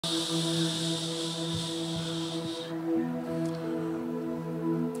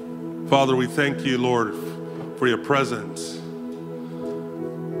Father, we thank you, Lord, for your presence.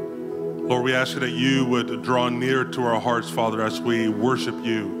 Lord, we ask you that you would draw near to our hearts, Father, as we worship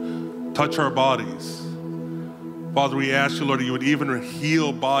you. Touch our bodies. Father, we ask you, Lord, that you would even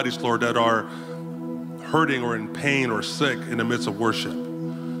heal bodies, Lord, that are hurting or in pain or sick in the midst of worship.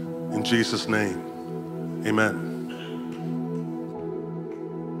 In Jesus' name, amen.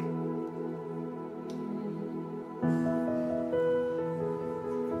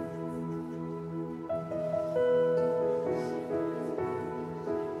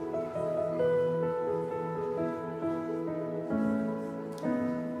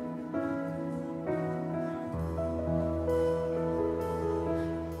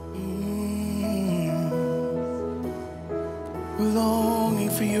 We're longing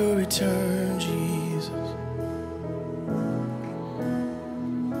for your return, Jesus.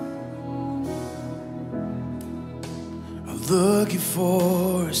 I'm looking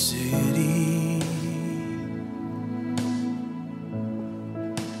for a city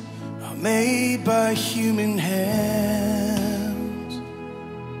made by human hands,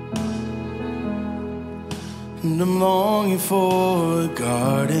 and I'm longing for a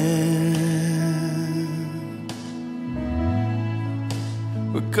garden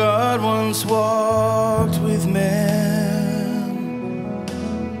where God once walked with man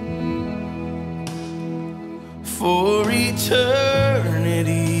for eternity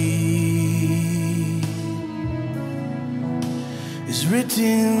is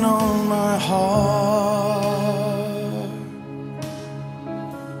written on my heart.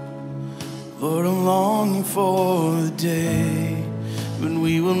 Lord, I'm longing for the day when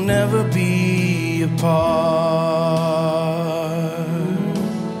we will never be apart.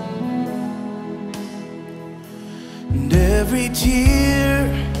 Every tear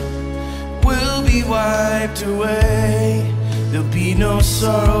will be wiped away. There'll be no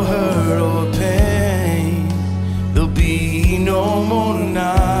sorrow, hurt, or pain. There'll be no more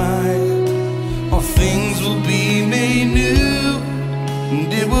night. All things will be made new,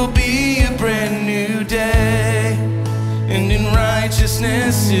 and it will be a brand new day. And in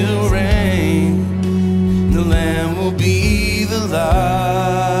righteousness he'll reign. The Lamb will be the light.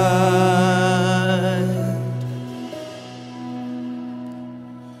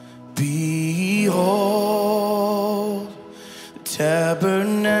 Behold, the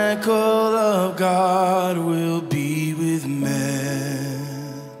tabernacle of God will be with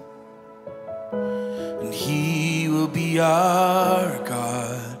men, and he will be our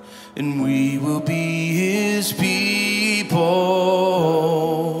God, and we will be his people.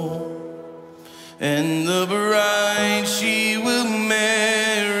 And the bride, she will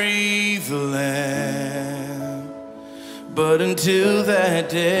marry the Lamb. But until that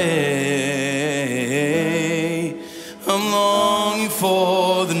day, I'm longing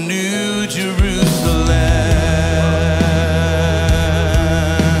for the new Jerusalem.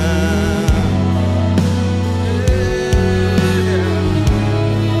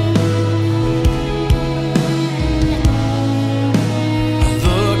 I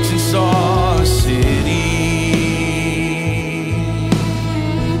looked and saw a city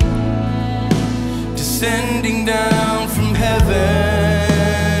descending down from heaven,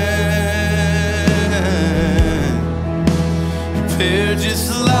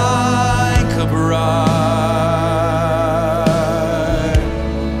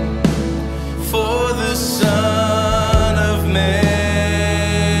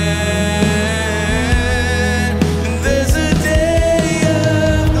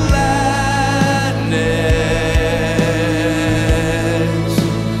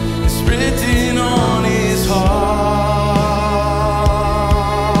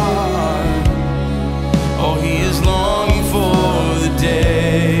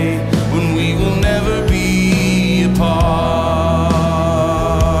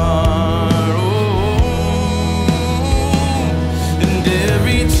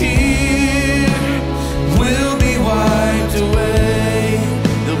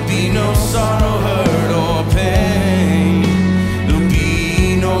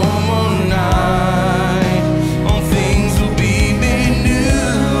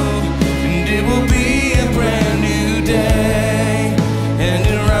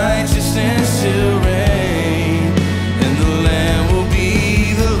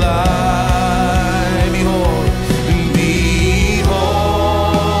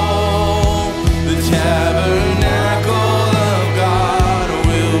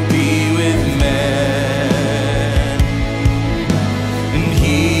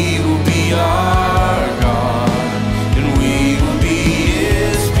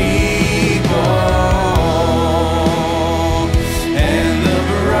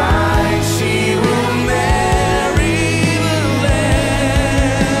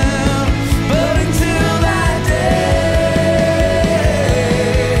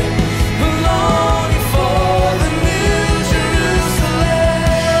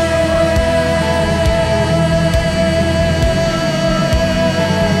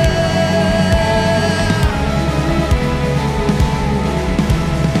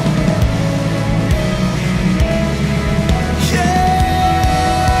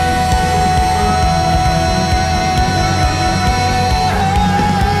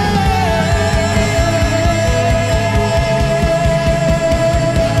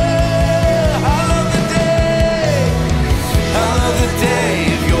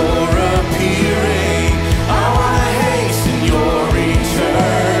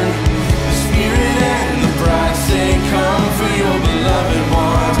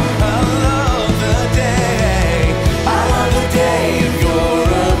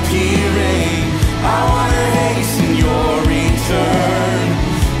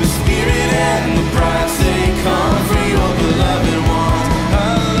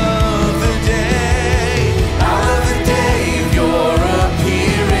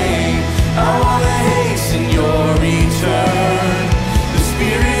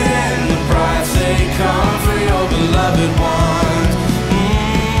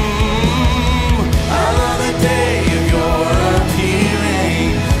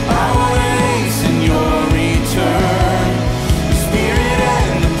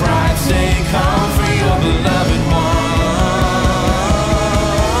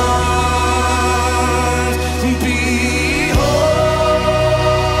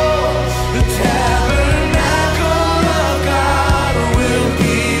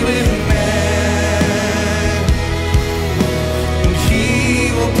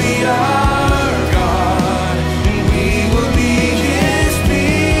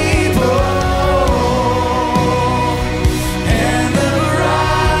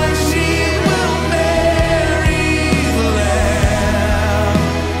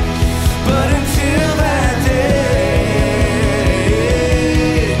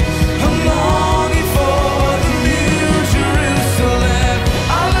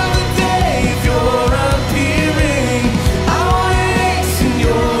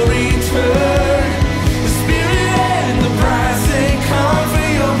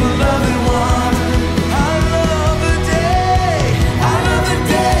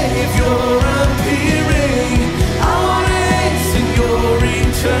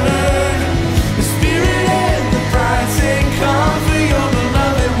 return. The Spirit and the bride say, come for your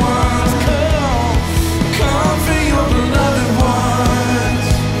beloved ones. Come for your beloved ones.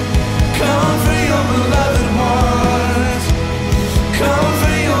 Come for your beloved ones. Come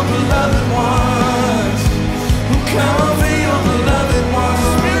for your beloved ones. Come for your beloved ones.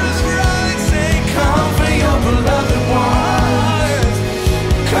 Spirit's right, say, come for your beloved ones.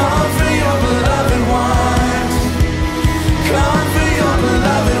 Come for your beloved ones. Come for your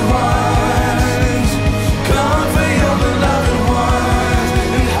beloved ones. Come for your beloved ones.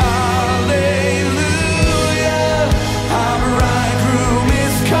 And hallelujah, our bridegroom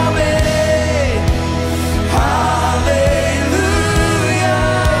is coming. Hallelujah,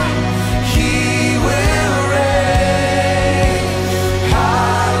 he will reign.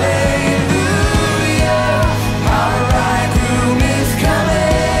 Hallelujah, our bridegroom is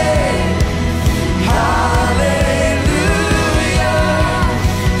coming. Hallelujah,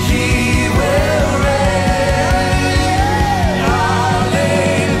 he will reign.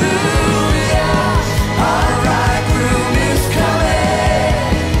 Hallelujah, our bridegroom is coming.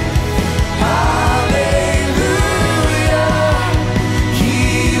 Hallelujah, he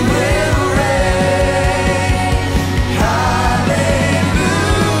will reign.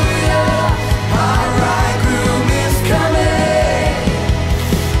 Hallelujah, our bridegroom is coming.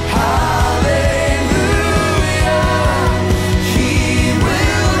 Hallelujah, he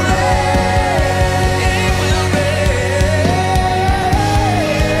will reign.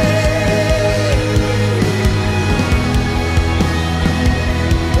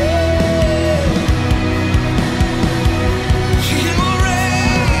 He will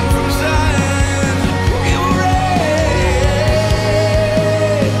reign from Zion. He will reign.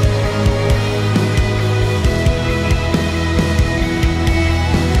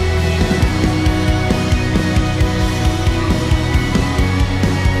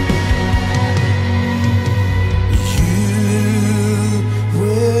 You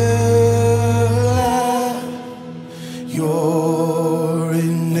will have your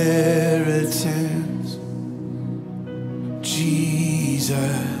inheritance,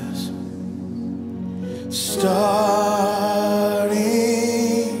 Jesus, starting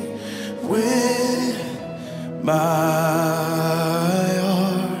with my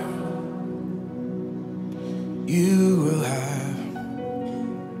heart. You will have,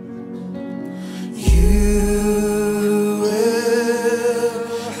 you will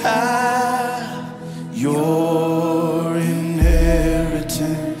have your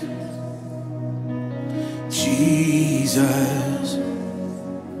inheritance, Jesus,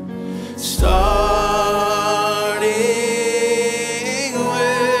 starting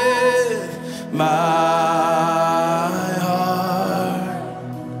with my heart.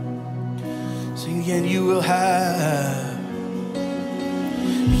 Sing again, you will have,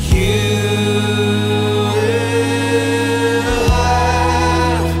 you will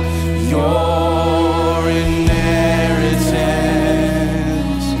have your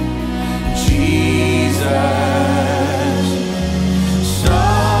inheritance, Jesus,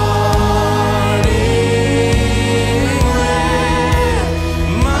 starting with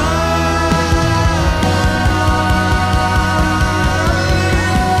my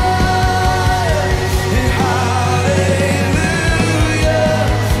hallelujah,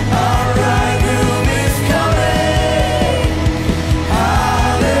 our bridegroom is coming.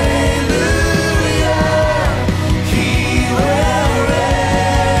 Hallelujah, he will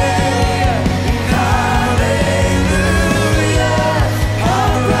reign. Hallelujah,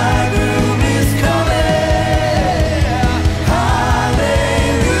 our bridegroom is coming.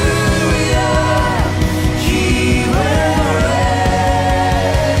 Hallelujah, he will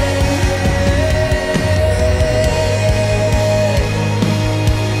reign.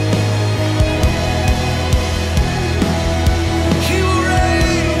 He will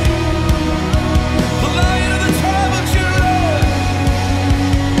reign, the Lion of the tribe of Judah.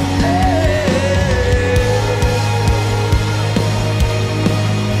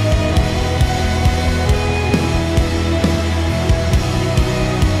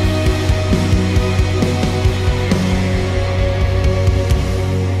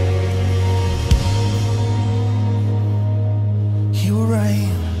 He will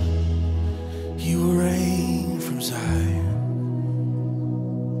reign. He will reign from Zion.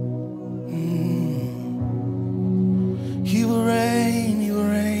 He will reign, he will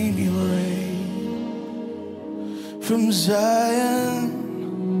reign, he will reign from Zion,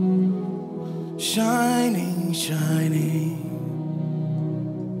 shining, shining.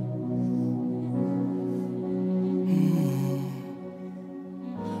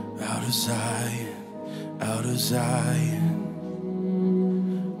 Out of Zion,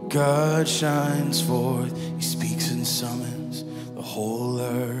 God shines forth, he speaks and summons the whole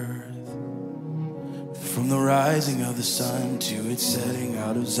earth. From the rising of the sun to its setting,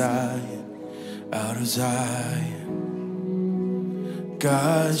 out of Zion, out of Zion.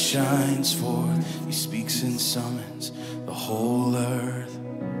 God shines forth, he speaks and summons the whole earth.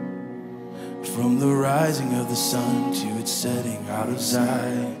 From the rising of the sun to its setting, out of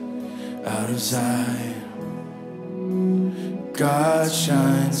Zion, out of Zion. God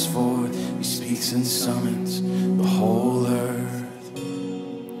shines forth, he speaks and summons the whole earth.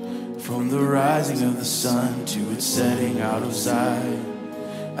 From the rising of the sun to its setting, out of Zion,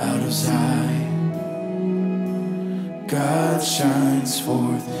 out of Zion. God shines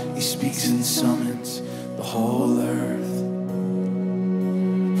forth, he speaks and summons the whole earth.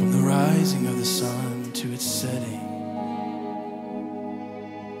 From the rising of the sun to its setting.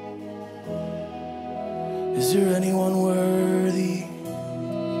 Is there anyone worthy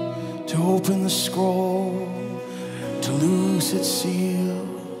to open the scroll, to loose its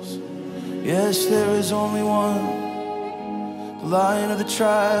seals? Yes, there is only one, the Lion of the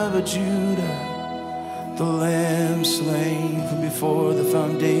tribe of Judah, the Lamb slain from before the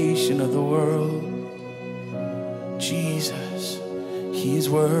foundation of the world. Jesus, he is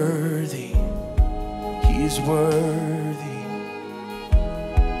worthy, he is worthy.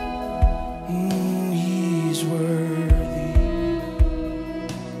 He is worthy.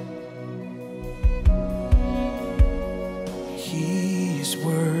 He is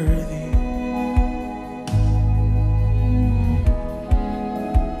worthy.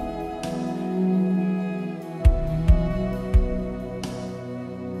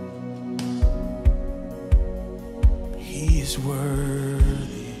 He is worthy.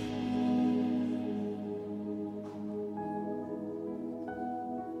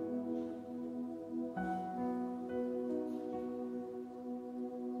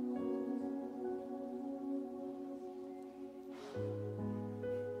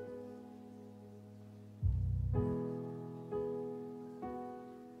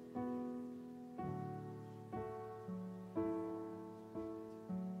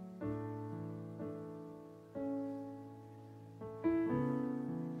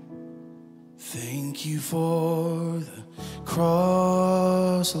 Thank you for the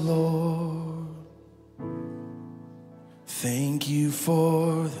cross, Lord. Thank you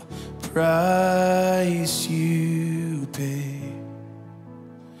for the price you paid,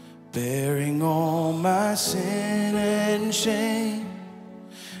 bearing all my sin and shame.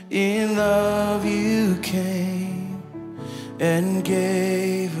 In love you came and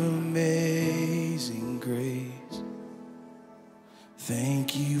gave amazing grace.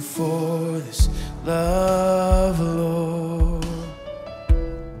 Thank you for this love, Lord.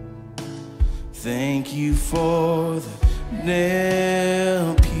 Thank you for the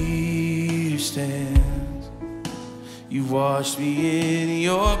nail-pierced hands. You washed me in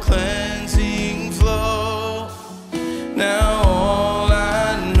your cleansing flow. Now all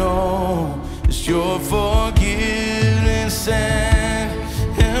I know is your forgiveness and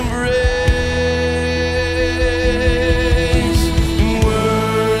embrace.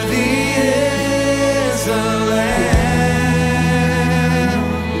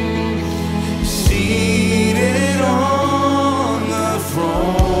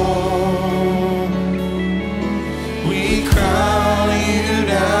 Crown you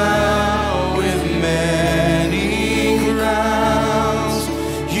now with many crowns.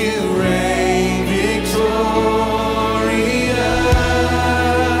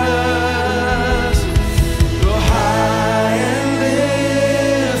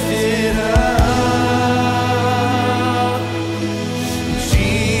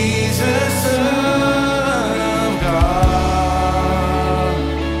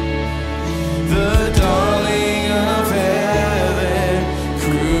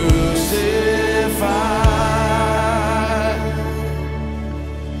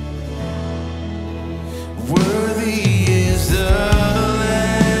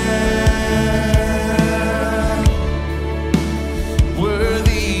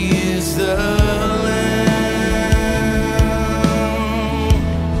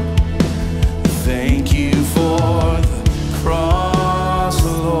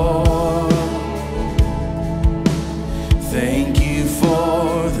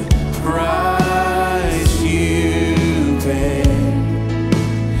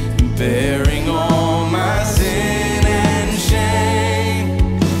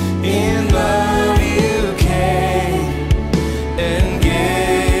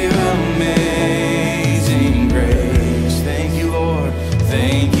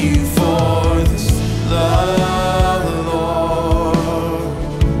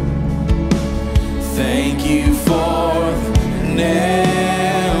 forth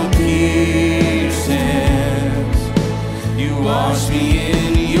nail piercings. You wash me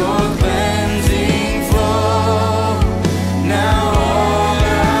in your cleansing flow. Now all I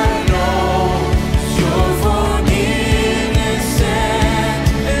know is your forgiveness and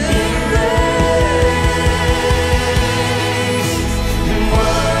embrace. And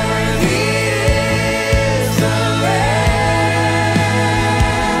worthy is the Lamb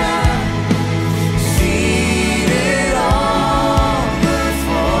seated on the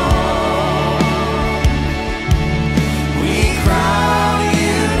throne. We crown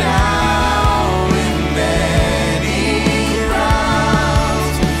you now with many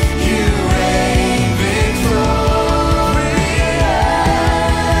crowns. You reign victorious.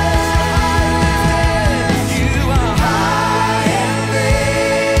 You are high and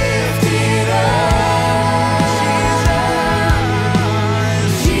lifted up,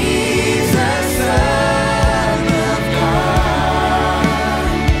 Jesus, Son of God,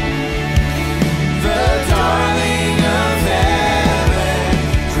 the darling of heaven,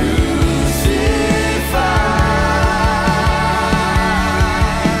 crucified.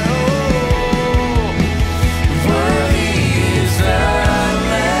 Worthy is the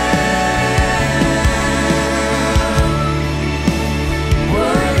Lamb.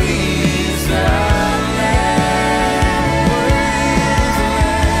 Worthy is the Lamb.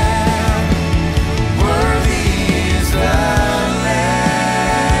 Worthy is the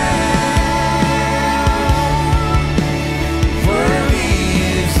Lamb. Worthy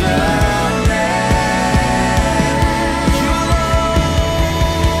is the Lamb.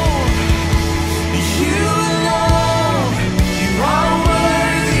 You alone, you are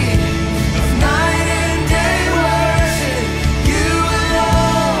worthy of night and day worship. You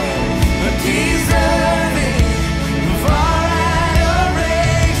alone are deserving of our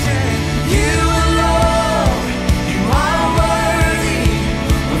adoration. You alone, you are worthy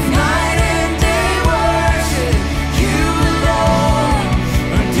of night and day worship. You alone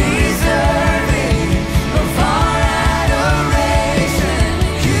are deserving of our adoration.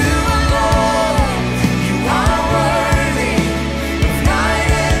 You alone, you are worthy of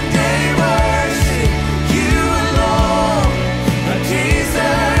night and day worship. You alone are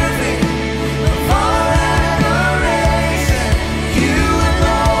deserving of our adoration. You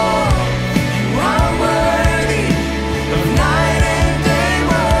alone, you are worthy of night and day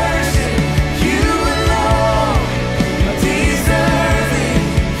worship. You alone are deserving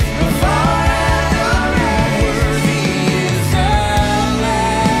of our adoration. Worthy is the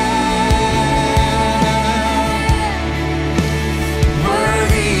Lamb.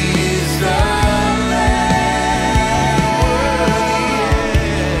 Worthy is the Lamb.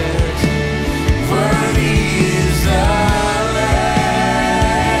 Worthy is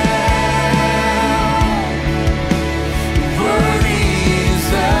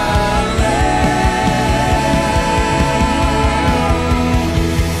the Lamb.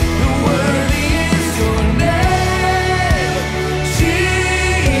 Worthy is your name,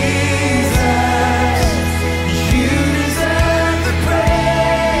 Jesus. You deserve the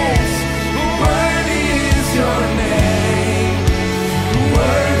praise. Worthy is your name.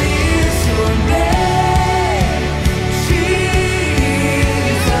 Worthy is your name,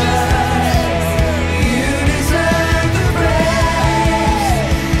 Jesus. You deserve the praise.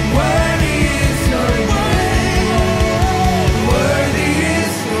 Worthy is your name. Worthy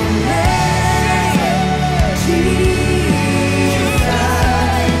is your name, Jesus.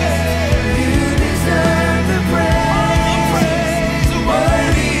 You deserve the praise.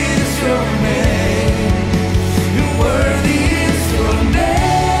 Worthy is your name. Worthy is your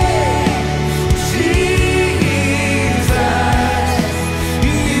name, Jesus.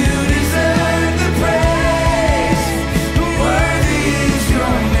 You deserve the praise. Worthy is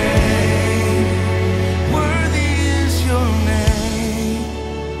your name. Worthy is your name.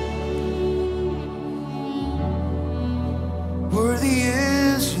 Worthy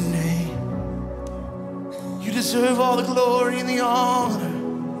is your name. You deserve all the glory and the honor,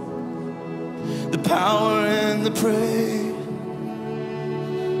 the power and the praise.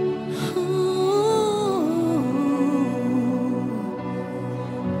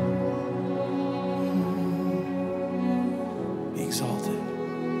 Be exalted.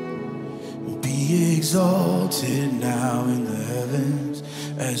 Be exalted now in the heavens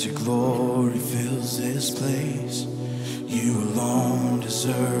as your glory fills this place. You alone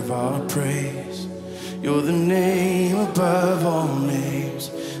deserve our praise. You're the name above all names.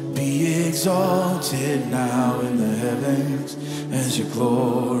 Be exalted now in the heavens as your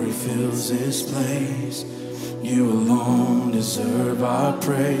glory fills this place. You alone deserve our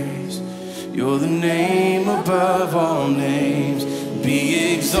praise. You're the name above all names.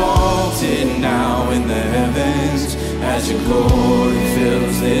 Be exalted now in the heavens as your glory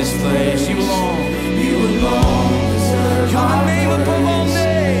fills this place. You alone deserve our praise. You're the name above all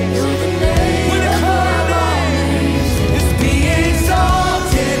names. You're the name above all names. Just be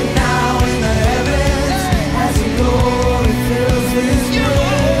exalted now in the heavens as your glory fills this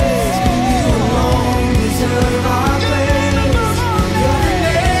place. You alone deserve our praise. You're the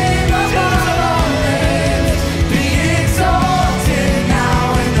name above all names. Be exalted now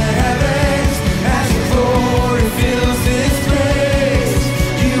in the heavens as your glory fills this place.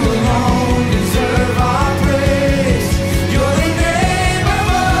 You alone deserve our praise. You're the name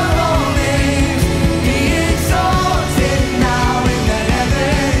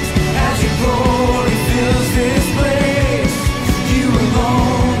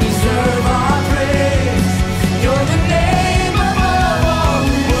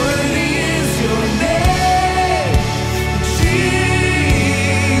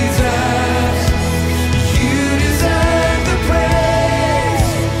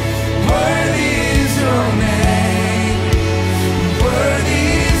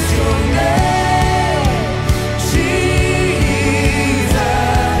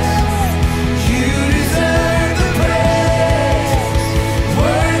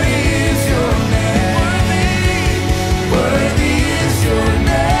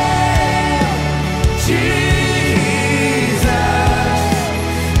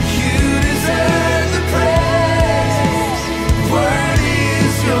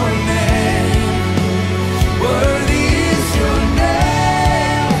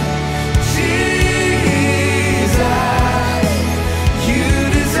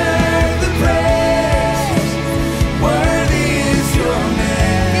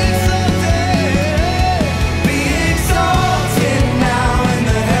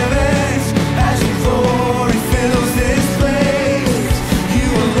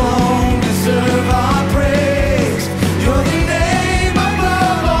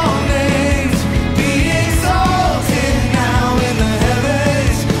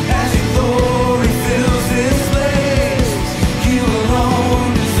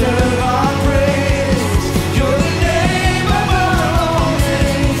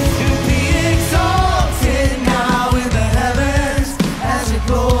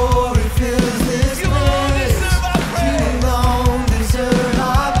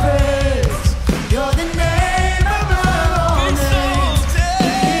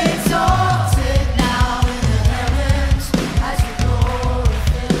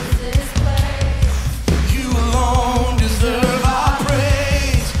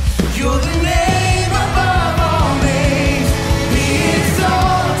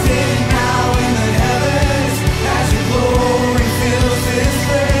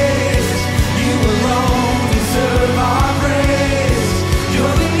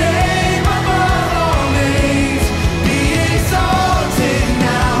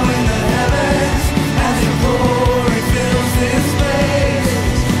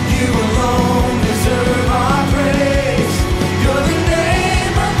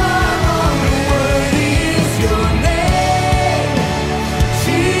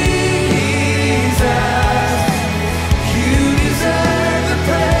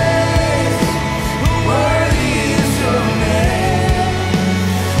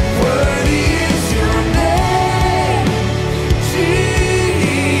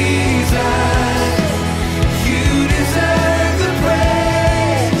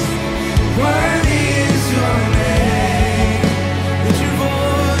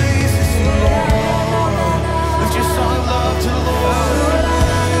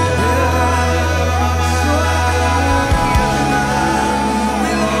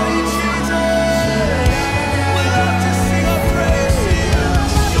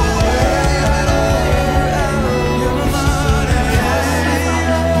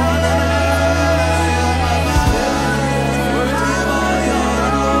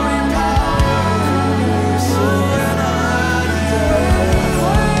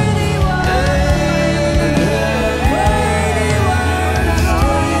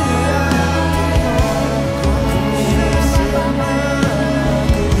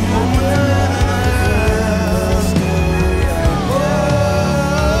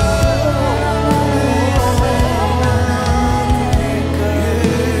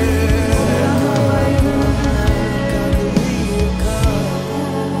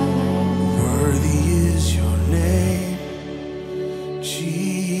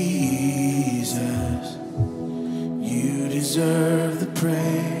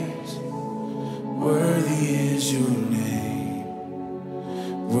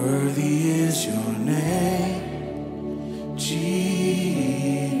Worthy is your name,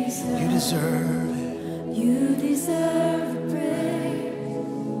 Jesus. You deserve it. You deserve the praise.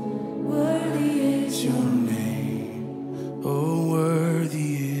 Worthy is Your name, oh,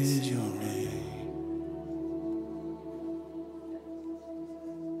 worthy is your name.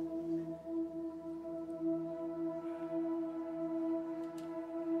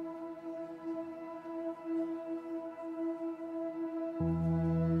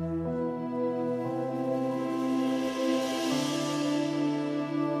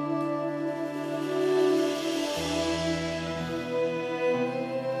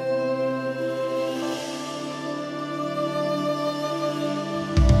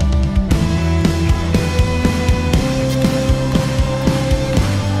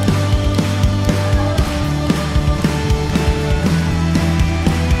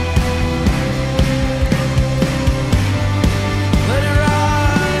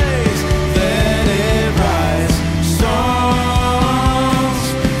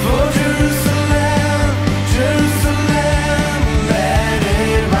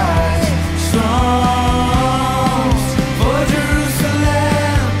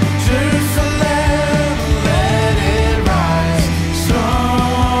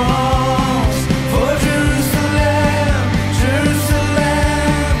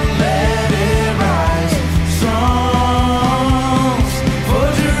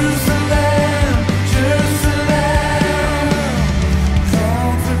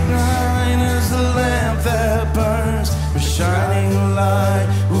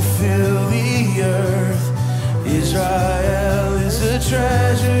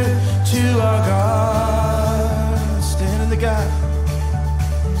 Treasure to our God. Stand in the gap.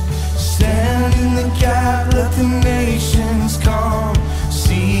 Stand in the gap. Let the nations come.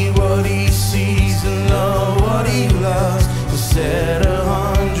 See what he sees and love what he loves. He set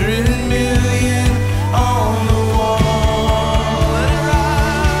 100 million on the wall. Let it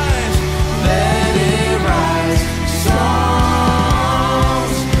rise. Let it rise.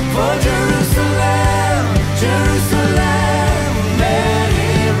 Songs for Jerusalem. Jerusalem.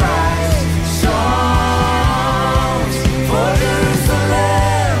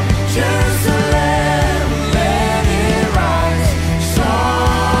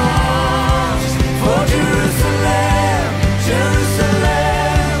 Jerusalem,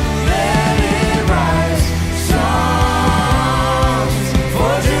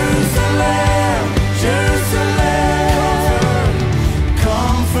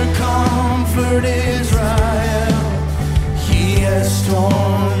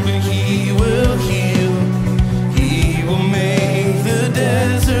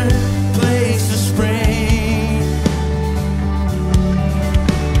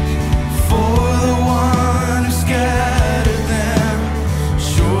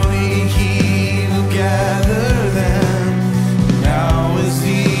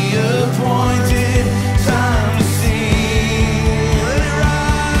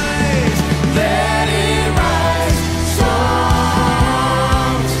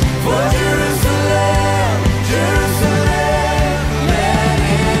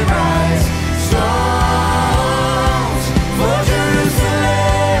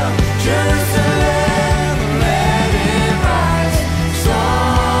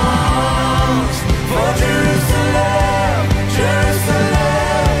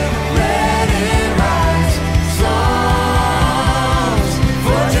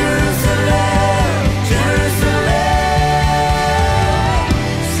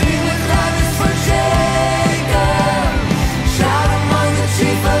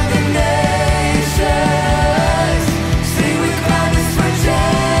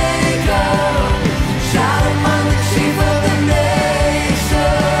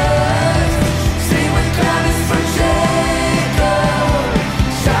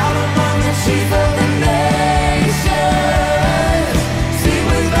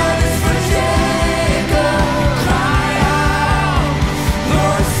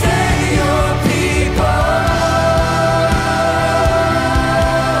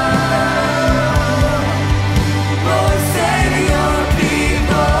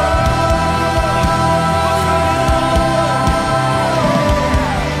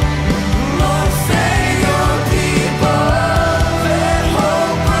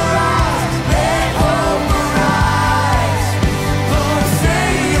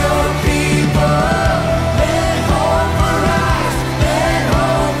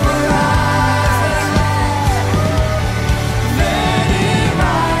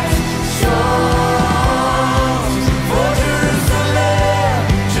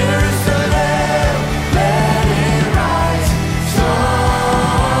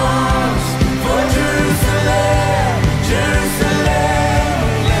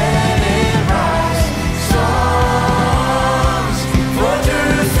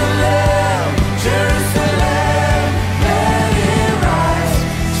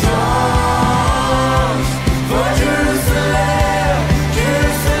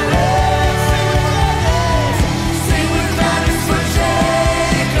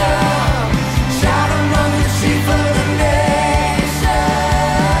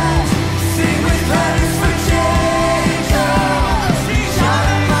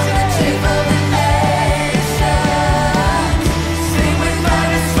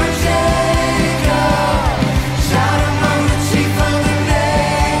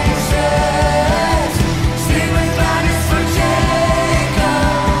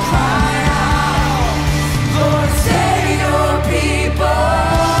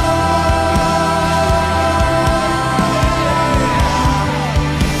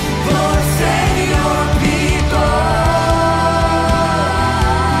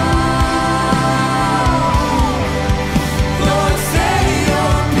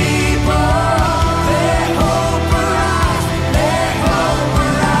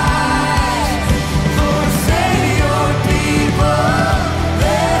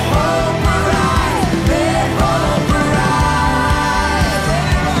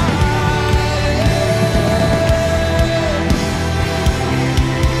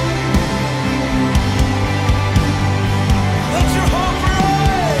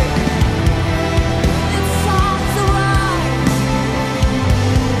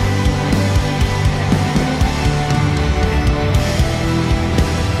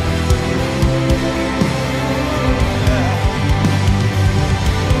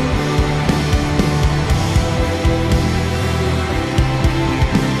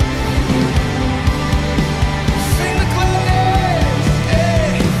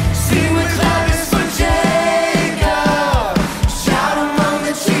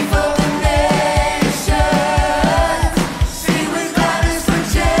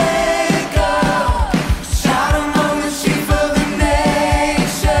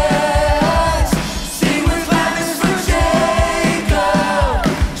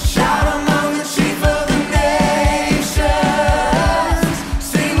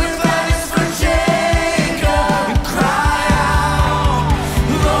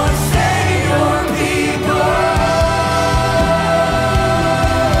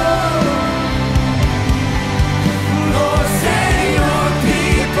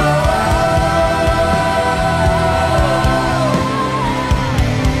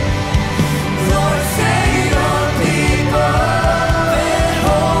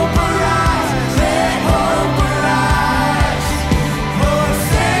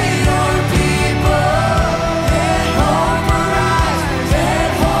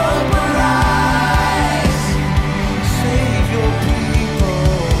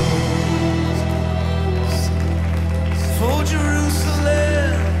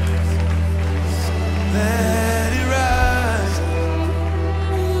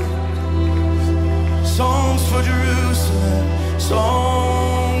 for Jerusalem,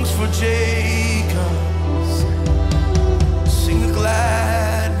 songs for Jacob. Sing the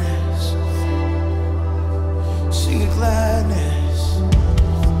gladness, sing the gladness.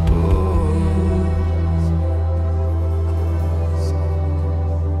 Oh.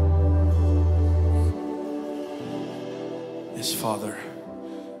 Yes, Father,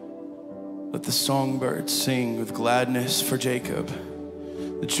 let the songbirds sing with gladness for Jacob,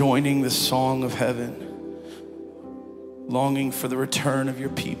 joining the song of heaven, longing for the return of your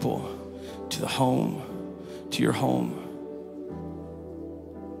people to the home, to your home.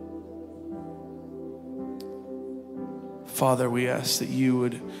 Father, we ask that you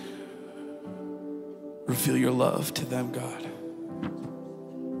would reveal your love to them, God,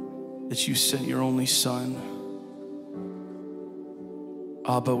 that you sent your only Son.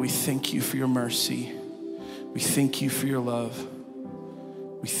 Abba, we thank you for your mercy. We thank you for your love.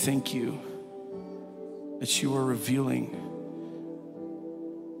 We thank you that you are revealing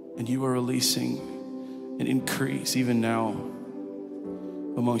and you are releasing an increase even now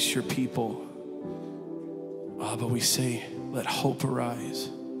amongst your people. Abba, we say, let hope arise.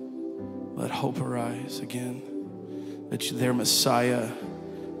 Let hope arise again, that their Messiah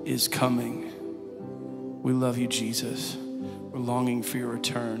is coming. We love you, Jesus. We're longing for your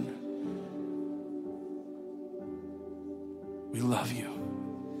return. We love you.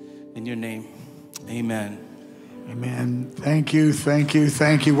 In your name, amen. Amen. Thank you, thank you,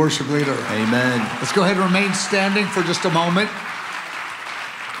 thank you, worship leader. Amen. Let's go ahead and remain standing for just a moment.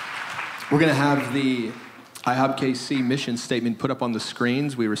 We're going to have the IHOPKC mission statement put up on the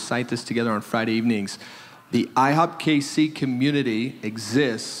screens. We recite this together on Friday evenings. The IHOPKC community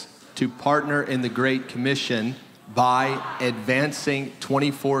exists to partner in the Great Commission by advancing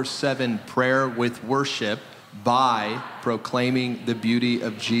 24/7 prayer with worship, by proclaiming the beauty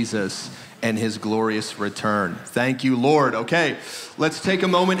of Jesus and his glorious return. Thank you, Lord. Okay, let's take a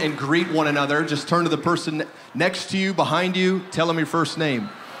moment and greet one another. Just turn to the person next to you, behind you, tell them your first name.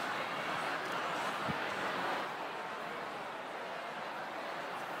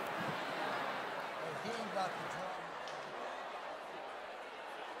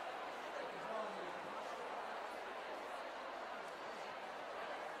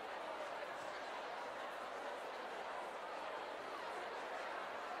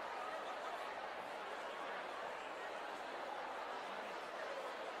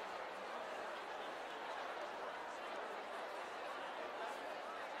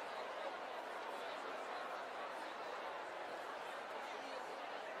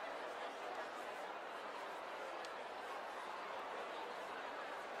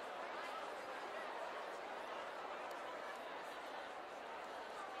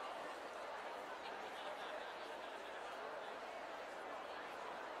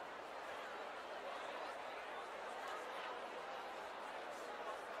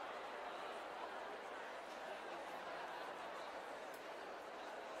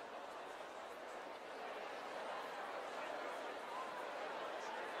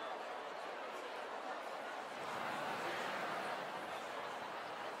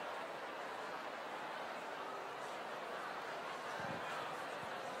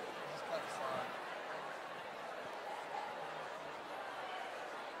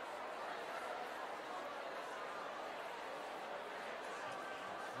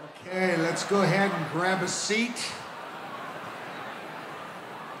 Okay, let's go ahead and grab a seat.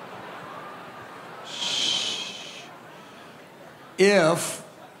 If,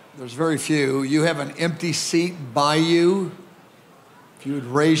 there's very few, you have an empty seat by you, if you would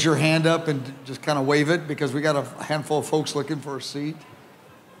raise your hand up and just kind of wave it, because we got a handful of folks looking for a seat.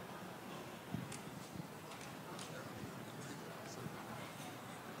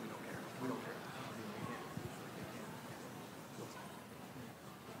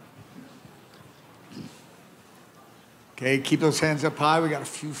 Okay, keep those hands up high. We got a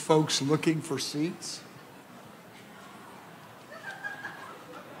few folks looking for seats.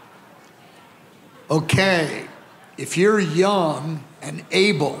 Okay, if you're young and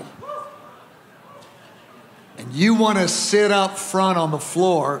able and you want to sit up front on the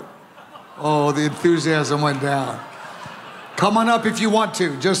floor, oh, the enthusiasm went down. Come on up if you want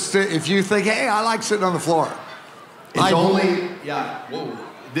to. Just if you think, hey, I like sitting on the floor. It's only, yeah, whoa.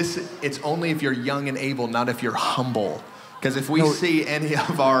 It's only if you're young and able, not if you're humble. Because if we see any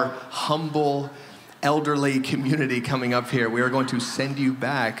of our humble elderly community coming up here, we are going to send you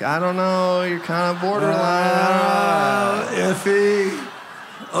back. I don't know, you're kind of borderline. Iffy.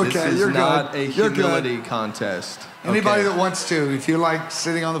 Okay, you're good. This is not a humility contest. Anybody that wants to, if you like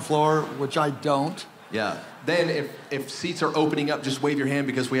sitting on the floor, which I don't, yeah, Then if seats are opening up, just wave your hand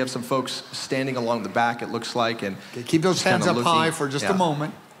because we have some folks standing along the back, it looks like. And okay, keep those hands up high for just a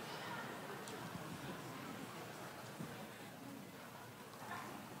moment.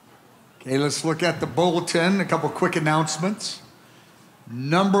 Okay, let's look at the bulletin, a couple quick announcements.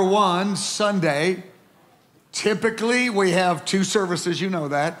 Number one, Sunday. Typically, we have 2 services, you know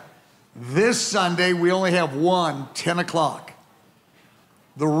that. This Sunday, we only have one, 10 o'clock.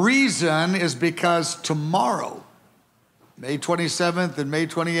 The reason is because tomorrow, May 27th and May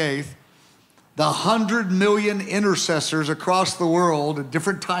 28th, the 100 million intercessors across the world at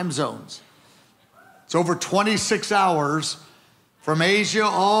different time zones. It's over 26 hours from Asia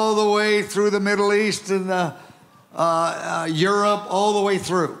all the way through the Middle East and Europe, all the way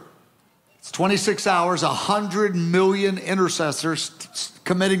through. It's 26 hours, 100 million intercessors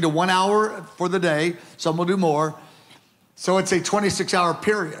committing to 1 hour for the day. Some will do more. So it's a 26-hour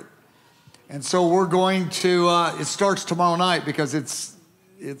period. And so we're going to, it starts tomorrow night because it's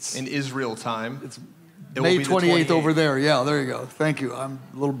in Israel time. It's May 28th over there. Yeah, there you go. Thank you. I'm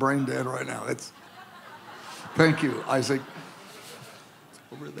a little brain dead right now. Thank you, Isaac.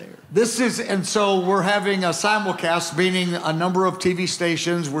 Over there. And so we're having a simulcast, meaning a number of TV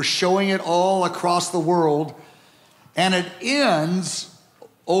stations. We're showing it all across the world. And it ends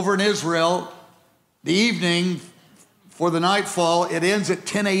over in Israel, the evening for the nightfall. It ends at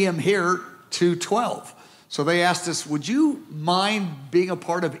 10 a.m. here to 12. So they asked us, would you mind being a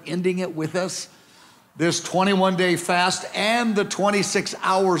part of ending it with us? This 21-day fast and the 26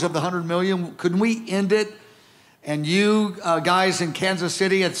 hours of the 100 million, couldn't we end it? And you guys in Kansas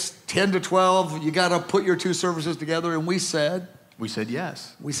City, it's 10 to 12. You got to put your 2 services together. And we said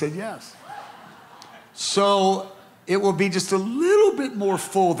yes. We said yes. So it will be just a little bit more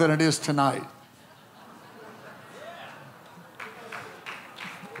full than it is tonight.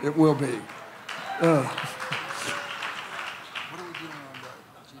 It will be. What are we doing on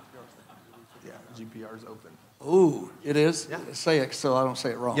the GPR thing? Yeah, GPR's open. Ooh, it is? Yeah. Say it so I don't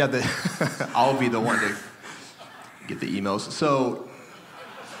say it wrong. Yeah, I'll be the one to get the emails. So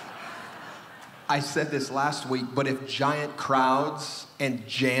I said this last week, but if giant crowds and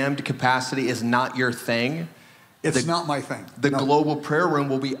jammed capacity is not your thing, it's not my thing. The global prayer room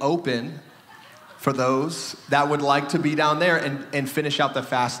will be open for those that would like to be down there and finish out the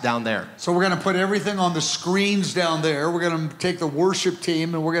fast down there. So we're going to put everything on the screens down there. We're going to take the worship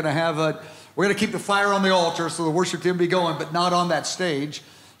team and we're going to keep the fire on the altar so the worship team will be going, but not on that stage.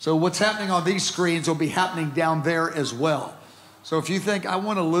 So what's happening on these screens will be happening down there as well. So if you think, I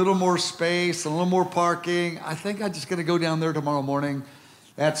want a little more space, a little more parking, I think I'm just going to go down there tomorrow morning.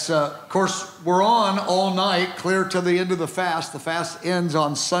 That's, of course, we're on all night, clear to the end of the fast. The fast ends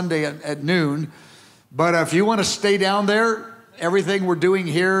on Sunday at noon. But if you want to stay down there, everything we're doing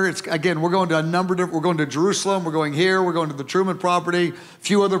here, we're going to we're going to Jerusalem, we're going here, we're going to the Truman property, a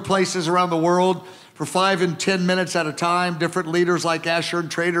few other places around the world for 5 and 10 minutes at a time, different leaders like Asher and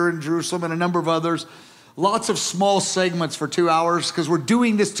Trader in Jerusalem and a number of others. Lots of small segments for 2 hours because we're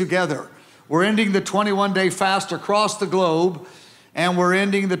doing this together. We're ending the 21-day fast across the globe, and we're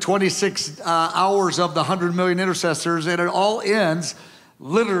ending the 26 hours of the 100 million intercessors, and it all ends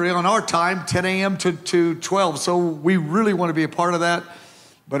literally on our time, 10 a.m. to 12. So we really want to be a part of that.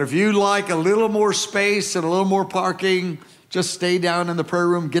 But if you like a little more space and a little more parking, just stay down in the prayer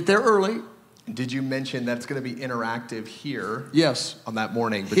room. Get there early. Did you mention that's going to be interactive here? Yes. On that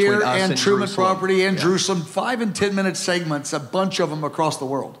morning between here us and Truman Jerusalem. property and Jerusalem, 5 and 10 minute segments, a bunch of them across the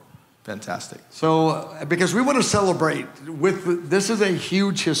world. Fantastic. So, because we want to celebrate this is a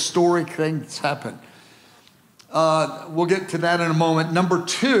huge historic thing that's happened. We'll get to that in a moment. Number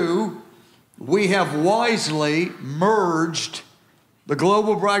 2, we have wisely merged the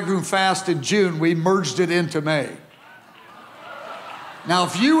Global Bridegroom Fast in June. We merged it into May. Now,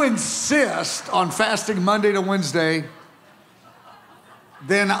 if you insist on fasting Monday to Wednesday,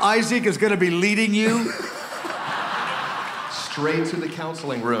 then Isaac is going to be leading you straight to the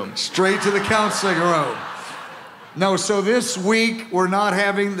counseling room. Straight to the counseling room. No, so this week we're not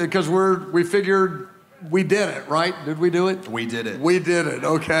having, because we figured we did it, right? Did we do it? We did it. We did it,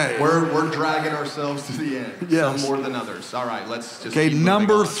 okay. We're dragging ourselves to the end. Yes. Some more than others. All right, let's just keep moving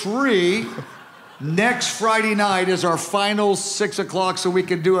number on. 3, next Friday night is our final 6 o'clock so we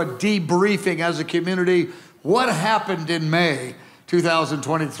can do a debriefing as a community. What happened in May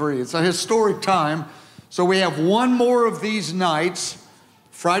 2023? It's a historic time. So we have one more of these nights.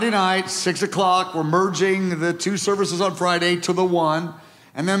 Friday night, 6 o'clock, we're merging the 2 services on Friday to the 1.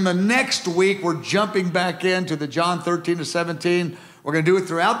 And then the next week, we're jumping back into the John 13 to 17. We're going to do it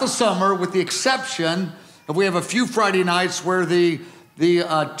throughout the summer with the exception of we have a few Friday nights where the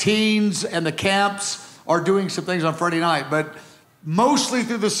teens and the camps are doing some things on Friday night. But mostly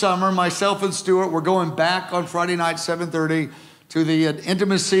through the summer, myself and Stuart, we're going back on Friday night, 7:30, to the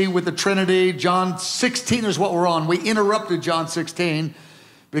intimacy with the Trinity. John 16 is what we're on. We interrupted John 16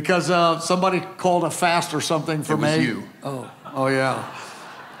 because somebody called a fast or something for me. It was you. Oh yeah.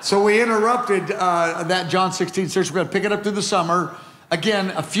 So we interrupted that John 16 series. We're going to pick it up through the summer.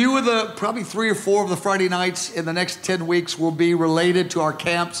 Again, a few of the, probably 3 or 4 of the Friday nights in the next 10 weeks will be related to our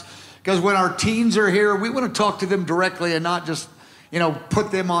camps. Because when our teens are here, we want to talk to them directly and not just,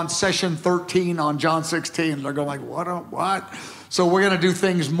 put them on session 13 on John 16. They're going like, what? So we're going to do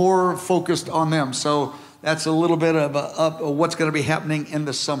things more focused on them. So that's a little bit of what's going to be happening in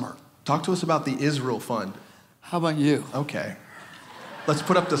the summer. Talk to us about the Israel Fund. How about you? Okay. Let's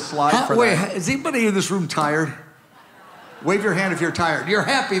put up the slide for wait, that. is anybody in this room tired? Wave your hand if you're tired. You're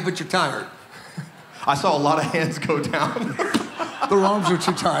happy, but you're tired. I saw a lot of hands go down. The arms are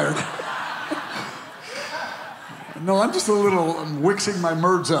too tired. No, I'm just I'm wixing my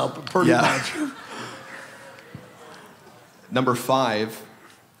merds up pretty much. Number 5,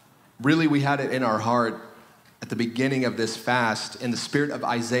 really we had it in our heart at the beginning of this fast in the spirit of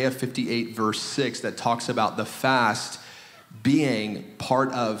Isaiah 58 verse 6 that talks about the fast being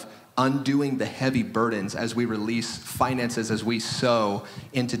part of undoing the heavy burdens as we release finances, as we sow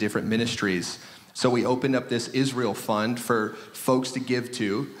into different ministries. So we opened up this Israel Fund for folks to give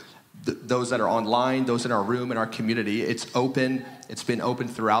to, those that are online, those in our room, in our community. It's open. It's been open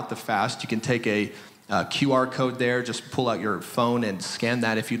throughout the fast. You can take a QR code there, just pull out your phone and scan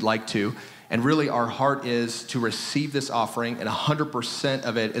that if you'd like to. And really our heart is to receive this offering, and 100%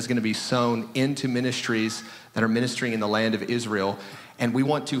 of it is going to be sown into ministries that are ministering in the land of Israel. And we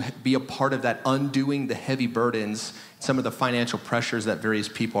want to be a part of that undoing the heavy burdens, some of the financial pressures that various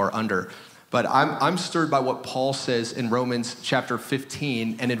people are under. But I'm stirred by what Paul says in Romans chapter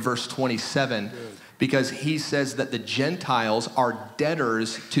 15 and in verse 27, because he says that the Gentiles are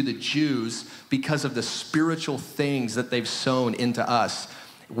debtors to the Jews because of the spiritual things that they've sown into us.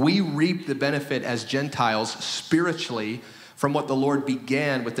 We reap the benefit as Gentiles spiritually from what the Lord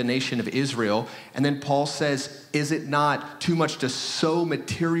began with the nation of Israel. And then Paul says, is it not too much to sow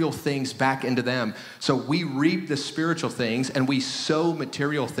material things back into them? So we reap the spiritual things and we sow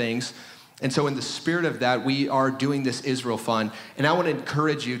material things. And so in the spirit of that, we are doing this Israel Fund. And I want to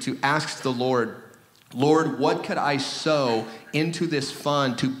encourage you to ask the Lord, what could I sow into this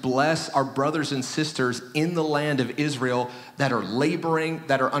fund to bless our brothers and sisters in the land of Israel that are laboring,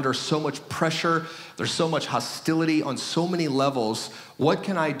 that are under so much pressure, there's so much hostility on so many levels. What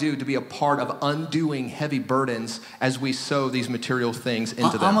can I do to be a part of undoing heavy burdens as we sow these material things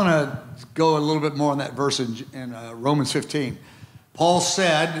into them? I'm going to go a little bit more on that verse in Romans 15. Paul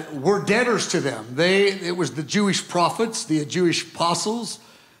said, we're debtors to them. It was the Jewish prophets, the Jewish apostles,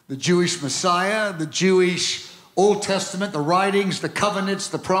 the Jewish Messiah, the Jewish Old Testament, the writings, the covenants,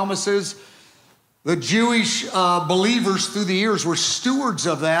 the promises. The Jewish believers through the years were stewards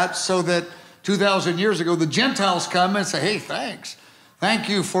of that, so that 2,000 years ago, the Gentiles come and say, hey, thanks. Thank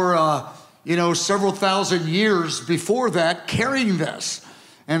you for, several thousand years before that carrying this.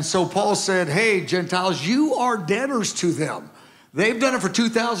 And so Paul said, hey, Gentiles, you are debtors to them. They've done it for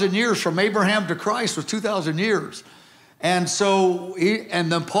 2,000 years. From Abraham to Christ was 2,000 years. And so, and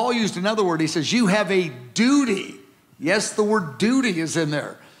then Paul used another word. He says, you have a duty. Yes, the word duty is in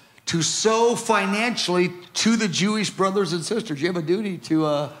there. To sow financially to the Jewish brothers and sisters. You have a duty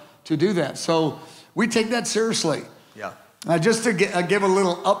to do that. So we take that seriously. Yeah. Just to give a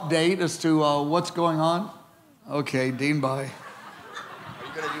little update as to what's going on. Okay, Dean, bye. Are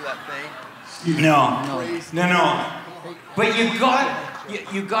you going to do that thing? No. But you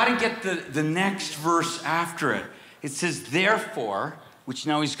got to get the next verse after it. It says, therefore, which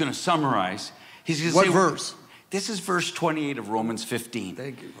now he's going to summarize. He's going to say, what verse? This is verse 28 of Romans 15.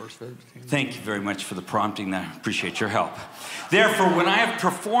 Thank you, verse 15. Thank you very much for the prompting. I appreciate your help. Therefore, when I have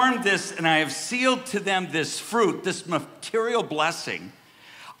performed this and I have sealed to them this fruit, this material blessing,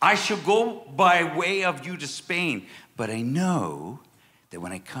 I shall go by way of you to Spain. But I know that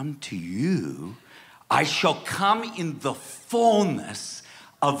when I come to you, I shall come in the fullness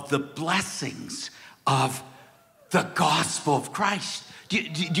of the blessings of the gospel of Christ. Do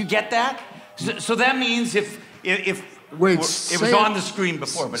you get that? So that means if Wait, it was on the screen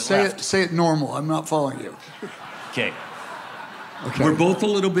before, but say it normal. I'm not following you. Okay. Okay. We're both a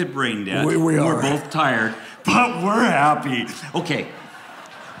little bit brain dead. We are. We're both tired, but we're happy. Okay.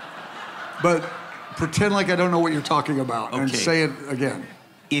 But pretend like I don't know what you're talking about and Okay. say it again.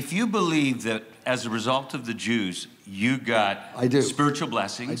 If you believe that as a result of the Jews, you got I do. spiritual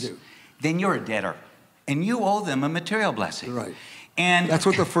blessings, I do. then you're a debtor. And you owe them a material blessing. Right. And That's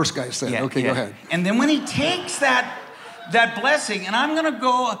what the first guy said. Okay, go ahead. And then when he takes that blessing, and I'm gonna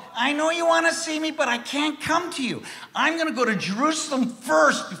go, I know you wanna see me, but I can't come to you. I'm gonna go to Jerusalem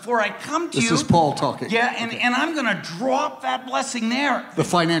first before I come to you. This is Paul talking. Yeah, and I'm gonna drop that blessing there. The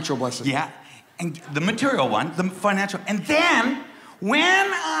financial blessing. Yeah, and the material one, the financial. And then when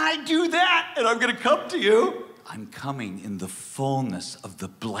I do that, and I'm gonna come to you, I'm coming in the fullness of the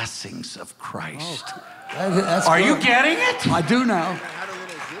blessings of Christ. That's Are good. you getting it? I do now.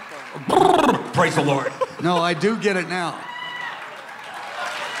 Praise the Lord. No, I do get it now.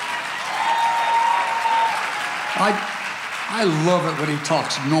 I love it when he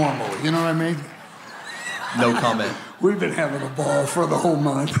talks normally, you know what I mean? No comment. We've been having a ball for the whole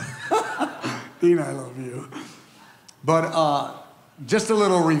month. Dean, I love you. But just a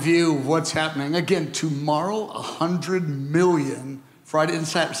little review of what's happening. Again, tomorrow, 100 million, Friday and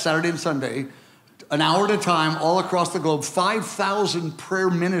Saturday and Sunday, an hour at a time, all across the globe, 5,000 prayer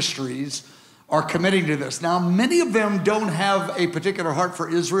ministries are committing to this. Now, many of them don't have a particular heart for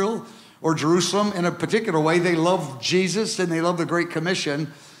Israel or Jerusalem in a particular way. They love Jesus and they love the Great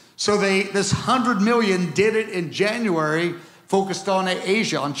Commission. So this 100 million did it in January, focused on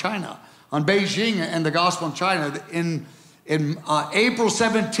Asia, on China, on Beijing and the gospel in China. In April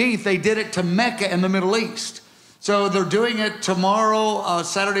 17th, they did it to Mecca in the Middle East. So they're doing it tomorrow,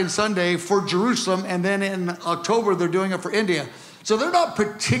 Saturday and Sunday for Jerusalem, and then in October, they're doing it for India. So they're not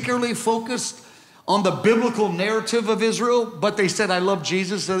particularly focused on the biblical narrative of Israel, but they said, I love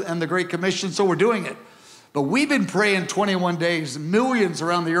Jesus and the Great Commission, so we're doing it. But we've been praying 21 days, millions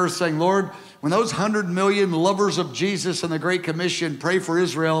around the earth saying, Lord, when those 100 million lovers of Jesus and the Great Commission pray for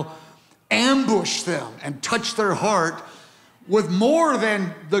Israel, ambush them and touch their heart with more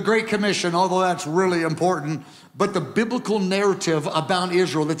than the Great Commission, although that's really important, but the biblical narrative about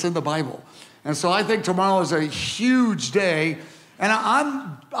Israel that's in the Bible. And so I think tomorrow is a huge day. And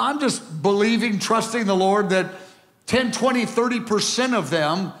I'm just believing, trusting the Lord that 10, 20, 30% of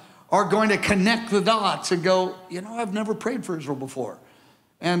them are going to connect the dots and go, you know, I've never prayed for Israel before.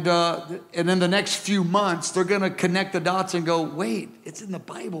 And in the next few months, they're going to connect the dots and go, wait, it's in the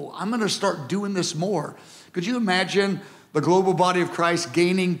Bible. I'm going to start doing this more. Could you imagine the global body of Christ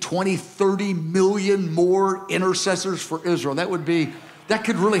gaining 20, 30 million more intercessors for Israel? That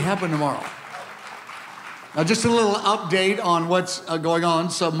could really happen tomorrow. Now, just a little update on what's going on.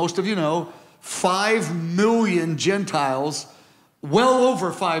 So most of you know, 5 million Gentiles, well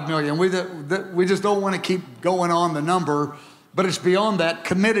over 5 million. We just don't want to keep going on the number, but it's beyond that,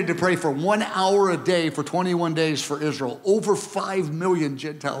 committed to pray for 1 hour a day for 21 days for Israel. Over 5 million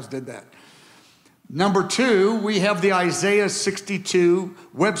Gentiles did that. Number 2, we have the Isaiah 62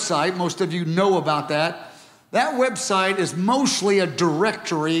 website. Most of you know about that. That website is mostly a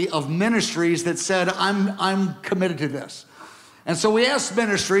directory of ministries that said, I'm committed to this. And so we asked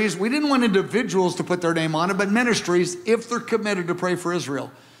ministries, we didn't want individuals to put their name on it, but ministries, if they're committed to pray for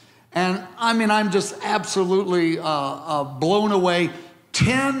Israel. And I mean, I'm just absolutely blown away.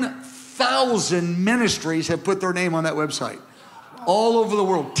 10,000 ministries have put their name on that website. All over the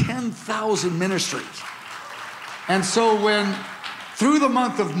world, 10,000 ministries. And so through the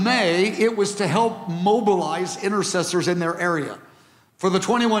month of May, it was to help mobilize intercessors in their area. For the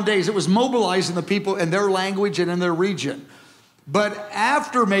 21 days, it was mobilizing the people in their language and in their region. But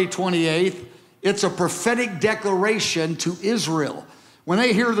after May 28th, it's a prophetic declaration to Israel. When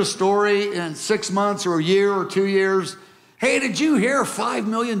they hear the story in 6 months or a year or 2 years, hey, did you hear 5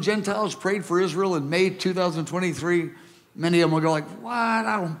 million Gentiles prayed for Israel in May 2023? Many of them will go like, what?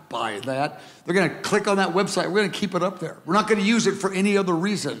 I don't buy that. They're going to click on that website. We're going to keep it up there. We're not going to use it for any other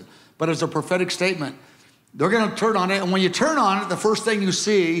reason, but as a prophetic statement. They're going to turn on it. And when you turn on it, the first thing you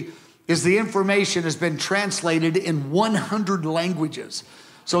see is the information has been translated in 100 languages.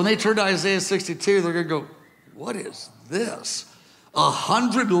 So when they turn to Isaiah 62, they're going to go, what is this?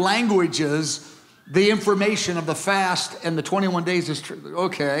 100 languages, the information of the fast and the 21 days is true.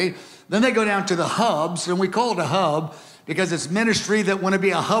 Okay. Then they go down to the hubs, and we call it a hub because it's ministry that want to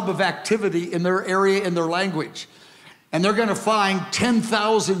be a hub of activity in their area, in their language. And they're going to find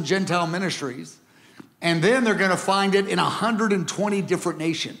 10,000 Gentile ministries. And then they're going to find it in 120 different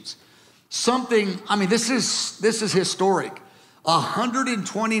nations. This is historic.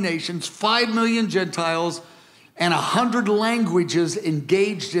 120 nations, 5 million Gentiles, and 100 languages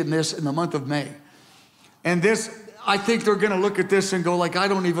engaged in this in the month of May. And this, I think they're going to look at this and go like, I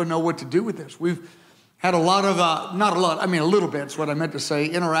don't even know what to do with this. We've had a lot of, a little bit, is what I meant to say,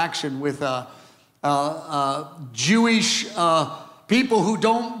 interaction with Jewish people who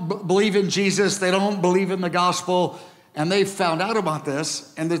don't believe in Jesus. They don't believe in the gospel. And they found out about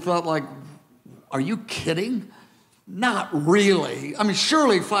this and they thought like, are you kidding? not really. I mean,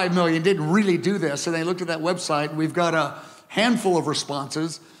 surely 5 million didn't really do this. And they looked at that website. We've got a handful of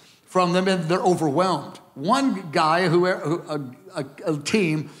responses from them, and they're overwhelmed. One guy, a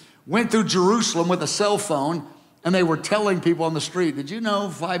team, went through Jerusalem with a cell phone, and they were telling people on the street, did you know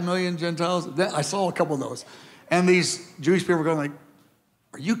 5 million Gentiles? I saw a couple of those. And these Jewish people were going like,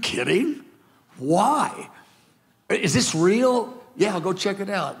 are you kidding? Why? Is this real? Yeah, I'll go check it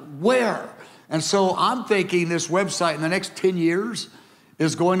out. Where? And so I'm thinking this website in the next 10 years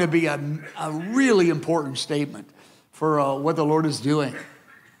is going to be a really important statement for what the Lord is doing.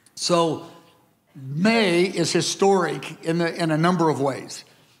 So May is historic in a number of ways.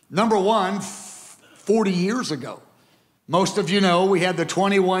 Number one, 40 years ago. Most of you know we had the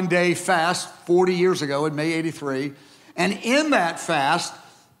 21-day fast 40 years ago in May 83. And in that fast,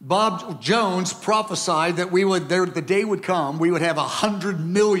 Bob Jones prophesied that the day would come, we would have 100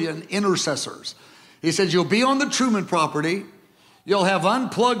 million intercessors. He said, you'll be on the Truman property. You'll have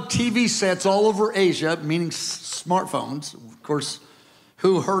unplugged TV sets all over Asia, meaning smartphones. Of course,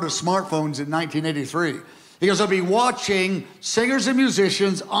 who heard of smartphones in 1983? He goes, I'll be watching singers and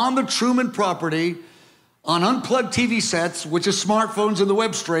musicians on the Truman property on unplugged TV sets, which is smartphones and the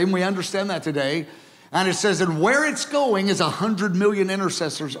web stream. We understand that today. And it says, and where it's going is 100 million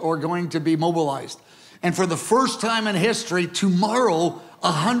intercessors are going to be mobilized. And for the first time in history, tomorrow,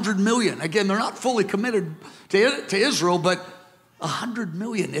 100 million. Again, they're not fully committed to Israel, but 100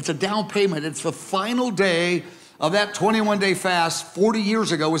 million. It's a down payment. It's the final day of that 21-day fast 40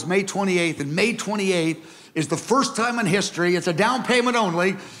 years ago was May 28th. And May 28th is the first time in history. It's a down payment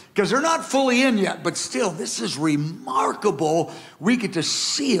only because they're not fully in yet. But still, this is remarkable. We get to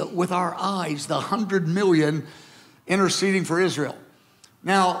see it with our eyes, the 100 million interceding for Israel.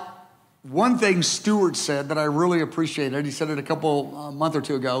 Now, one thing Stuart said that I really appreciated, he said it a month or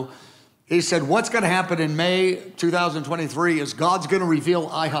two ago. He said, what's going to happen in May 2023 is God's going to reveal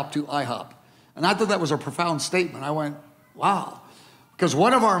IHOP to IHOP. And I thought that was a profound statement. I went, wow. Because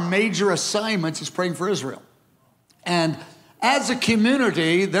one of our major assignments is praying for Israel. And as a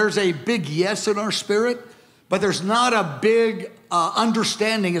community, there's a big yes in our spirit, but there's not a big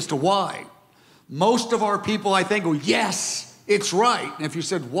understanding as to why. Most of our people, I think, go, yes, it's right. And if you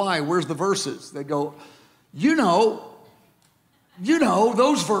said, why, where's the verses? They go, you know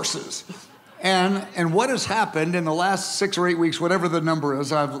those verses. And what has happened in the last 6 or 8 weeks, whatever the number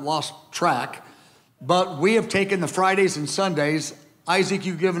is, I've lost track, but we have taken the Fridays and Sundays. Isaac,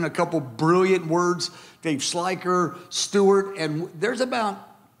 you've given a couple brilliant words, Dave Schleicher, Stuart, and there's about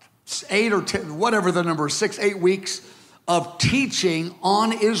 8 or 10, whatever the number is, 6, 8 weeks of teaching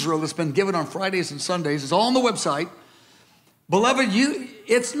on Israel that's been given on Fridays and Sundays. It's all on the website. Beloved,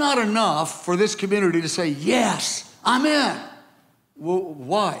 it's not enough for this community to say, yes, I'm in. Well,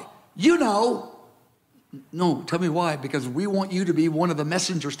 why? You know. No, tell me why. Because we want you to be one of the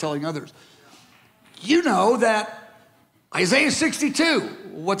messengers telling others. You know that Isaiah 62.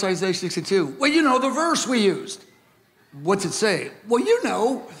 What's Isaiah 62? Well, you know the verse we used. What's it say? Well, you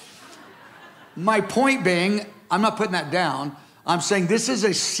know. My point being, I'm not putting that down. I'm saying this is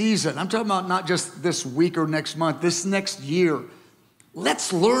a season. I'm talking about not just this week or next month, this next year.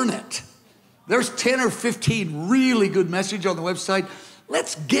 Let's learn it. There's 10 or 15 really good messages on the website.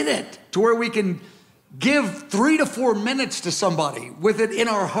 Let's get it to where we can give 3 to 4 minutes to somebody with it in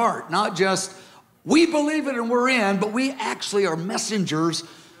our heart, not just we believe it and we're in, but we actually are messengers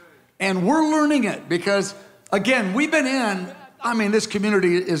and we're learning it because, again, we've been in, this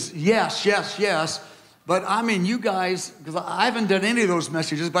community is yes, yes, yes, but you guys, because I haven't done any of those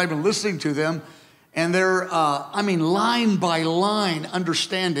messages, but I've been listening to them and they're, line by line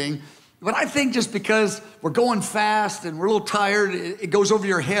understanding. But I think just because we're going fast and we're a little tired, it goes over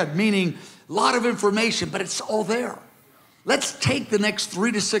your head, meaning a lot of information, but it's all there. Let's take the next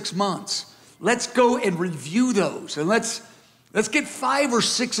 3 to 6 months. Let's go and review those. And let's get 5 or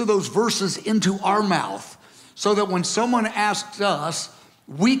 6 of those verses into our mouth so that when someone asks us,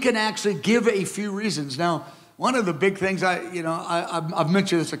 we can actually give a few reasons. Now, one of the big things, I've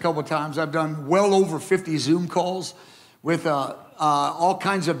mentioned this a couple of times. I've done well over 50 Zoom calls with all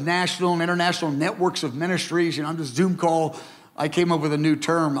kinds of national and international networks of ministries. I'm just Zoom call. I came up with a new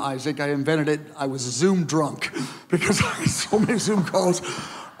term, Isaac. I invented it. I was Zoom drunk because I had so many Zoom calls.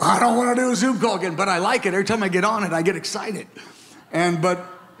 I don't want to do a Zoom call again, but I like it. Every time I get on it, I get excited. But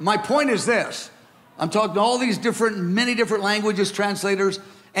my point is this. I'm talking to all these many different languages, translators,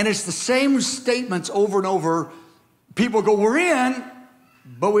 and it's the same statements over and over. People go, we're in,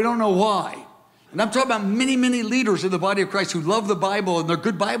 but we don't know why. And I'm talking about many, many leaders in the body of Christ who love the Bible and they're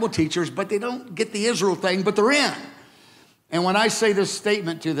good Bible teachers, but they don't get the Israel thing, but they're in. And when I say this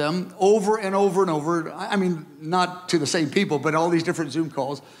statement to them over and over and over, I mean, not to the same people, but all these different Zoom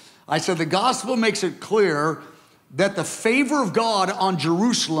calls, I said the gospel makes it clear that the favor of God on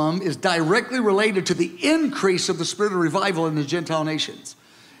Jerusalem is directly related to the increase of the spirit of revival in the Gentile nations.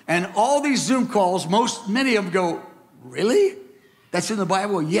 And all these Zoom calls, many of them go, really? That's in the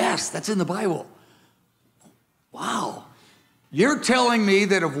Bible? Yes, that's in the Bible. Wow. You're telling me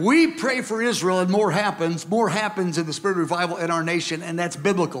that if we pray for Israel and more happens in the spirit of revival in our nation, and that's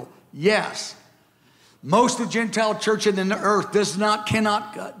biblical. Yes. Most of the Gentile church in the earth cannot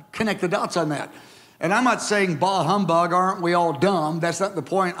connect the dots on that. And I'm not saying, bah humbug, aren't we all dumb? That's not the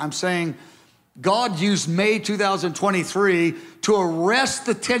point. I'm saying God used May 2023 to arrest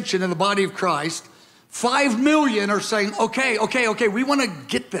the tension in the body of Christ. 5 million are saying, okay, we want to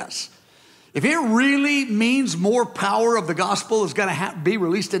get this. If it really means more power of the gospel is going to be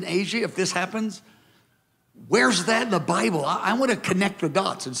released in Asia if this happens, where's that in the Bible? I want to connect the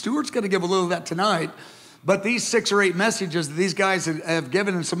dots. And Stuart's going to give a little of that tonight. But these 6 or 8 messages that these guys have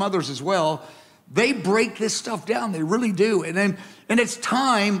given, and some others as well, they break this stuff down. They really do. And it's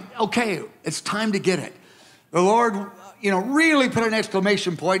time, it's time to get it. The Lord, really put an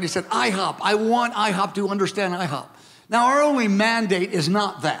exclamation point. He said, IHOP, I want IHOP to understand IHOP. Now, our only mandate is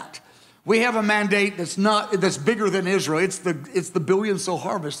not that. We have a mandate that's bigger than Israel. It's the billion soul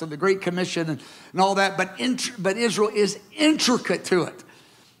harvest and the Great Commission and all that. But Israel is intricate to it.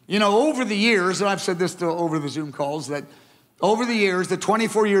 Over the years, and I've said this over the Zoom calls, that over the years, the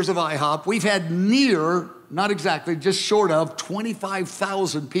 24 years of IHOP, we've had not exactly, just short of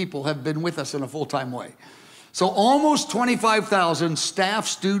 25,000 people have been with us in a full-time way. So almost 25,000 staff,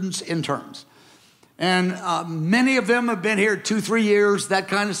 students, interns. And many of them have been here 2-3 years, that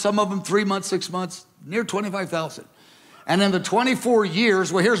kind of, some of them 3 months, 6 months, near 25,000. And in the 24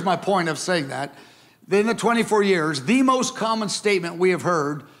 years, well, here's my point of saying that. In the 24 years, the most common statement we have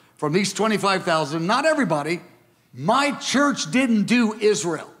heard from these 25,000, not everybody, my church didn't do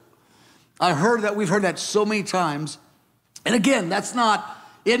Israel. We've heard that so many times. And again, isn't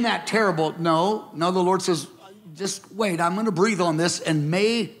that terrible? No, the Lord says, just wait, I'm going to breathe on this. In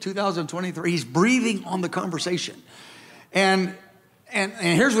May 2023, he's breathing on the conversation. And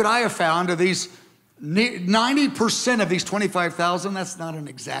here's what I have found of these 90% of these 25,000, that's not an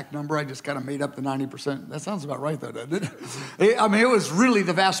exact number. I just kind of made up the 90%. That sounds about right though, doesn't it? I mean, it was really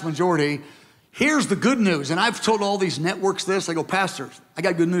the vast majority. Here's the good news. And I've told all these networks this. I go, pastors, I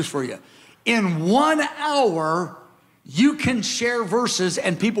got good news for you. In 1 hour, you can share verses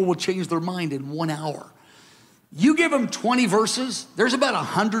and people will change their mind in 1 hour. You give them 20 verses, there's about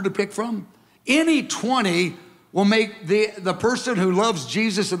 100 to pick from. Any 20 will make the person who loves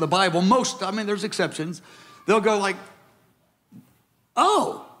Jesus and the Bible, there's exceptions, they'll go like,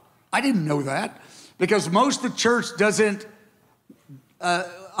 oh, I didn't know that. Because most of the church doesn't,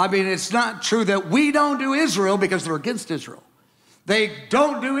 it's not true that we don't do Israel because they're against Israel. They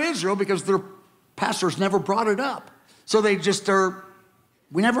don't do Israel because their pastors never brought it up. So they just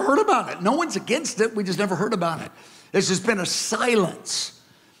we never heard about it. No one's against it. We just never heard about it. There's just been a silence.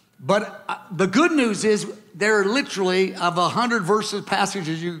 But the good news is there are literally, of 100 verses,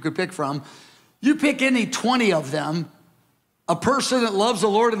 passages you could pick from, you pick any 20 of them, a person that loves the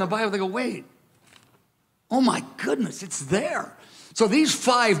Lord in the Bible, they go, wait, oh my goodness, it's there. So these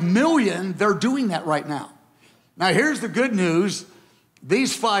 5 million, they're doing that right now. Now here's the good news.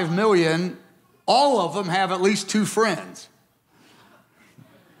 These 5 million, all of them have at least 2 friends.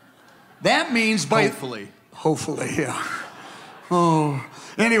 That means hopefully, yeah. Oh,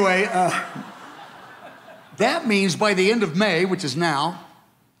 anyway, that means by the end of May, which is now,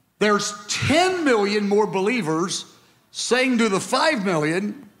 there's 10 million more believers saying to the 5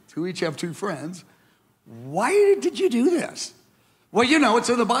 million, who each have 2 friends, why did you do this? Well, it's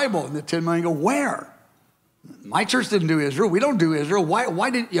in the Bible. And the 10 million go, where? My church didn't do Israel. We don't do Israel. Why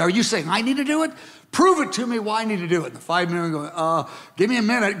are you saying I need to do it? Prove it to me why I need to do it. And the 5 million go, give me a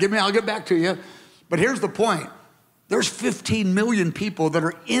minute. I'll get back to you. But here's the point. There's 15 million people that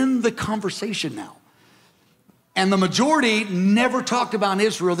are in the conversation now. And the majority never talked about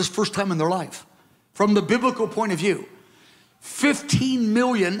Israel this first time in their life. From the biblical point of view. 15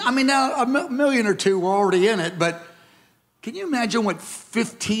 million. Now a million or 2 were already in it, but can you imagine what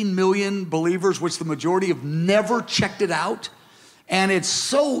 15 million believers, which the majority have never checked it out? And it's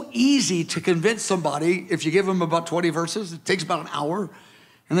so easy to convince somebody, if you give them about 20 verses, it takes about an hour,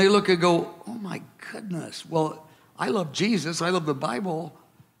 and they look and go, oh my goodness, well, I love Jesus, I love the Bible.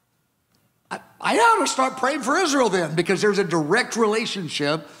 I ought to start praying for Israel then, because there's a direct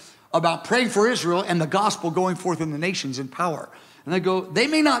relationship about praying for Israel and the gospel going forth in the nations in power. And they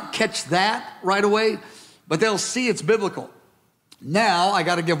may not catch that right away, but they'll see it's biblical. Now, I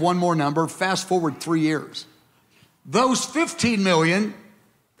got to give one more number. Fast forward 3 years. Those 15 million,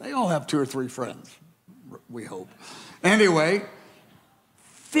 they all have 2 or 3 friends, we hope. Anyway,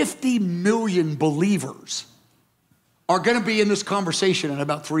 50 million believers are going to be in this conversation in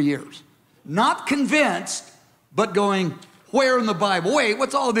about 3 years. Not convinced, but going, where in the Bible? Wait,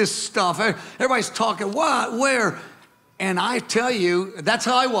 what's all this stuff? Everybody's talking, what, where? And I tell you, that's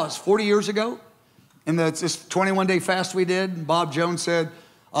how I was 40 years ago. In this 21-day fast we did, Bob Jones said,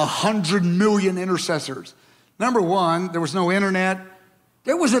 100 million intercessors. Number one, there was no internet.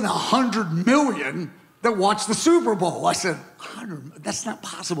 There wasn't 100 million that watched the Super Bowl. I said, 100, that's not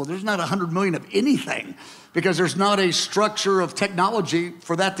possible. There's not 100 million of anything because there's not a structure of technology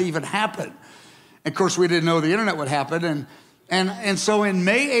for that to even happen. And of course, we didn't know the internet would happen. And so in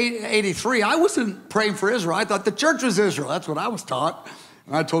May 83, I wasn't praying for Israel. I thought the church was Israel. That's what I was taught.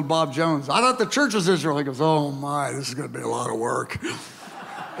 And I told Bob Jones, I thought the church was Israel. He goes, oh my, this is going to be a lot of work.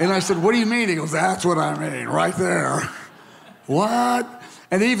 And I said, what do you mean? He goes, that's what I mean, right there. What?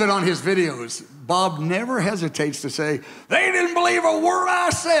 And even on his videos, Bob never hesitates to say, they didn't believe a word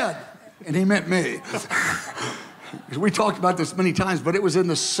I said. And he meant me. We talked about this many times, but it was in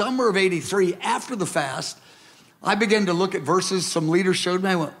the summer of 83, after the fast, I began to look at verses some leaders showed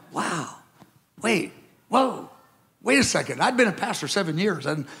me. I went, wow, wait, whoa. Wait a second, I'd been a pastor 7 years,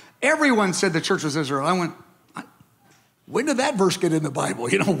 and everyone said the church was Israel. I went, when did that verse get in the Bible?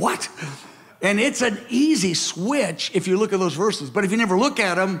 You know what? And it's an easy switch if you look at those verses. But if you never look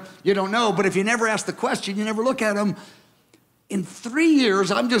at them, you don't know. But if you never ask the question, you never look at them. In 3 years,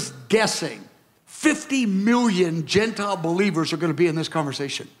 I'm just guessing, 50 million Gentile believers are going to be in this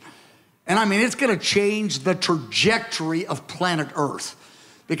conversation. And I mean, it's going to change the trajectory of planet Earth.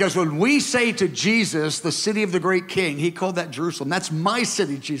 Because when we say to Jesus, the city of the great king, he called that Jerusalem. That's my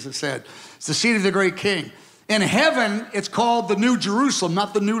city, Jesus said. It's the city of the great king. In heaven, it's called the New Jerusalem,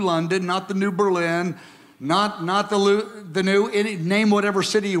 not the New London, not the New Berlin, not the new, name whatever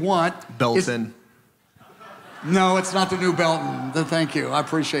city you want. Belton. No, it's not the New Belton. Thank you, I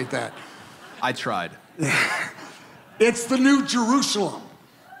appreciate that. I tried. It's the New Jerusalem.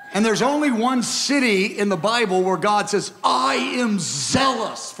 And there's only one city in the Bible where God says, I am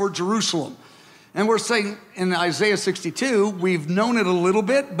zealous for Jerusalem. And we're saying in Isaiah 62, we've known it a little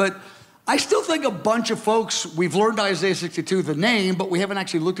bit, but I still think a bunch of folks, we've learned Isaiah 62, the name, but we haven't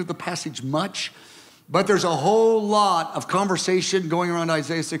actually looked at the passage much. But there's a whole lot of conversation going around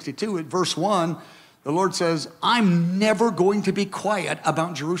Isaiah 62. At verse 1, the Lord says, I'm never going to be quiet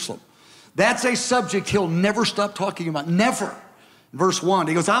about Jerusalem. That's a subject he'll never stop talking about, never. Verse 1,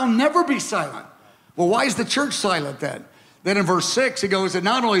 he goes, I'll never be silent. Well, why is the church silent then? Then in verse 6, he goes, and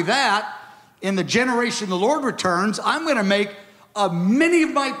not only that, in the generation the Lord returns, I'm going to make many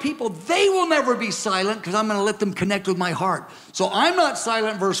of my people, they will never be silent because I'm going to let them connect with my heart. So I'm not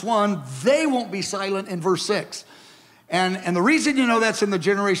silent in verse 1. They won't be silent in verse 6. And the reason you know that's in the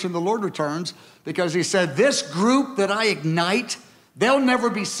generation the Lord returns, because he said, this group that I ignite, they'll never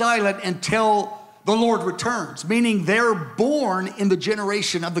be silent until the Lord returns, meaning they're born in the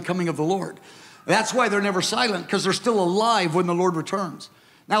generation of the coming of the Lord. That's why they're never silent, because they're still alive when the Lord returns.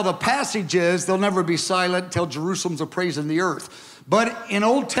 Now, the passage is they'll never be silent until Jerusalem's a praise in the earth. But in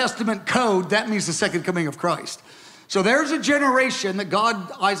Old Testament code, that means the second coming of Christ. So there's a generation that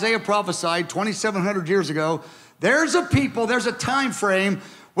Isaiah prophesied 2,700 years ago. There's a people, there's a time frame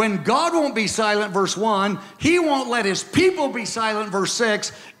when God won't be silent, verse 1, he won't let his people be silent, verse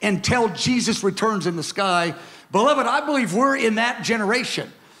 6, until Jesus returns in the sky. Beloved, I believe we're in that generation.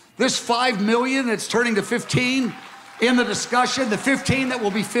 This 5 million that's turning to 15 in the discussion, the 15 that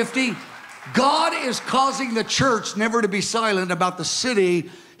will be 50, God is causing the church never to be silent about the city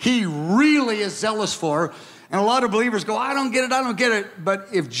he really is zealous for. And a lot of believers go, I don't get it, I don't get it. But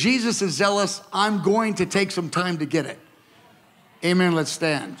if Jesus is zealous, I'm going to take some time to get it. Amen, let's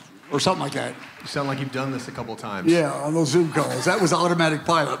stand. Or something like that. You sound like you've done this a couple of times. Yeah, on those Zoom calls. That was automatic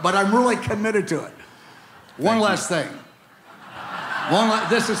pilot. But I'm really committed to it. One last thing.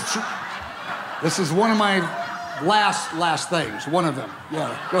 This is one of my last things. One of them.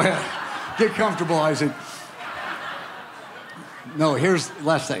 Yeah, go ahead. Get comfortable, Isaac. No, here's the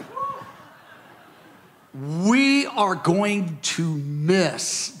last thing. We are going to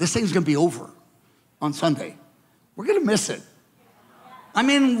miss, this thing's going to be over on Sunday. We're going to miss it. I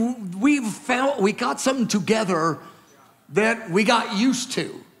mean, we got something together that we got used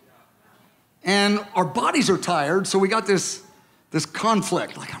to. And our bodies are tired, so we got this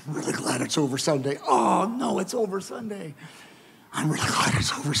conflict. Like, I'm really glad it's over Sunday. Oh, no, it's over Sunday. I'm really glad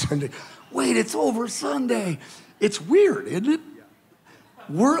it's over Sunday. Wait, it's over Sunday. It's weird, isn't it?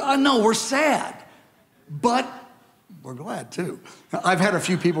 We're sad. But we're glad too. I've had a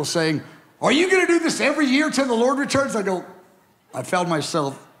few people saying, are you going to do this every year till the Lord returns? I go, I found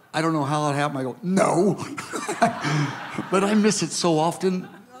myself, I don't know how that happened. I go, no. But I miss it so often.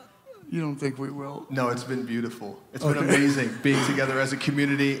 You don't think we will? No, it's been beautiful. It's been amazing being together as a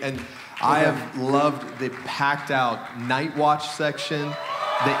community. And I have loved the packed out night watch section,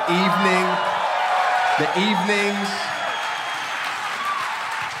 the evenings,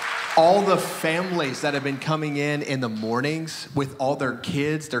 all the families that have been coming in the mornings with all their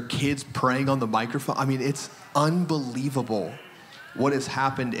kids praying on the microphone. I mean, it's unbelievable what has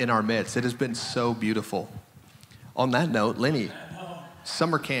happened in our midst. It has been so beautiful. On that note, Lenny,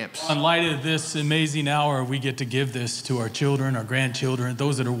 summer camps. In light of this amazing hour, we get to give this to our children, our grandchildren,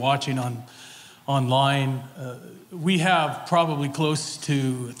 those that are watching online. We have probably close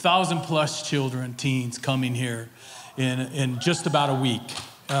to 1,000 plus children, teens coming here in just about a week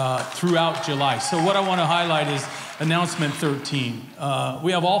throughout July. So what I want to highlight is announcement 13.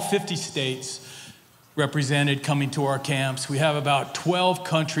 We have all 50 states represented coming to our camps. We have about 12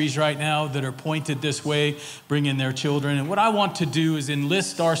 countries right now that are pointed this way, bringing their children. And what I want to do is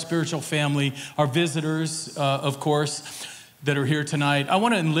enlist our spiritual family, our visitors, of course, that are here tonight. I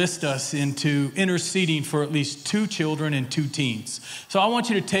want to enlist us into interceding for at least 2 children and 2 teens. So I want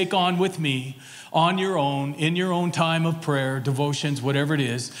you to take on with me on your own, in your own time of prayer, devotions, whatever it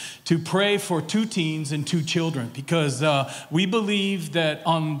is, to pray for 2 teens and 2 children, because we believe that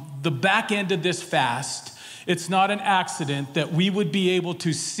on the back end of this fast, it's not an accident that we would be able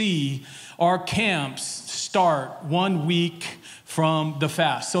to see our camps start 1 week from the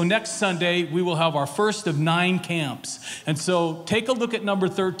fast. So next Sunday, we will have our first of 9 camps. And so take a look at number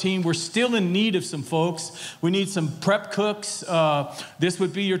 13. We're still in need of some folks. We need some prep cooks. This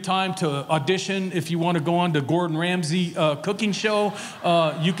would be your time to audition. If you want to go on to Gordon Ramsay cooking show,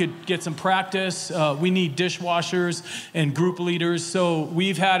 you could get some practice. We need dishwashers and group leaders. So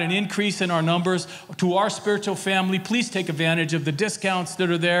we've had an increase in our numbers. To our spiritual family, please take advantage of the discounts that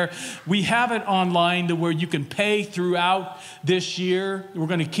are there. We have it online to where you can pay throughout this year. We're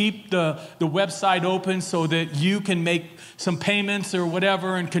going to keep the website open so that you can make some payments or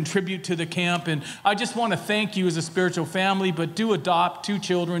whatever and contribute to the camp. And I just want to thank you as a spiritual family, but do adopt 2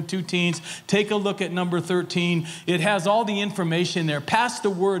 children, 2 teens. Take a look at number 13. It has all the information there. Pass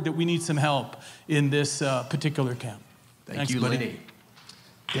the word that we need some help in this particular camp. Thanks, you, Lenny.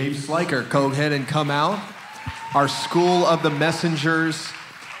 Dave Sliker, go ahead and come out. Our School of the Messengers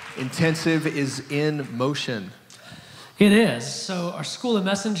intensive is in motion. It is. So our School of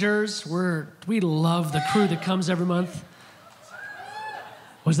Messengers, we love the crew that comes every month.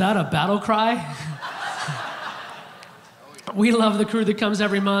 Was that a battle cry? We love the crew that comes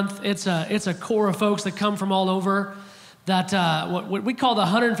every month. It's a core of folks that come from all over. That what we call the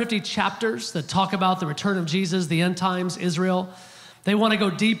 150 chapters that talk about the return of Jesus, the end times, Israel. They want to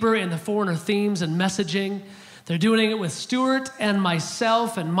go deeper in the foreigner themes and messaging. They're doing it with Stuart and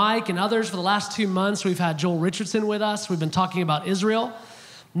myself and Mike and others for the last 2 months. We've had Joel Richardson with us. We've been talking about Israel.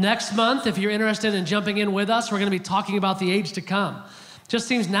 Next month, if you're interested in jumping in with us, we're going to be talking about the age to come. Just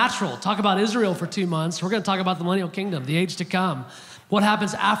seems natural. Talk about Israel for 2 months. We're going to talk about the millennial kingdom, the age to come, what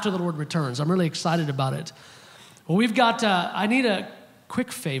happens after the Lord returns. I'm really excited about it. Well, we've got, I need a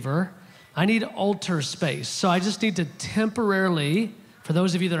quick favor. I need altar space. So I just need to temporarily, for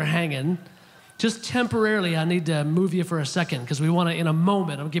those of you that are hanging, just temporarily, I need to move you for a second because we want to, in a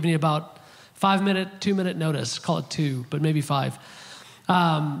moment, I'm giving you about 5-minute, 2-minute notice. Call it 2, but maybe 5.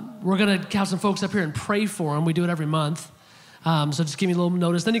 We're going to have some folks up here and pray for them. We do it every month. So just give me a little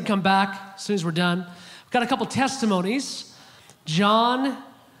notice. Then you can come back as soon as we're done. We've got a couple testimonies. John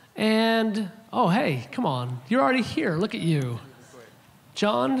and, oh, hey, come on. You're already here. Look at you.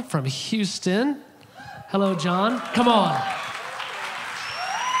 John from Houston. Hello, John. Come on.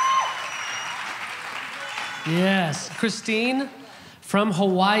 Yes, Christine from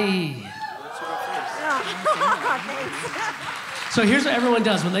Hawaii. So here's what everyone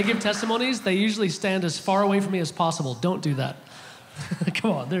does. When they give testimonies, they usually stand as far away from me as possible. Don't do that. Come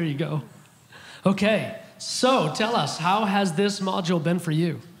on, there you go. Okay, so tell us, how has this module been for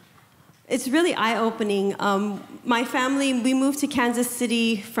you? It's really eye-opening. My family, we moved to Kansas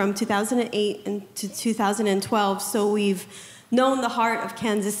City from 2008 to 2012, so we've known the heart of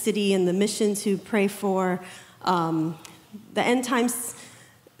Kansas City and the mission to pray for the end times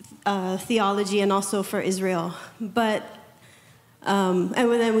theology and also for Israel. But, and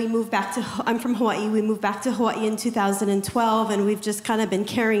then we moved back to, I'm from Hawaii, we moved back to Hawaii in 2012, and we've just kind of been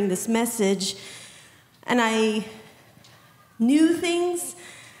carrying this message. And I knew things.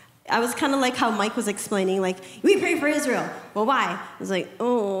 I was kind of like how Mike was explaining, like, we pray for Israel. Well, why? I was like,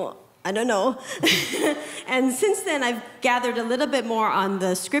 oh, I don't know. And since then, I've gathered a little bit more on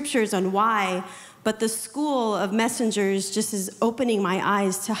the scriptures on why, but the school of messengers just is opening my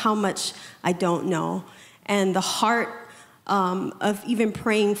eyes to how much I don't know, and the heart of even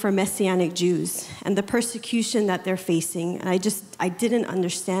praying for Messianic Jews and the persecution that they're facing. And I didn't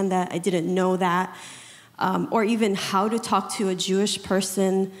understand that. I didn't know that. Or even how to talk to a Jewish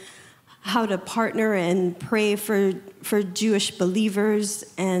person, how to partner and pray for Jewish believers.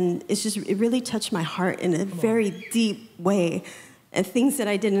 And it really touched my heart in a very deep way, and things that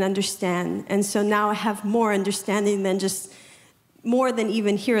I didn't understand. And so now I have more understanding than just more than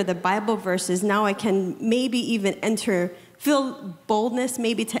even hear the Bible verses. Now I can maybe even feel boldness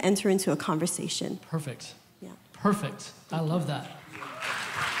maybe to enter into a conversation. Perfect. Yeah. Perfect. I love that.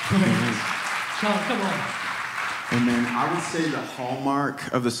 Perfect. Sean, come on. Amen. I would say the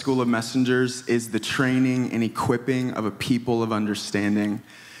hallmark of the School of Messengers is the training and equipping of a people of understanding.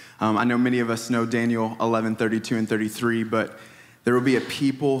 I know many of us know Daniel 11:32 and 33, but there will be a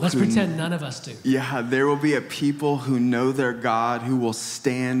people Let's pretend none of us do. Yeah, there will be a people who know their God, who will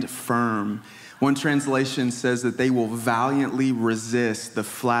stand firm. One translation says that they will valiantly resist the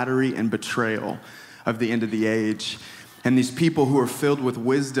flattery and betrayal of the end of the age. And these people who are filled with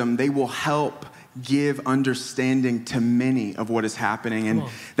wisdom, they will help give understanding to many of what is happening. And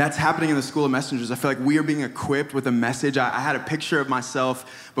that's happening in the School of Messengers. I feel like we are being equipped with a message. I had a picture of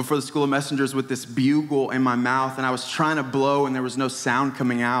myself before the School of Messengers with this bugle in my mouth, and I was trying to blow and there was no sound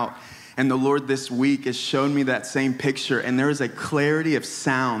coming out. And the Lord this week has shown me that same picture, and there is a clarity of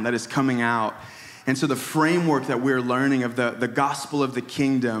sound that is coming out. And so the framework that we're learning of the gospel of the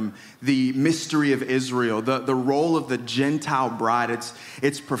kingdom, the mystery of Israel, the role of the Gentile bride,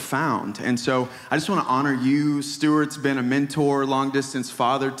 it's profound. And so I just want to honor you. Stuart's been a mentor, long-distance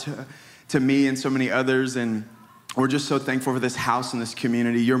father to me and so many others. And we're just so thankful for this house and this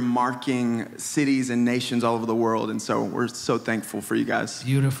community. You're marking cities and nations all over the world. And so we're so thankful for you guys.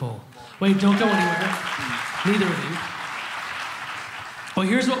 Beautiful. Wait, don't go anywhere. Neither of you. Well,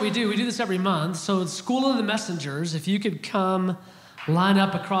 here's what we do. We do this every month. So School of the Messengers, if you could come line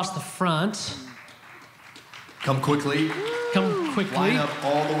up across the front. Come quickly. Come quickly. Line up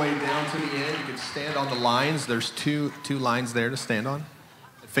all the way down to the end. You can stand on the lines. There's two lines there to stand on.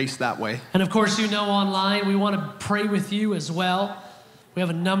 Face that way. And of course, you know online, we want to pray with you as well. We have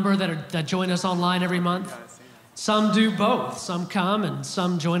a number that join us online every month. Some do both. Some come and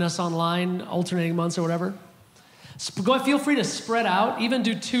some join us online alternating months or whatever. Feel free to spread out. Even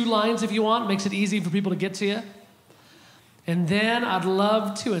do 2 lines if you want. It makes it easy for people to get to you. And then I'd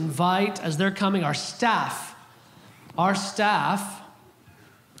love to invite, as they're coming, our staff. Our staff.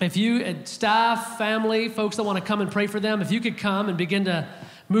 If you, staff, family, folks that want to come and pray for them, if you could come and begin to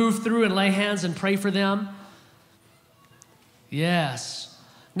move through and lay hands and pray for them. Yes.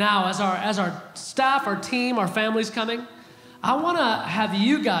 Now, as our staff, our team, our family's coming, I want to have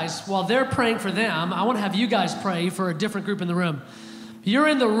you guys, while they're praying for them, I want to have you guys pray for a different group in the room. You're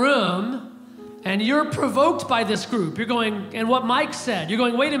in the room, and you're provoked by this group. You're going, and what Mike said, you're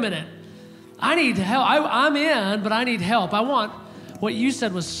going, wait a minute. I need help. I'm in, but I need help. What you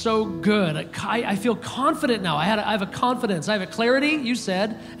said was so good. I feel confident now. I have a confidence. I have a clarity, you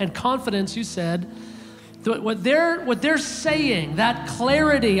said, and confidence, you said. What they're saying, that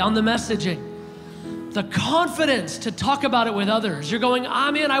clarity on the messaging, the confidence to talk about it with others. You're going,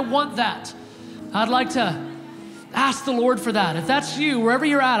 I'm in, I want that. I'd like to ask the Lord for that. If that's you, wherever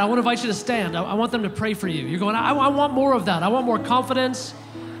you're at, I want to invite you to stand. I want them to pray for you. You're going, I want more of that. I want more confidence.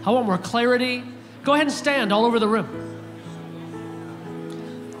 I want more clarity. Go ahead and stand all over the room.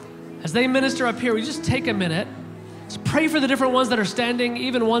 As they minister up here, we just take a minute. Just pray for the different ones that are standing,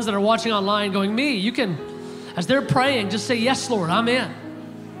 even ones that are watching online going, me, you can, as they're praying, just say, yes, Lord, I'm in.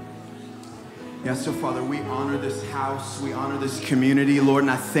 Yeah, so Father, we honor this house, we honor this community, Lord,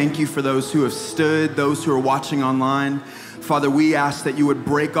 and I thank you for those who have stood, those who are watching online. Father, we ask that you would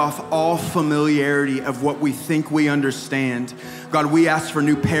break off all familiarity of what we think we understand. God, we ask for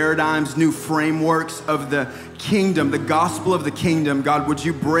new paradigms, new frameworks of the kingdom, the gospel of the kingdom. God, would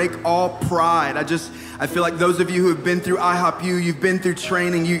you break all pride? I feel like those of you who have been through IHOPU, you've been through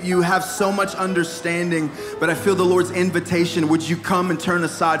training, you have so much understanding, but I feel the Lord's invitation, would you come and turn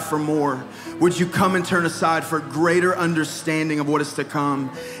aside for more? Would you come and turn aside for greater understanding of what is to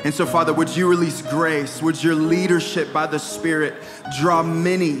come? And so, Father, would you release grace? Would your leadership by the Spirit draw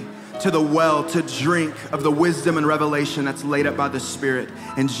many to the well to drink of the wisdom and revelation that's laid up by the Spirit?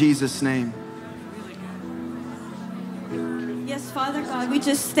 In Jesus' name. Yes, Father God, we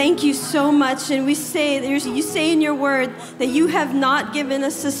just thank you so much. And we say, you say in your word that you have not given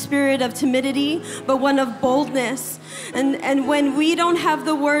us a spirit of timidity, but one of boldness. And when we don't have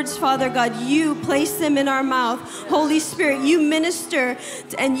the words, Father God, you place them in our mouth. Holy Spirit, you minister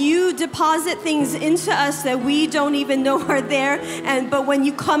and you deposit things into us that we don't even know are there. But when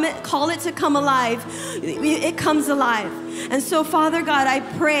you call it to come alive, it comes alive. And so, Father God, I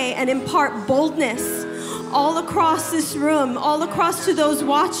pray and impart boldness all across this room, all across to those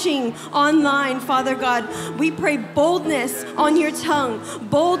watching online, Father God. We pray boldness on your tongue,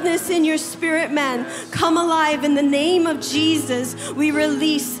 boldness in your spirit, man. Come alive in the name of Jesus. We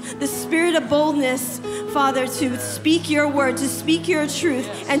release the spirit of boldness, Father, to speak your word, to speak your truth,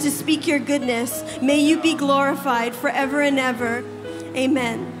 and to speak your goodness. May you be glorified forever and ever.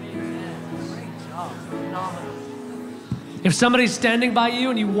 Amen. If somebody's standing by you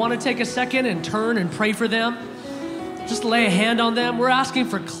and you want to take a second and turn and pray for them, just lay a hand on them. We're asking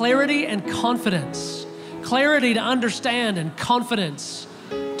for clarity and confidence. Clarity to understand and confidence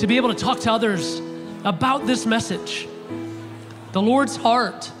to be able to talk to others about this message. The Lord's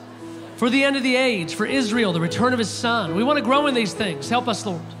heart for the end of the age, for Israel, the return of his son. We want to grow in these things. Help us,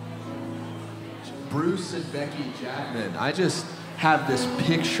 Lord. Bruce and Becky Jackman, I just have this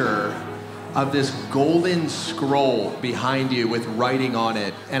picture of this golden scroll behind you with writing on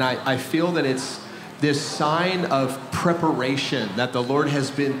it. And I feel that it's this sign of preparation, that the Lord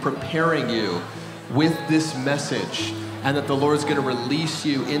has been preparing you with this message, and that the Lord's gonna release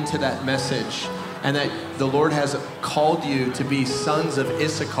you into that message, and that the Lord has called you to be sons of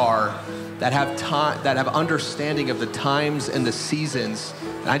Issachar that have time, that have understanding of the times and the seasons.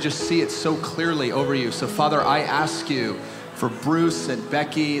 And I just see it so clearly over you. So Father, I ask you for Bruce and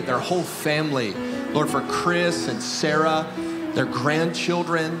Becky, their whole family. Lord, for Chris and Sarah, their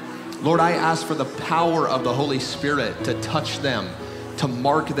grandchildren. Lord, I ask for the power of the Holy Spirit to touch them, to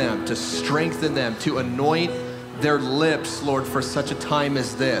mark them, to strengthen them, to anoint their lips, Lord, for such a time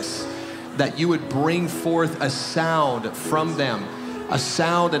as this, that you would bring forth a sound from them, a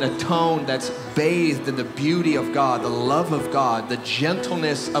sound and a tone that's bathed in the beauty of God, the love of God, the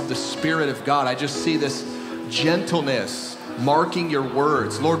gentleness of the Spirit of God. I just see this gentleness marking your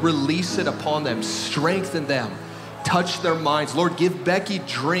words. Lord, release it upon them, strengthen them, touch their minds. Lord, give Becky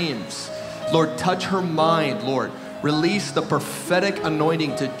dreams. Lord, touch her mind, Lord. Release the prophetic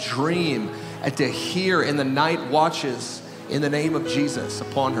anointing to dream and to hear in the night watches in the name of Jesus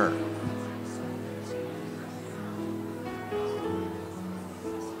upon her.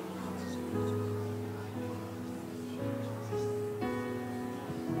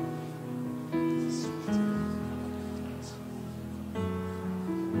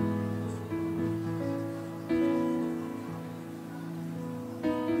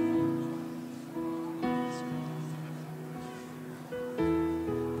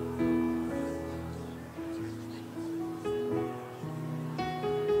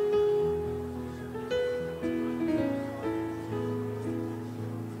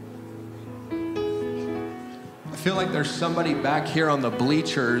 I feel like there's somebody back here on the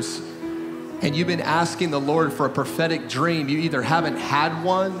bleachers and you've been asking the Lord for a prophetic dream. You either haven't had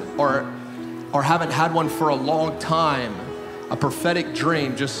one or haven't had one for a long time. A prophetic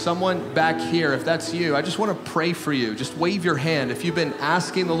dream. Just someone back here, if that's you, I just want to pray for you. Just wave your hand. If you've been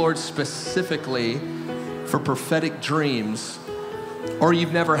asking the Lord specifically for prophetic dreams, or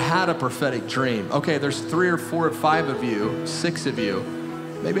you've never had a prophetic dream. Okay, there's 3 or 4 or 5 of you, 6 of you.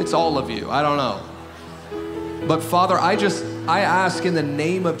 Maybe it's all of you, I don't know. But Father, I ask in the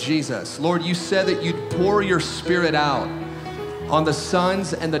name of Jesus, Lord, you said that you'd pour your Spirit out on the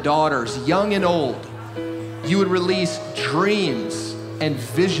sons and the daughters, young and old. You would release dreams and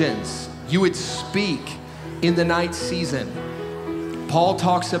visions. You would speak in the night season. Paul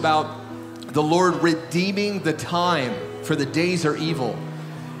talks about the Lord redeeming the time, for the days are evil.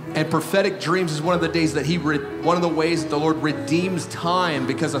 And prophetic dreams is one of the days that one of the ways that the Lord redeems time,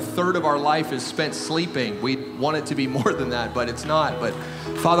 because 1/3 of our life is spent sleeping. We want it to be more than that, but it's not. But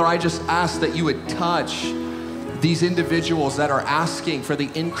Father, I just ask that you would touch these individuals that are asking for the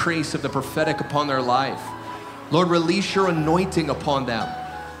increase of the prophetic upon their life. Lord, release your anointing upon them.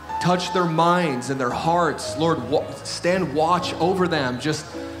 Touch their minds and their hearts. Lord, stand watch over them. Just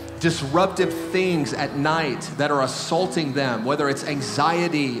disruptive things at night that are assaulting them, whether it's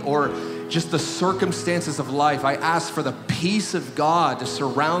anxiety or just the circumstances of life. I ask for the peace of God to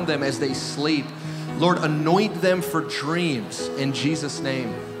surround them as they sleep. Lord, anoint them for dreams in Jesus'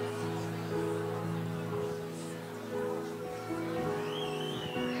 name.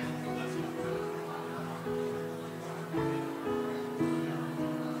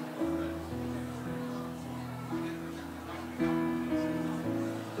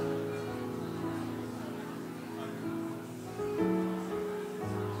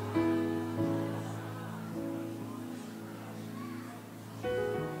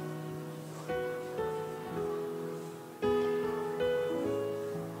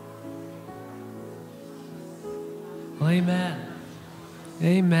 Amen.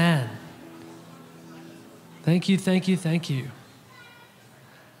 Amen. Thank you, thank you, thank you.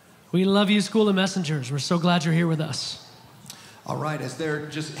 We love you, School of Messengers. We're so glad you're here with us. All right, as they're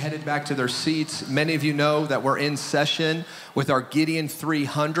just headed back to their seats, many of you know that we're in session with our Gideon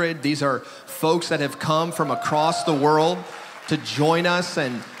 300. These are folks that have come from across the world to join us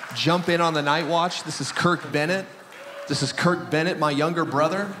and jump in on the night watch. This is Kirk Bennett. This is Kirk Bennett, my younger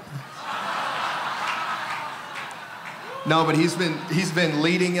brother. No, but he's been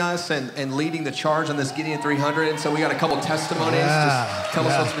leading us and leading the charge on this Gideon 300. And so we got a couple testimonies. Just tell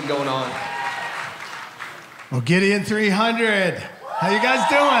us what's been going on. Well, Gideon 300, how you guys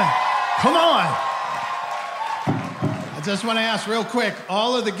doing? Come on. I just want to ask real quick,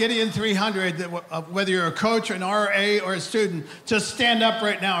 all of the Gideon 300, whether you're a coach, an RA, or a student, just stand up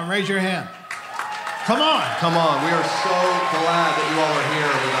right now and raise your hand. Come on. Come on. We are so glad that you all are here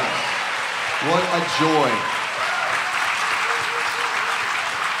with us. What a joy.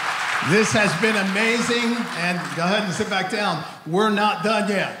 This has been amazing, and go ahead and sit back down. We're not done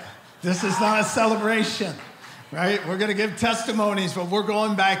yet. This is not a celebration, right? We're going to give testimonies, but we're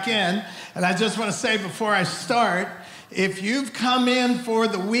going back in. And I just want to say before I start, if you've come in for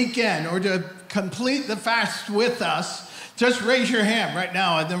the weekend or to complete the fast with us, just raise your hand right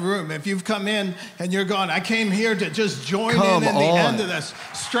now in the room. If you've come in and you're going, I came here to just join in the end of this.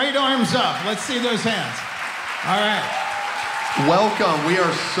 Straight arms up. Let's see those hands. All right. Welcome. We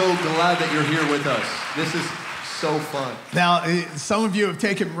are so glad that you're here with us. This is so fun. Now, some of you have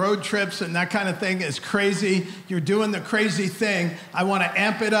taken road trips and that kind of thing is crazy. You're doing the crazy thing. I want to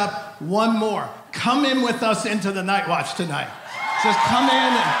amp it up one more. Come in with us into the night watch tonight. Just come in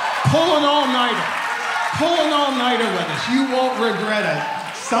and pull an all-nighter. Pull an all-nighter with us. You won't regret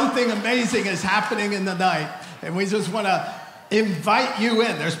it. Something amazing is happening in the night, and we just want to invite you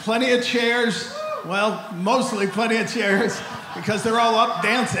in. There's plenty of chairs. Well, mostly plenty of chairs, because they're all up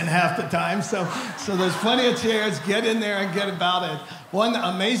dancing half the time. So there's plenty of chairs. Get in there and get about it. One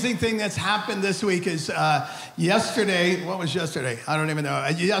amazing thing that's happened this week is yesterday. What was yesterday? I don't even know.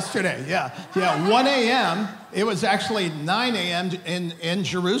 Yesterday, yeah, 1 a.m. It was actually 9 a.m. in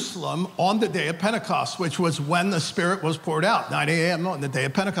Jerusalem on the day of Pentecost, which was when the Spirit was poured out. 9 a.m. on the day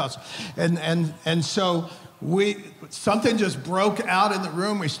of Pentecost, and so something just broke out in the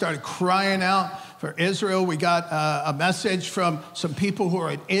room. We started crying out for Israel. We got a message from some people who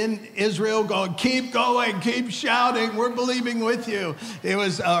are in Israel going, keep going, keep shouting, we're believing with you. It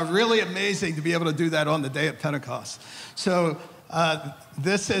was really amazing to be able to do that on the day of Pentecost. So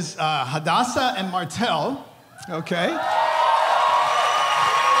this is Hadassah and Martel, okay?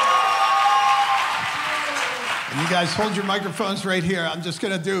 And you guys hold your microphones right here. I'm just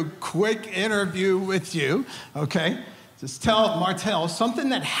gonna do a quick interview with you, okay? Just tell Martel something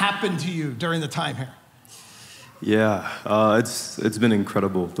that happened to you during the time here. Yeah, it's been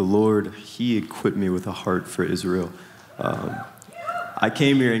incredible. The Lord, He equipped me with a heart for Israel. I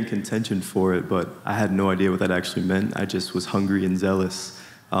came here in contention for it, but I had no idea what that actually meant. I just was hungry and zealous.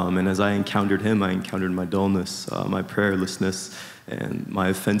 And as I encountered Him, I encountered my dullness, my prayerlessness, and my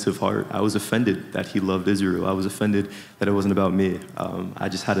offensive heart. I was offended that He loved Israel. I was offended that it wasn't about me. I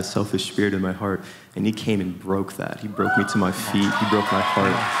just had a selfish spirit in my heart, and He came and broke that. He broke me to my feet. He broke my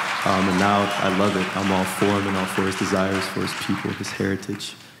heart. And now I love it. I'm all for Him and all for His desires, for His people, His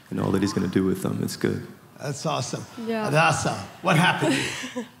heritage, and all that He's going to do with them. It's good. That's awesome. Yeah. Hadassah, what happened?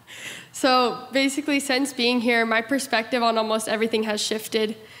 So basically, since being here, my perspective on almost everything has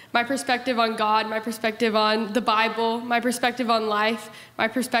shifted. My perspective on God, my perspective on the Bible, my perspective on life, my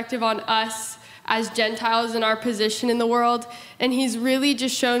perspective on us as Gentiles and our position in the world. And He's really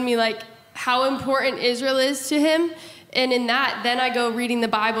just shown me like how important Israel is to Him. And in that, then I go reading the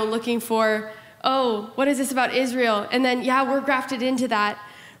Bible looking for, oh, what is this about Israel? And then, yeah, we're grafted into that,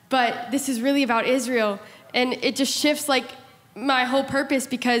 but this is really about Israel. And it just shifts like my whole purpose,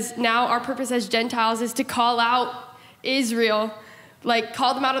 because now our purpose as Gentiles is to call out Israel, like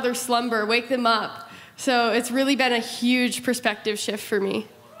call them out of their slumber, wake them up. So it's really been a huge perspective shift for me.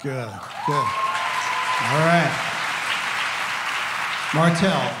 Good, good. All right.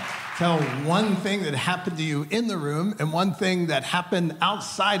 Martel, tell one thing that happened to you in the room and one thing that happened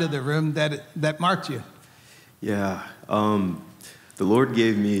outside of the room that marked you. Yeah, the Lord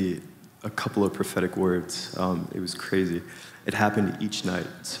gave me a couple of prophetic words. It was crazy. It happened each night.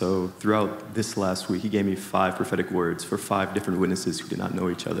 So throughout this last week, He gave me 5 prophetic words for 5 different witnesses who did not know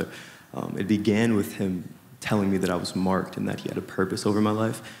each other. It began with Him telling me that I was marked and that he had a purpose over my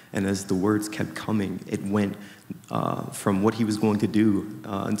life. And as the words kept coming, it went from what he was going to do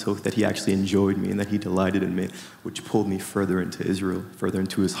until that he actually enjoyed me and that he delighted in me, which pulled me further into Israel, further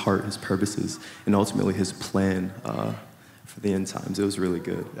into his heart, his purposes, and ultimately his plan for the end times. It was really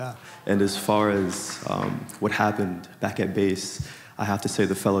good. Yeah. And as far as what happened back at base, I have to say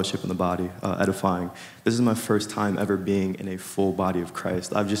the fellowship in the body, edifying. This is my first time ever being in a full body of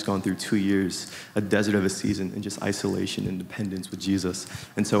Christ. I've just gone through 2 years, a desert of a season, in just isolation and dependence with Jesus.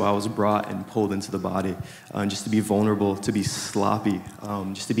 And so I was brought and pulled into the body, just to be vulnerable, to be sloppy,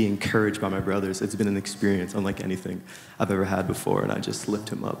 just to be encouraged by my brothers. It's been an experience unlike anything I've ever had before, and I just lift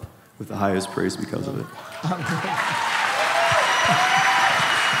him up with the highest praise because of it.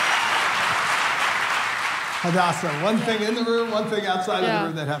 Hadassah, one thing in the room, one thing outside of the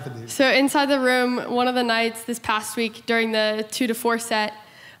room that happened to you. So inside the room, one of the nights this past week during the 2 to 4 set,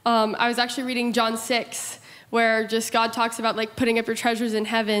 I was actually reading John 6, where just God talks about like putting up your treasures in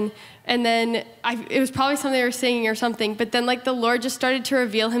heaven. And then it was probably something they were singing or something, but then like the Lord just started to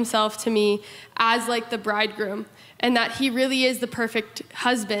reveal himself to me as like the bridegroom, and that he really is the perfect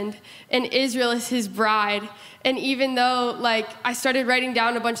husband, and Israel is his bride. And even though, like, I started writing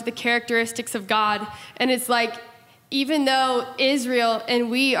down a bunch of the characteristics of God, and it's like, even though Israel and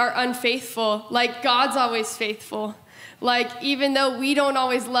we are unfaithful, like, God's always faithful. Like, even though we don't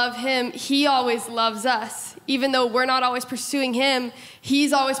always love him, he always loves us. Even though we're not always pursuing him,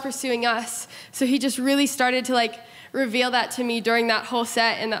 he's always pursuing us. So he just really started to, like, reveal that to me during that whole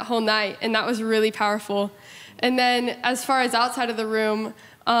set and that whole night, and that was really powerful. And then as far as outside of the room,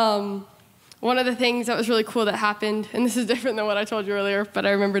 one of the things that was really cool that happened, and this is different than what I told you earlier, but I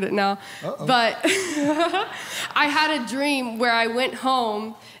remembered it now. But I had a dream where I went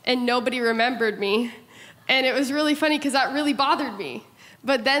home and nobody remembered me. And it was really funny because that really bothered me.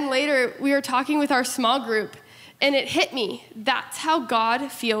 But then later we were talking with our small group and it hit me. That's how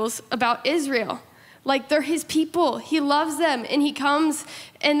God feels about Israel. Like, they're his people. He loves them, and he comes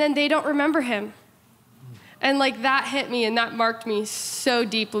and then they don't remember him. And like, that hit me and that marked me so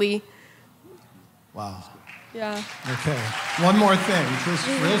deeply. Wow. Yeah. Okay. One more thing, just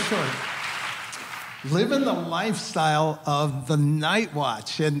real short. Live in the lifestyle of the night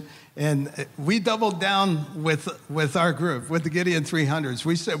watch. And we doubled down with our group, with the Gideon 300s.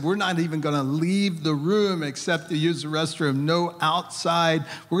 We said, we're not even going to leave the room except to use the restroom. No outside.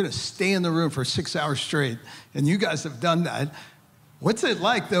 We're going to stay in the room for 6 hours straight. And you guys have done that. What's it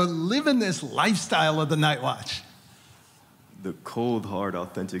like, though, living this lifestyle of the night watch? The cold, hard,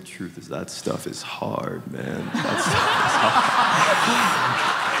 authentic truth is that stuff is hard, man. That stuff is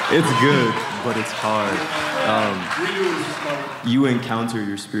hard. It's good, but it's hard. You encounter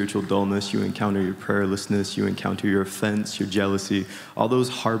your spiritual dullness, you encounter your prayerlessness, you encounter your offense, your jealousy, all those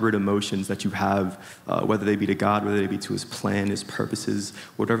harbored emotions that you have, whether they be to God, whether they be to his plan, his purposes,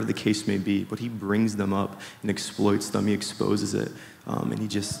 whatever the case may be, but he brings them up and exploits them, he exposes it. And he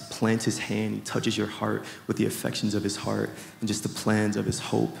just plants his hand, he touches your heart with the affections of his heart and just the plans of his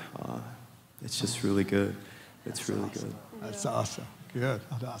hope. It's just really good. It's really good. That's awesome. Good.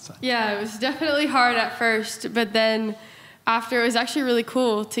 Awesome. Yeah, it was definitely hard at first, but then after, it was actually really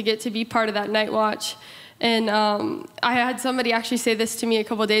cool to get to be part of that night watch. And I had somebody actually say this to me a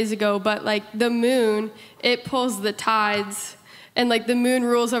couple days ago, but like the moon, it pulls the tides, and like the moon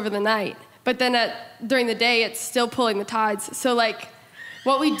rules over the night. But then during the day, it's still pulling the tides. So like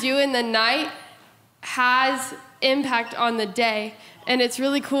what we do in the night has impact on the day. And it's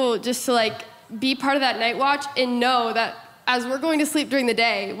really cool just to like be part of that night watch and know that as we're going to sleep during the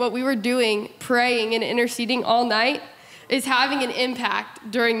day, what we were doing, praying and interceding all night, is having an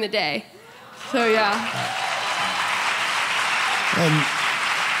impact during the day. So yeah.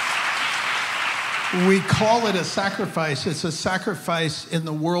 And we call it a sacrifice. It's a sacrifice in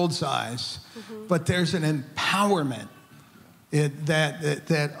the world's eyes, but there's an empowerment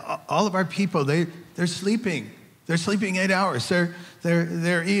that all of our people, they're sleeping. They're sleeping 8 hours.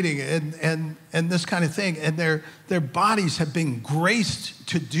 They're eating and this kind of thing. And their bodies have been graced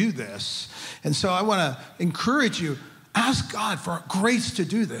to do this. And so I want to encourage you, ask God for grace to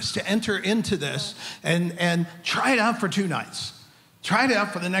do this, to enter into this, and try it out for 2 nights. Try it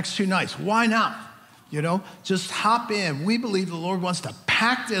out for the next 2 nights. Why not? You know, just hop in. We believe the Lord wants to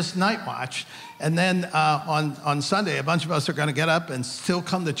pack this night watch. And then on Sunday, a bunch of us are going to get up and still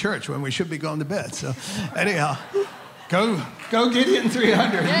come to church when we should be going to bed. So anyhow, go Gideon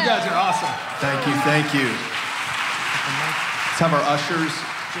 300. Yeah. You guys are awesome. Thank you. Let's have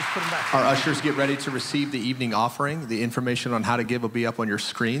our ushers get ready to receive the evening offering. The information on how to give will be up on your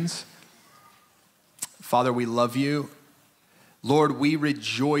screens. Father, we love you. Lord, we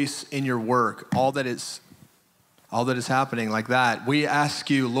rejoice in your work, all that is all that is happening like that. We ask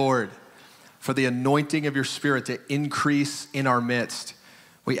you, Lord, for the anointing of your Spirit to increase in our midst.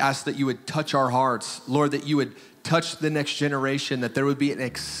 We ask that you would touch our hearts, Lord, that you would touch the next generation, that there would be an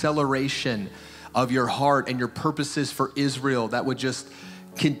acceleration of your heart and your purposes for Israel that would just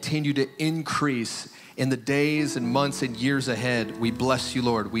continue to increase in the days and months and years ahead. We bless you,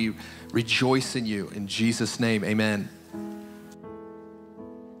 Lord. We rejoice in you. In Jesus' name, amen.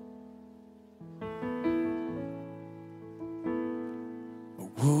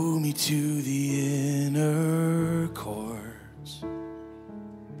 Woo me to the inner courts.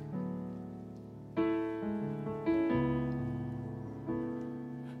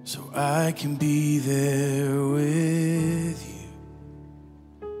 So I can be there with you.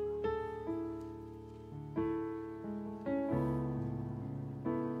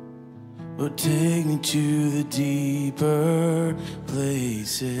 Lord, take me to the deeper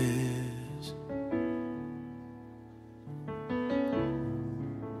places.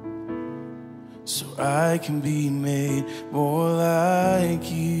 So I can be made more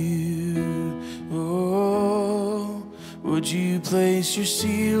like you. Oh, would you place your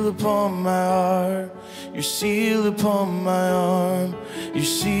seal upon my heart, your seal upon my arm, your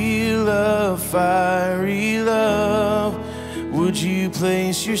seal of fiery love? Would you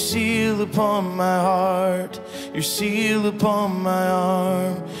place your seal upon my heart, your seal upon my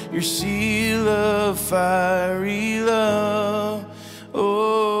arm, your seal of fiery love?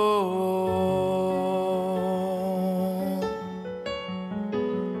 Oh.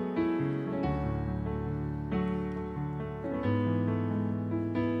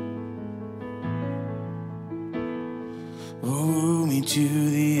 Woo me to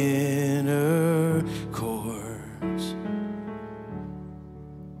the inner courts.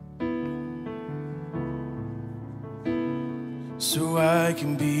 So I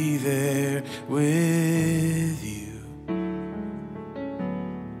can be there with you.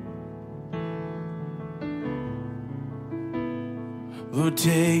 Lord,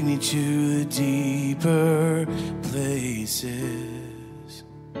 take me to the deeper places.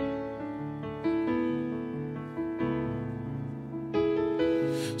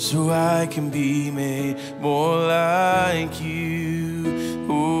 So I can be made more like you.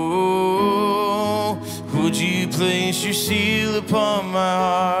 Oh, would you place your seal upon my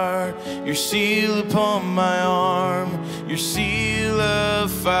heart, your seal upon my arm, your seal of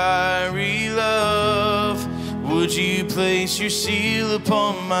fiery love? Would you place your seal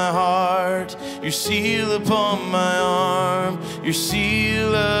upon my heart, your seal upon my arm, your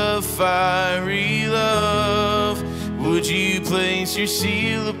seal of fiery love? Would you place your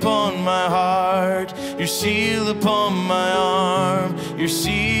seal upon my heart, your seal upon my arm, your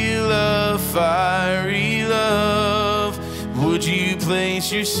seal of fiery love? Would you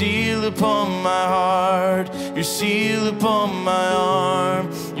place your seal upon my heart, your seal upon my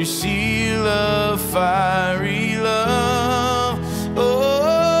arm, your seal of fiery love? Oh,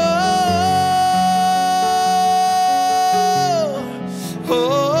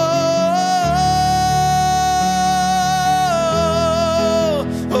 oh.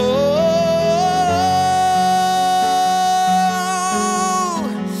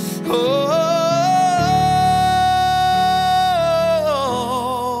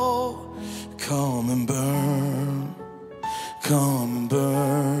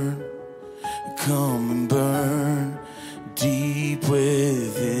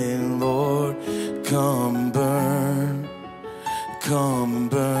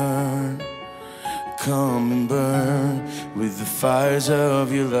 Fires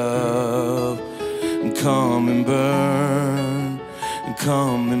of your love, and come and burn, and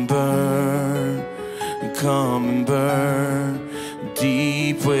come and burn, and come and burn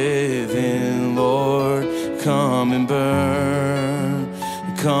deep within, Lord. Come and burn,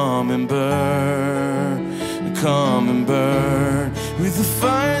 and come and burn, and come and burn with the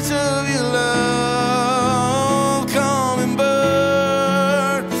fires of your love. Come and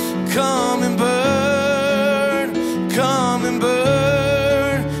burn, come and burn. Come and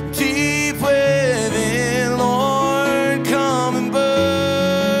burn deep within, Lord. Come and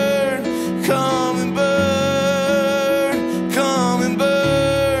burn, come and burn, come and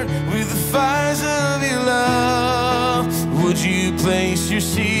burn with the fires of your love. Would you place your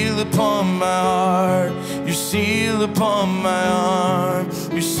seal upon my heart, your seal upon my arm,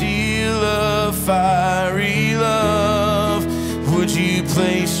 your seal of fiery love? Would you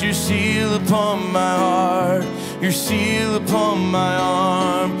place your seal upon my heart, your seal upon my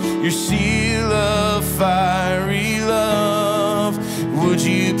arm, your seal of fiery love? Would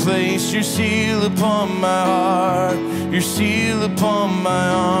you place your seal upon my heart, your seal upon my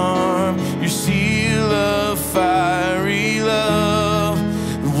arm, your seal of fiery love.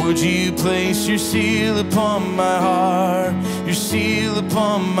 Would you place your seal upon my heart, your seal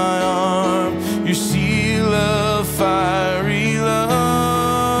upon my arm, your seal of fiery love?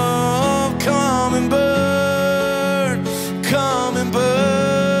 Come and burn, come and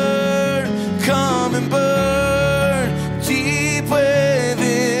burn, come and burn deep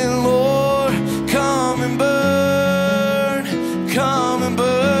within, Lord. Come and burn, come and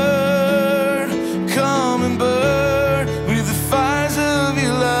burn, come and burn with the fires of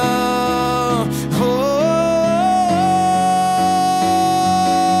your love. Oh,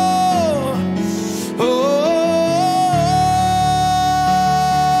 oh, oh,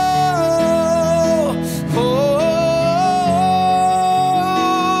 oh,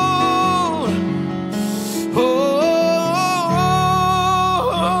 oh.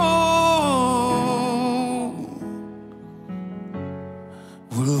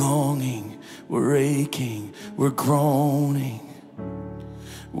 We're longing, we're aching, we're groaning.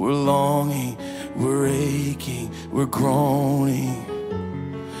 We're longing, we're aching, we're groaning.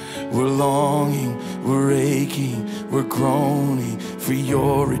 We're longing, we're aching, we're groaning for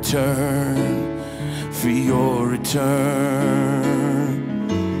your return, for your return.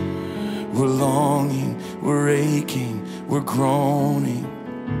 We're longing, we're aching, we're groaning.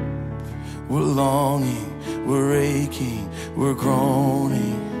 We're longing, we're aching, we're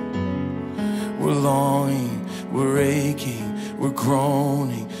groaning. We're longing, we're aching, we're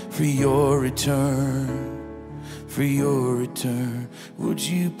groaning for your return, for your return. Would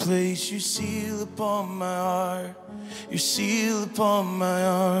you place your seal upon my heart, your seal upon my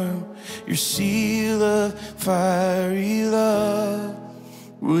arm, your seal of fiery love?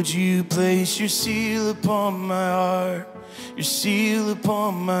 Would you place your seal upon my heart, your seal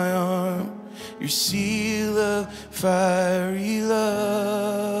upon my arm, your seal of fiery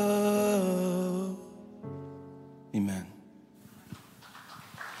love? Amen.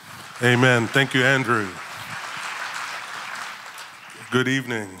 Amen. Thank you, Andrew. Good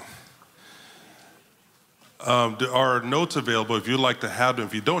evening. There are notes available if you'd like to have them.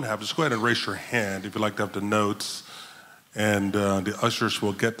 If you don't have them, just go ahead and raise your hand if you'd like to have the notes, and the ushers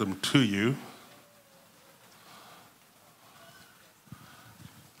will get them to you.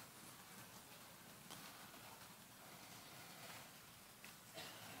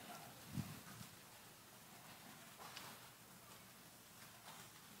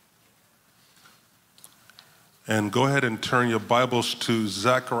 And go ahead and turn your Bibles to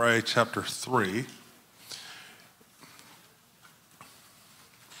Zechariah chapter 3.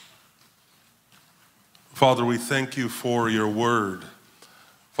 Father, we thank you for your word.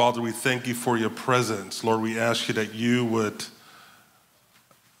 Father, we thank you for your presence. Lord, we ask you that you would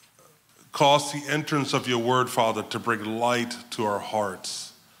cause the entrance of your word, Father, to bring light to our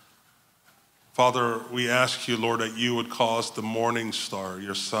hearts. Father, we ask you, Lord, that you would cause the morning star,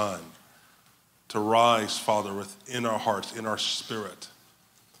 your son, to rise, Father, within our hearts, in our spirit.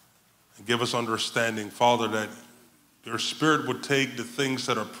 And give us understanding, Father, that your spirit would take the things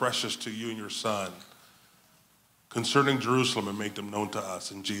that are precious to you and your son concerning Jerusalem and make them known to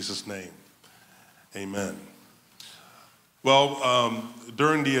us. In Jesus' name, amen. Well,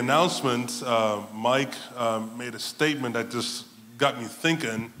 during the announcement, Mike made a statement that just got me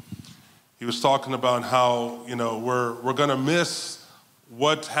thinking. He was talking about how, we're going to miss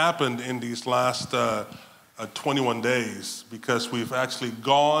what happened in these last 21 days because we've actually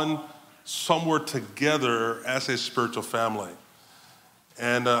gone somewhere together as a spiritual family.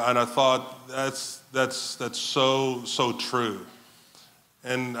 And I thought that's so true.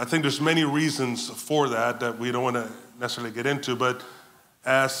 And I think there's many reasons for that we don't want to necessarily get into, but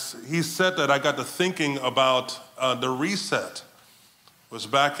as he said that, I got to thinking about the reset. It was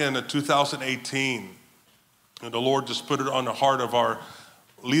back in 2018, and the Lord just put it on the heart of our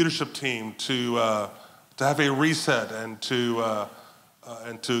leadership team to have a reset and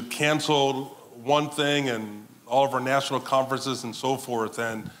to cancel one thing and all of our national conferences and so forth.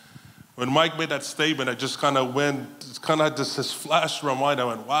 And when Mike made that statement, I just kind of this flash through my mind. I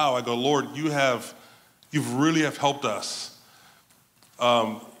went, wow. I go, Lord, you've really have helped us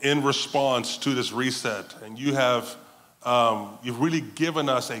in response to this reset, and you've really given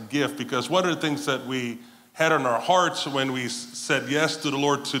us a gift, because one of the things that we had on our hearts when we said yes to the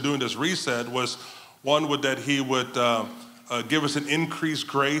Lord to doing this reset was that he would give us an increased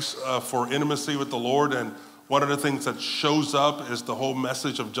grace for intimacy with the Lord. And one of the things that shows up is the whole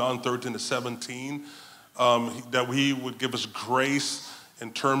message of John 13-17, that he would give us grace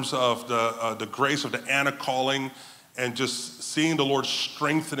in terms of the grace of the Anna calling, and just seeing the Lord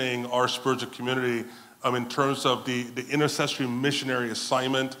strengthening our spiritual community in terms of the intercessory missionary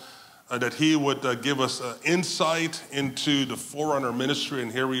assignment, that he would give us insight into the Forerunner ministry,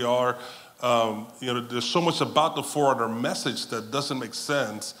 and here we are. There's so much about the Forerunner message that doesn't make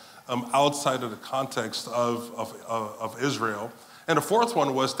sense outside of the context of Israel. And the fourth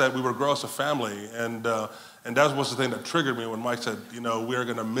one was that we would grow as a family, and that was the thing that triggered me when Mike said, we are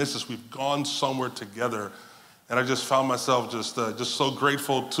going to miss this. We've gone somewhere together, and I just found myself just so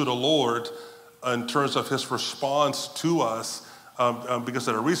grateful to the Lord in terms of his response to us because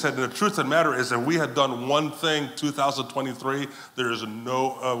of the reset. And the truth of the matter is that we had done one thing, 2023. There is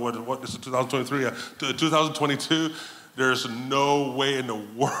no, what is it, 2023? 2022. There's no way in the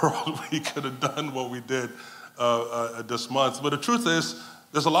world we could have done what we did this month. But the truth is,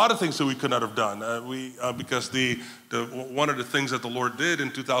 there's a lot of things that we could not have done. Because one of the things that the Lord did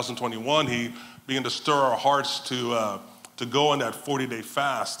in 2021, he began to stir our hearts to go on that 40-day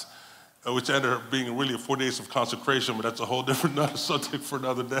fast, which ended up being really 40 days of consecration, but that's a whole different subject for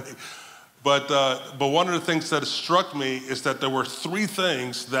another day. But one of the things that struck me is that there were three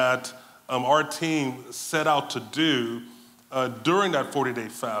things that our team set out to do during that 40-day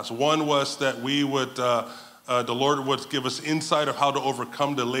fast. One was that we would, the Lord would give us insight of how to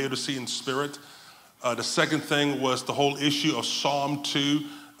overcome the Laodicean spirit. The second thing was the whole issue of Psalm 2,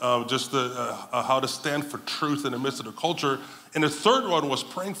 just how to stand for truth in the midst of the culture. And the third one was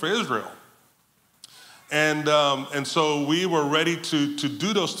praying for Israel. And so we were ready to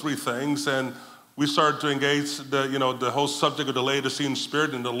do those three things, and we started to engage the whole subject of the Laodicean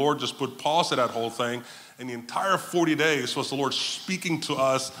spirit, and the Lord just put pause to that whole thing. And the entire 40 days was the Lord speaking to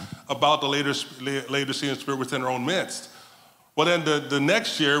us about the Laodicean spirit within our own midst. Well, then the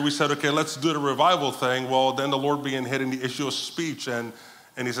next year we said, okay, let's do the revival thing. Well, then the Lord began hitting the issue of speech, and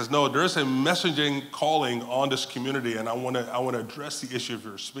he says, no, there is a messaging calling on this community, and I want to address the issue of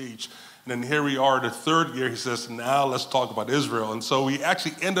your speech. And then here we are, the third year, he says, now let's talk about Israel. And so we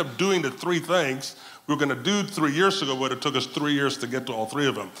actually end up doing the three things we were going to do 3 years ago, but it took us 3 years to get to all three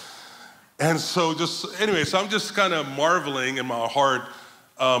of them. And so so I'm just kind of marveling in my heart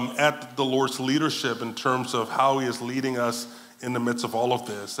at the Lord's leadership in terms of how he is leading us in the midst of all of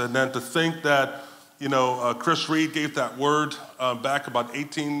this. And then to think that, Chris Reed gave that word back about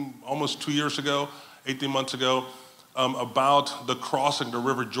almost 2 years ago, 18 months ago, about the crossing the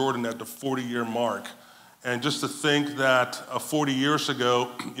River Jordan at the 40-year mark. And just to think that 40 years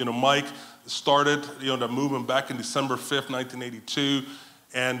ago, Mike started, the movement back in December 5th, 1982.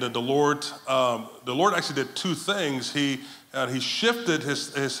 And the Lord actually did two things. He shifted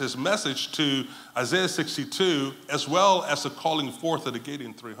his message to Isaiah 62, as well as the calling forth of the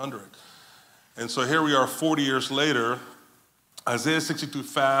Gideon 300. And so here we are 40 years later, Isaiah 62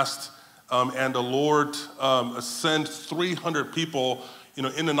 fast, and the Lord sent 300 people,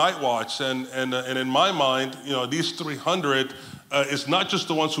 in the night watch. And in my mind, these 300 is not just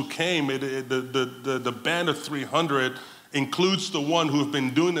the ones who came. The band of 300 includes the one who have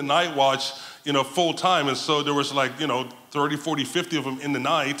been doing the night watch, full time. And so there was 30, 40, 50 of them in the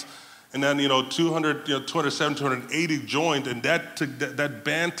night. And then, 200, 270, 280 joined. And that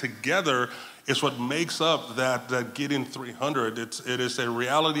band together is what makes up that Gideon 300. It is a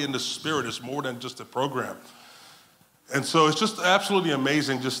reality in the spirit. It's more than just a program. And so it's just absolutely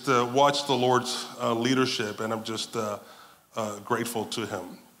amazing just to watch the Lord's leadership. And I'm just grateful to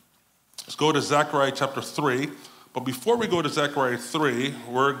him. Let's go to Zechariah chapter 3. But before we go to Zechariah 3,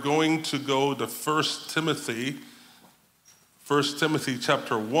 we're going to go to 1 Timothy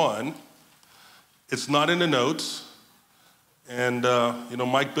chapter 1. It's not in the notes. And,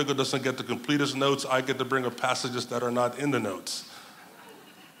 Mike Biggle doesn't get to complete his notes. I get to bring up passages that are not in the notes.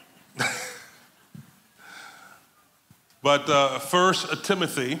 But 1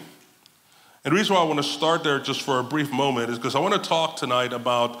 Timothy, and the reason why I want to start there just for a brief moment is because I want to talk tonight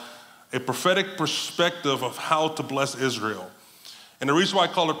about a prophetic perspective of how to bless Israel. And the reason why I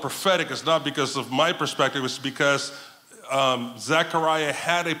call it prophetic is not because of my perspective, it's because Zechariah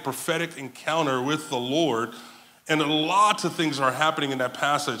had a prophetic encounter with the Lord, and lots of things are happening in that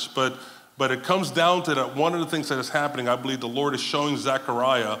passage, but it comes down to that one of the things that is happening, I believe the Lord is showing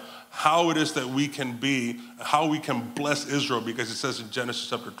Zechariah how it is that we can be, how we can bless Israel, because it says in Genesis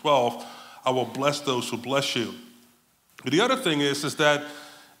chapter 12, I will bless those who bless you. But the other thing is that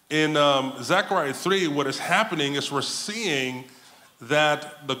in Zechariah 3, what is happening is we're seeing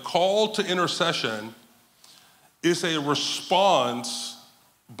that the call to intercession is a response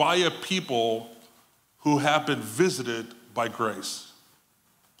by a people who have been visited by grace.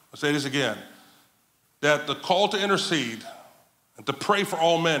 I'll say this again, that the call to intercede and to pray for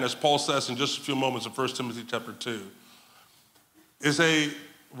all men, as Paul says in just a few moments in 1 Timothy chapter 2, is a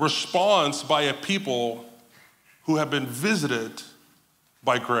response by a people who have been visited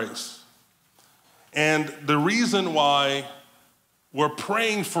by grace. And the reason why we're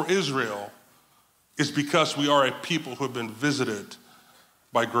praying for Israel is because we are a people who have been visited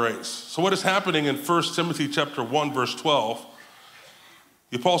by grace. So what is happening in 1 Timothy chapter 1, verse 12,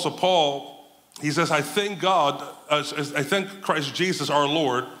 the Apostle Paul, he says, I thank God, I thank Christ Jesus our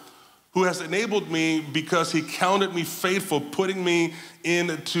Lord, who has enabled me because he counted me faithful, putting me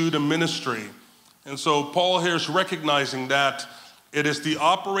into the ministry. And so Paul here is recognizing that it is the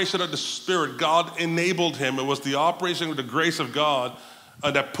operation of the Spirit. God enabled him. It was the operation of the grace of God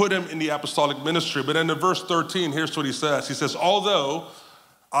that put him in the apostolic ministry. But then in verse 13, here's what he says. He says, although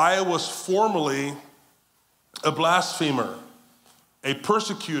I was formerly a blasphemer, a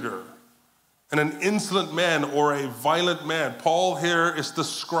persecutor, and an insolent man or a violent man. Paul here is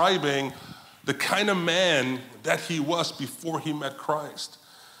describing the kind of man that he was before he met Christ.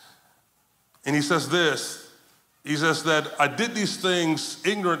 And he says this, he says that I did these things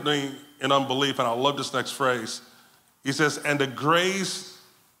ignorantly in unbelief, and I love this next phrase. He says, and the grace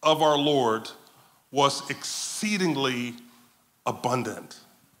of our Lord was exceedingly abundant.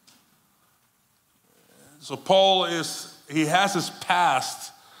 So Paul he has his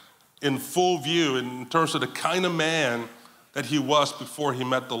past in full view in terms of the kind of man that he was before he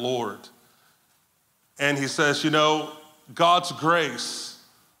met the Lord. And he says, you know, God's grace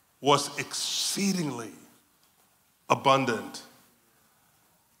was exceedingly abundant.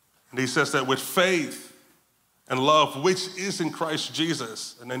 And he says that with faith and love, which is in Christ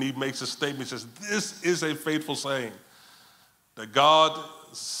Jesus. And then he makes a statement, he says, this is a faithful saying, that God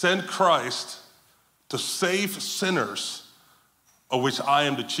sent Christ to save sinners, of which I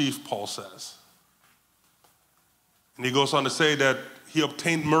am the chief, Paul says. And he goes on to say that he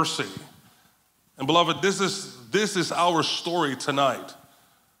obtained mercy. And beloved, this is our story tonight.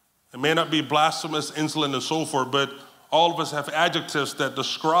 It may not be blasphemous, insolent, and so forth, but all of us have adjectives that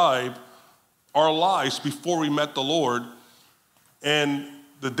describe our lives before we met the Lord. And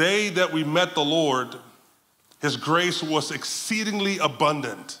the day that we met the Lord, his grace was exceedingly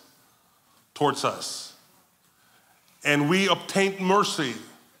abundant towards us. And we obtained mercy,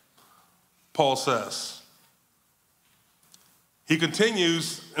 Paul says. He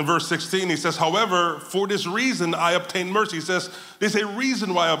continues in verse 16, he says, however, for this reason I obtained mercy. He says, there's a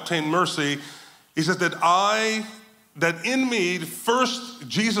reason why I obtained mercy. He says that in me, first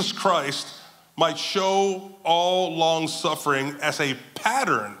Jesus Christ might show all long suffering as a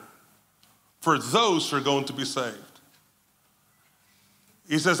pattern for those who are going to be saved.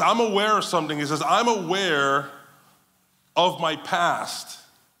 He says, I'm aware of something. He says, I'm aware of my past,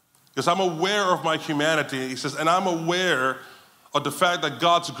 because I'm aware of my humanity. He says, and I'm aware of the fact that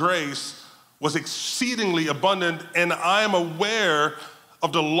God's grace was exceedingly abundant, and I am aware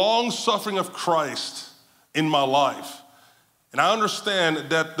of the long suffering of Christ in my life. And I understand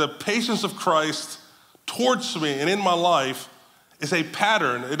that the patience of Christ towards me and in my life is a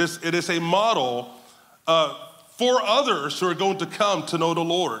pattern. It is a model for others who are going to come to know the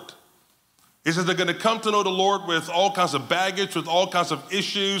Lord. He says they're going to come to know the Lord with all kinds of baggage, with all kinds of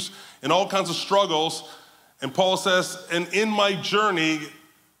issues and all kinds of struggles. And Paul says, and in my journey,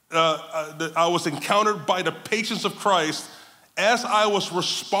 I was encountered by the patience of Christ as I was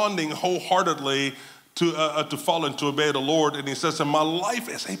responding wholeheartedly to follow and to obey the Lord. And he says, and my life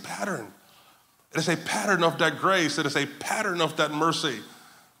is a pattern. It is a pattern of that grace. It is a pattern of that mercy.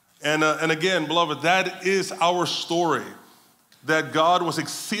 And again, beloved, that is our story. That God was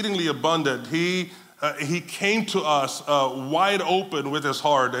exceedingly abundant. He came to us wide open with his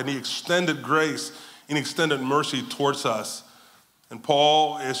heart, and he extended grace and extended mercy towards us. And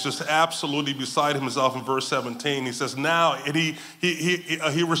Paul is just absolutely beside himself in verse 17. He says, now, and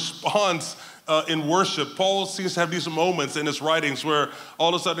he responds in worship. Paul seems to have these moments in his writings where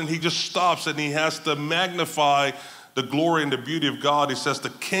all of a sudden he just stops and he has to magnify the glory and the beauty of God. He says, the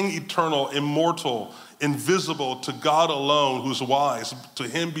King eternal, immortal, invisible, to God alone, who's wise, to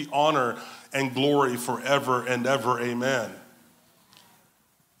him be honor and glory forever and ever, amen.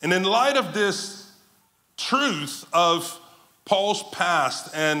 And in light of this truth of Paul's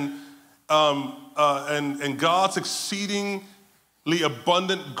past and God's exceedingly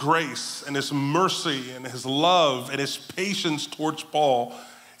abundant grace and his mercy and his love and his patience towards Paul,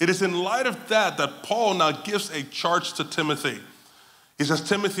 it is in light of that that Paul now gives a charge to Timothy. He says,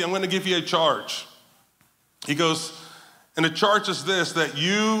 Timothy, I'm going to give you a charge. He goes, and the charge is this, that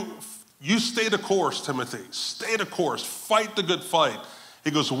you stay the course, Timothy. Stay the course. Fight the good fight.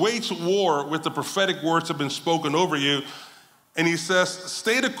 He goes, wage war with the prophetic words that have been spoken over you. And he says,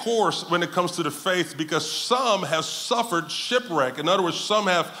 stay the course when it comes to the faith, because some have suffered shipwreck. In other words, some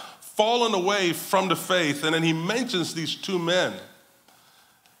have fallen away from the faith. And then he mentions these two men.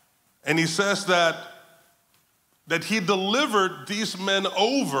 And he says that he delivered these men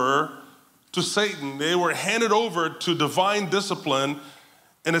over to Satan. They were handed over to divine discipline.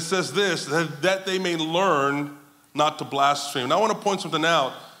 And it says this, that they may learn not to blaspheme. Now I want to point something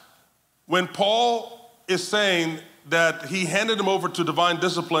out. When Paul is saying that he handed them over to divine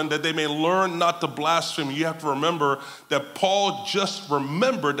discipline that they may learn not to blaspheme, you have to remember that Paul just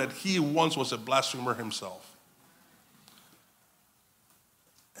remembered that he once was a blasphemer himself.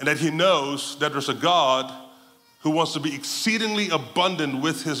 And that he knows that there's a God who wants to be exceedingly abundant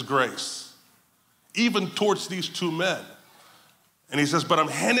with his grace, even towards these two men. And he says, but I'm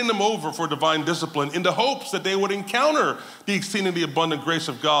handing them over for divine discipline in the hopes that they would encounter the exceedingly abundant grace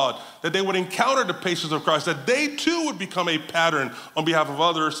of God, that they would encounter the patience of Christ, that they too would become a pattern on behalf of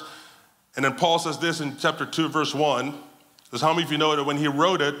others. And then Paul says this in chapter 2, verse 1. Because how many of you know that when he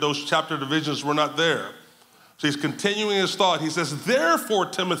wrote it, those chapter divisions were not there? So he's continuing his thought. He says, therefore,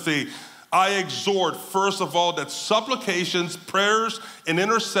 Timothy, I exhort, first of all, that supplications, prayers, and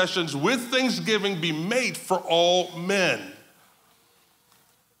intercessions with thanksgiving be made for all men.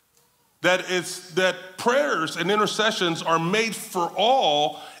 That prayers and intercessions are made for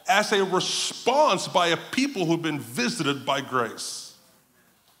all as a response by a people who've been visited by grace.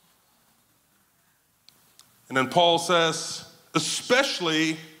 And then Paul says,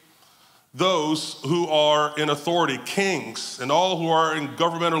 especially those who are in authority, kings, and all who are in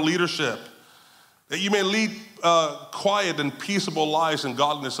governmental leadership, that you may lead quiet and peaceable lives in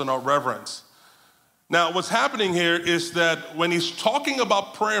godliness and all reverence. Now, what's happening here is that when he's talking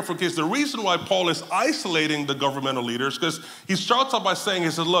about prayer for kids, the reason why Paul is isolating the governmental leaders, because he starts off by saying,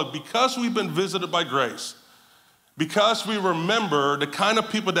 he said, look, because we've been visited by grace, because we remember the kind of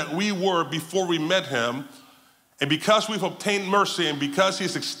people that we were before we met him, and because we've obtained mercy, and because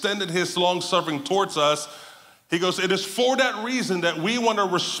he's extended his long-suffering towards us, he goes, it is for that reason that we want to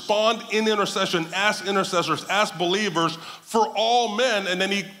respond in intercession as intercessors, as believers for all men. And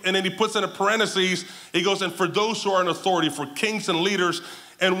then he puts in a parentheses, he goes, and for those who are in authority, for kings and leaders.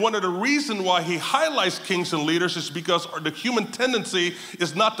 And one of the reasons why he highlights kings and leaders is because the human tendency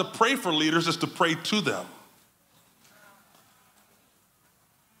is not to pray for leaders, it's to pray to them.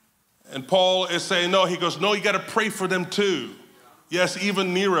 And Paul is saying, no, he goes, no, you got to pray for them too. Yes,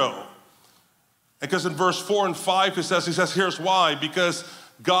 even Nero. Because in verse 4 and 5, he says, here's why. Because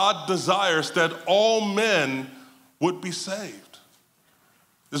God desires that all men would be saved.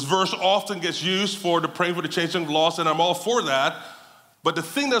 This verse often gets used for the praying for the changing of laws, and I'm all for that. But the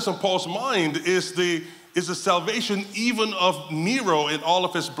thing that's on Paul's mind is the salvation even of Nero in all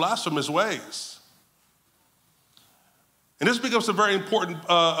of his blasphemous ways. And this becomes a very important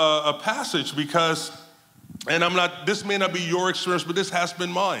passage because, and this may not be your experience, but this has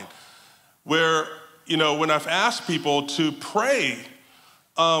been mine. Where, when I've asked people to pray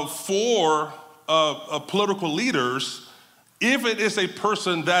for political leaders, if it is a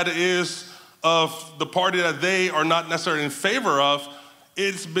person that is of the party that they are not necessarily in favor of,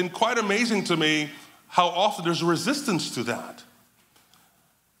 it's been quite amazing to me how often there's resistance to that.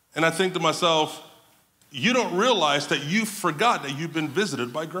 And I think to myself, you don't realize that you forgot that you've been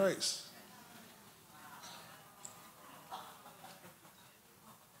visited by grace.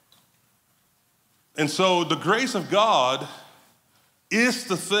 And so the grace of God is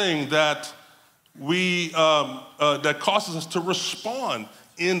the thing that that causes us to respond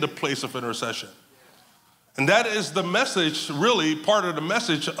in the place of intercession. And that is the message, really, part of the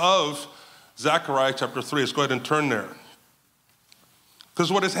message of Zechariah chapter 3. Let's go ahead and turn there.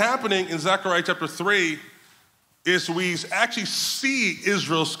 Because what is happening in Zechariah chapter 3 is we actually see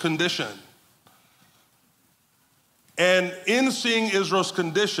Israel's condition. And in seeing Israel's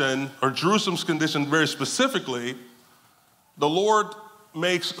condition, or Jerusalem's condition very specifically, the Lord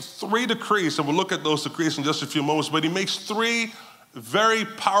makes 3 decrees, and we'll look at those decrees in just a few moments, but he makes 3 very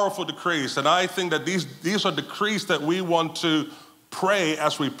powerful decrees. And I think that these are decrees that we want to pray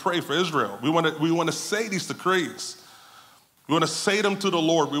as we pray for Israel. We want to say these decrees. We want to say them to the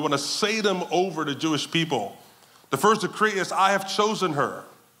Lord. We want to say them over the Jewish people. The first decree is, I have chosen her.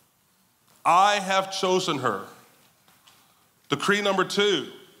 I have chosen her. Decree number 2,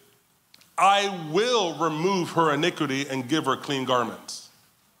 I will remove her iniquity and give her clean garments.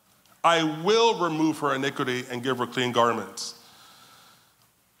 I will remove her iniquity and give her clean garments.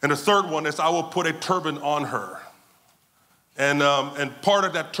 And the third one is, I will put a turban on her. And part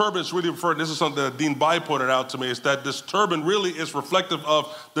of that turban is really referring, this is something that Dean Bai pointed out to me, is that this turban really is reflective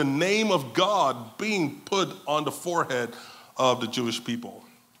of the name of God being put on the forehead of the Jewish people.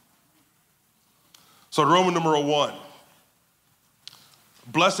 So Roman numeral 1.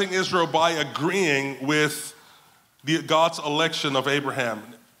 Blessing Israel by agreeing with God's election of Abraham.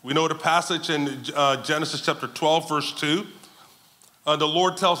 We know the passage in Genesis chapter 12, verse 2. The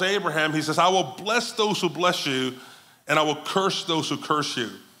Lord tells Abraham, he says, I will bless those who bless you, and I will curse those who curse you.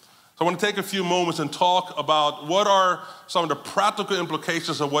 So I want to take a few moments and talk about what are some of the practical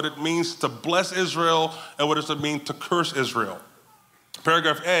implications of what it means to bless Israel and what does it mean to curse Israel.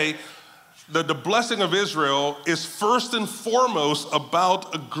 Paragraph A, the blessing of Israel is first and foremost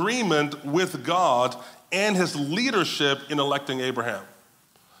about agreement with God and his leadership in electing Abraham.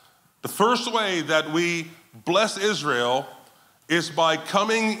 The first way that we bless Israel is by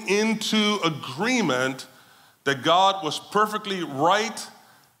coming into agreement that God was perfectly right,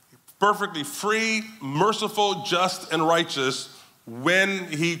 perfectly free, merciful, just, and righteous when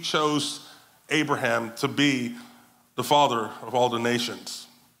he chose Abraham to be the father of all the nations.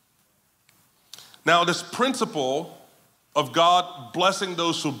 Now, this principle of God blessing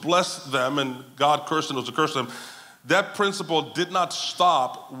those who bless them and God cursing those who curse them, that principle did not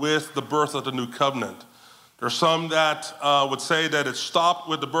stop with the birth of the new covenant. There are some that would say that it stopped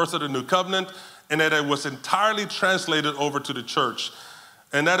with the birth of the new covenant and that it was entirely translated over to the church.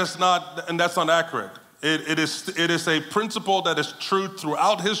 And that's not accurate. It is a principle that is true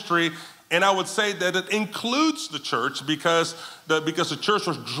throughout history, and I would say that it includes the church because the church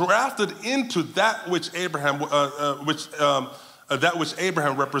was drafted into that which Abraham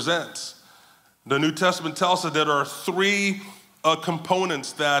represents. The New Testament tells us that there are three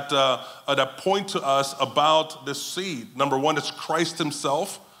components that point to us about this seed. Number one is Christ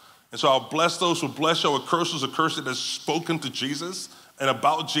himself. And so I'll bless those who bless you, I will curse those who curse you. That is spoken to Jesus and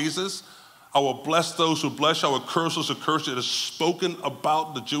about Jesus. I will bless those who bless you, I will curse those who curse you. It is spoken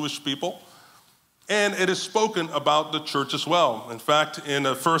about the Jewish people. And it is spoken about the church as well. In fact, in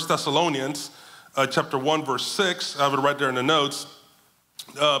 1 Thessalonians chapter 1, verse 6, I have it right there in the notes,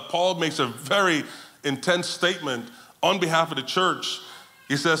 Paul makes a very intense statement on behalf of the church.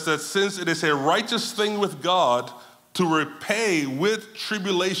 He says that since it is a righteous thing with God to repay with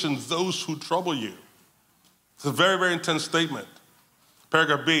tribulation those who trouble you. It's a very, very intense statement.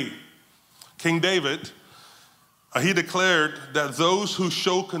 Paragraph B, King David, he declared that those who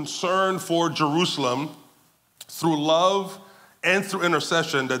show concern for Jerusalem through love and through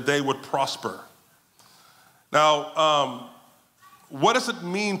intercession, that they would prosper. Now, what does it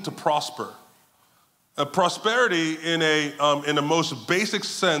mean to prosper? Prosperity in the most basic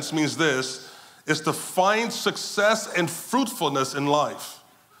sense means this, is to find success and fruitfulness in life.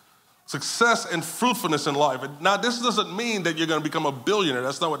 Success and fruitfulness in life. Now, this doesn't mean that you're going to become a billionaire.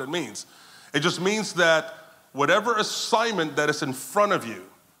 That's not what it means. It just means that whatever assignment that is in front of you,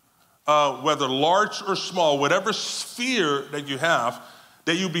 whether large or small, whatever sphere that you have,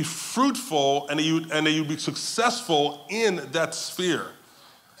 that you be fruitful and that you be successful in that sphere.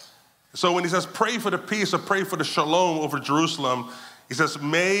 So when he says pray for the peace or pray for the shalom over Jerusalem, he says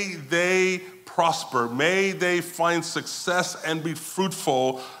may they prosper, may they find success and be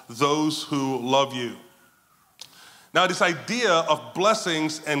fruitful, those who love you. Now, this idea of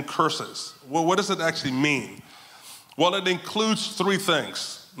blessings and curses, well, what does it actually mean? Well, it includes three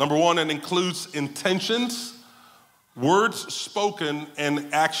things. Number one, it includes intentions, words spoken, and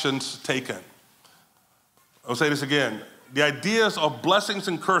actions taken. I'll say this again. The ideas of blessings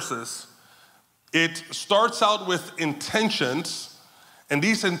and curses, it starts out with intentions, and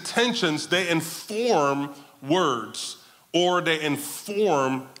these intentions, they inform words or they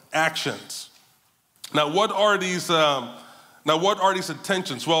inform actions. Now, what are these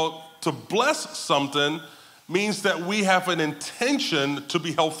intentions? Well, to bless something means that we have an intention to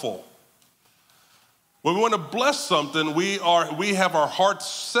be helpful. When we want to bless something, we have our hearts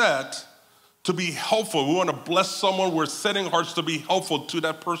set to be helpful. We want to bless someone, we're setting hearts to be helpful to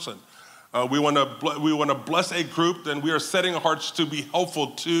that person. We want to bless a group, then we are setting our hearts to be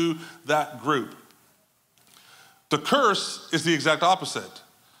helpful to that group. To curse is the exact opposite.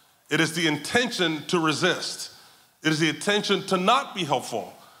 It is the intention to resist. It is the intention to not be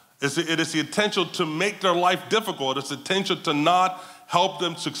helpful. It is the intention to make their life difficult. It's the intention to not help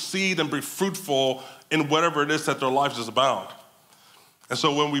them succeed and be fruitful in whatever it is that their life is about. And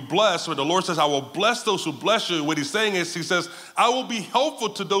so when we bless, when the Lord says, I will bless those who bless you, what he's saying is, he says, I will be helpful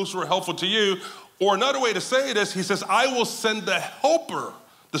to those who are helpful to you. Or another way to say it is, he says, I will send the helper,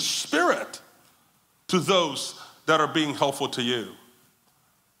 the Spirit, to those that are being helpful to you.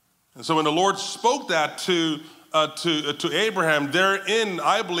 And so when the Lord spoke that to Abraham, therein,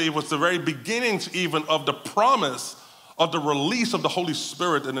 I believe, was the very beginnings even of the promise of the release of the Holy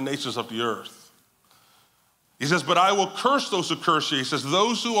Spirit in the nations of the earth. He says, but I will curse those who curse you. He says,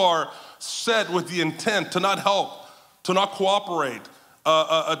 those who are set with the intent to not help, to not cooperate,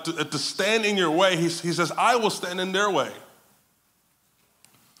 to stand in your way, he says, I will stand in their way.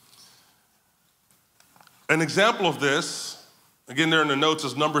 An example of this, again there in the notes,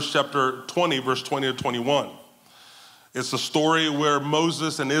 is Numbers chapter 20, verse 20 to 21. It's a story where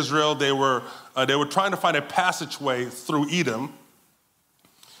Moses and Israel, they were trying to find a passageway through Edom.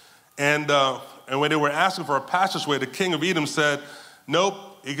 And when they were asking for a passageway, the king of Edom said, nope,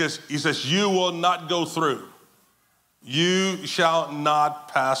 he says, you will not go through. You shall not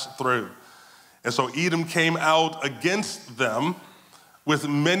pass through. And so Edom came out against them with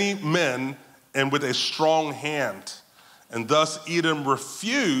many men and with a strong hand. And thus Edom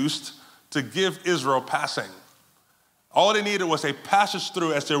refused to give Israel passing. All they needed was a passage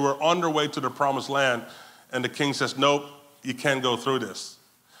through as they were on their way to the promised land. And the king says, nope, you can't go through this.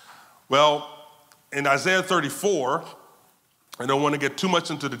 Well, in Isaiah 34, I don't want to get too much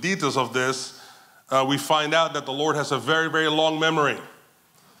into the details of this, we find out that the Lord has a very, very long memory.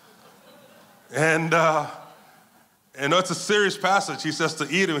 And it's a serious passage. He says to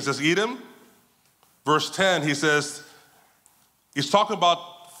Edom, he says, Edom, verse 10, he says, he's talking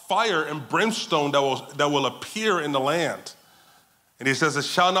about fire and brimstone that will appear in the land. And he says, it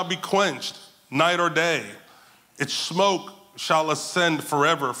shall not be quenched, night or day. Its smoke shall ascend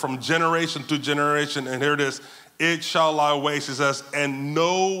forever from generation to generation. And here it is, it shall lie waste, he says, and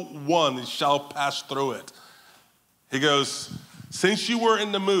no one shall pass through it. He goes, since you were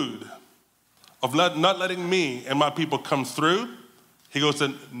in the mood of not letting me and my people come through, he goes,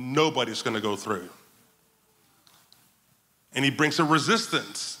 then nobody's gonna go through. And he brings a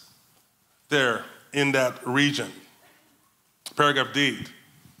resistance there in that region. Paragraph D.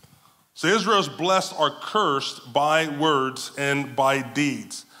 So Israel's blessed are cursed by words and by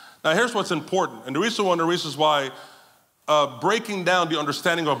deeds. Now here's what's important, and one of the reasons why breaking down the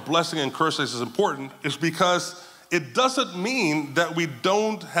understanding of blessing and curses is important is because it doesn't mean that we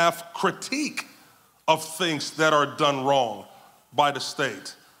don't have critique of things that are done wrong by the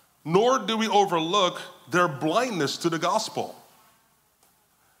state, nor do we overlook their blindness to the gospel.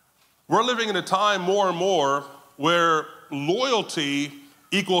 We're living in a time more and more where loyalty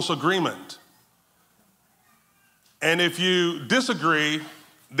equals agreement. And if you disagree,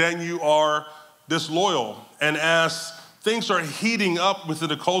 then you are disloyal. And as things are heating up within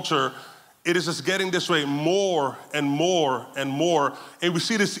the culture, it is just getting this way more and more and more. And we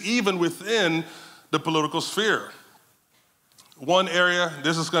see this even within the political sphere. One area,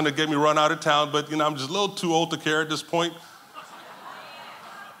 this is gonna get me run out of town, but I'm just a little too old to care at this point.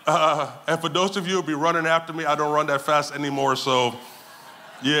 And for those of you who'll be running after me, I don't run that fast anymore, so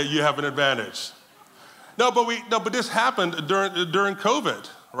yeah, you have an advantage. But this happened during COVID,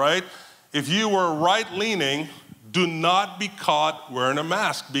 right? If you were right-leaning, do not be caught wearing a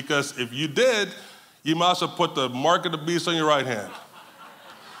mask, because if you did, you might as well put the mark of the beast on your right hand.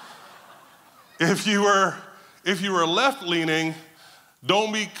 If you were left-leaning,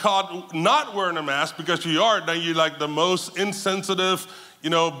 don't be caught not wearing a mask, because you are, then you're like the most insensitive,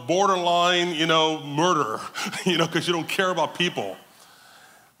 borderline, murderer, because you don't care about people.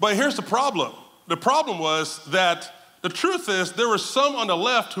 But here's the problem. The problem was that the truth is there were some on the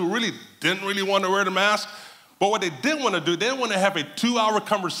left who really didn't really want to wear the mask, but what they didn't want to do, they didn't want to have a 2-hour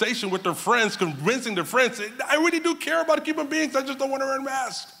conversation with their friends, convincing their friends, I really do care about human beings, I just don't want to wear a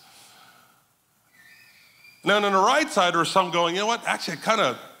mask. Now on the right side, there were some going, you know what, actually I kind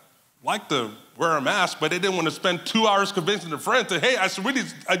of like to wear a mask, but they didn't want to spend 2 hours convincing their friends that, hey,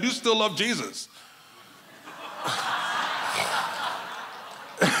 I do still love Jesus.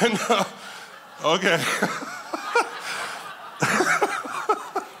 And, okay.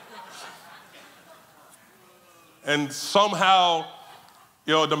 And somehow,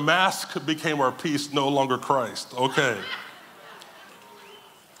 the mask became our peace, no longer Christ. Okay.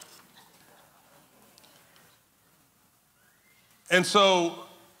 And so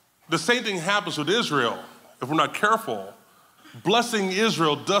the same thing happens with Israel. If we're not careful, blessing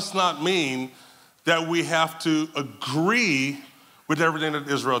Israel does not mean that we have to agree with everything that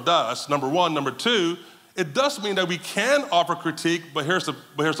Israel does, number one. Number two, it does mean that we can offer critique, but here's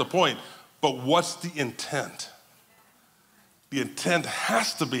the point. But what's the intent? The intent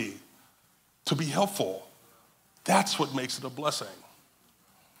has to be helpful. That's what makes it a blessing.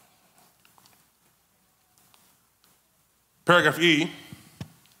 Paragraph E,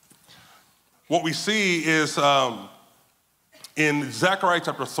 what we see is in Zechariah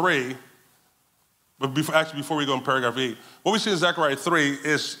chapter 3, but before we go in paragraph E, what we see in Zechariah 3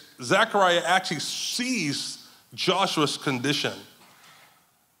 is Zechariah actually sees Joshua's condition.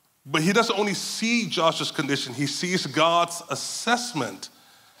 But he doesn't only see Joshua's condition, he sees God's assessment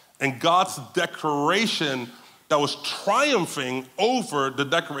and God's declaration that was triumphing over the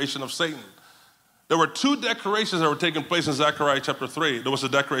declaration of Satan. There were two declarations that were taking place in Zechariah chapter 3. There was a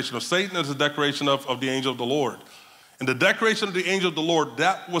declaration of Satan, and there was a declaration of the angel of the Lord. And the declaration of the angel of the Lord,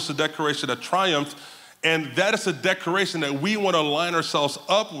 that was the declaration that triumphed, and that is a declaration that we want to align ourselves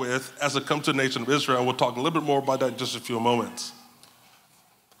up with as it comes to the nation of Israel. And we'll talk a little bit more about that in just a few moments.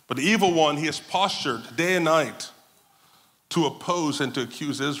 But the evil one, he is postured day and night to oppose and to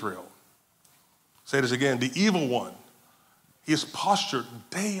accuse Israel. Say this again, the evil one, he is postured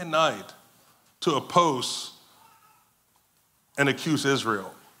day and night to oppose and accuse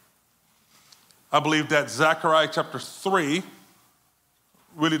Israel. I believe that Zechariah chapter 3,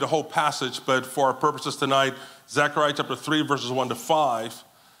 really the whole passage, but for our purposes tonight, Zechariah chapter 3, verses 1 to 5,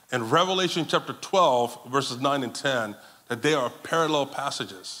 and Revelation chapter 12, verses 9 and 10, that they are parallel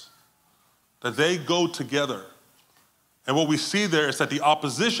passages, that they go together. And what we see there is that the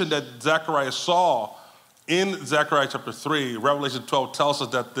opposition that Zechariah saw in Zechariah chapter 3, Revelation 12 tells us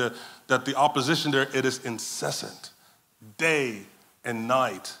that the opposition there, it is incessant, day and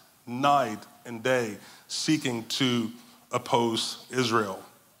night, night and day, seeking to oppose Israel.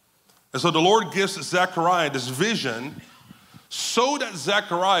 And so the Lord gives Zechariah this vision so that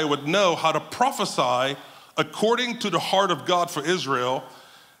Zechariah would know how to prophesy according to the heart of God for Israel,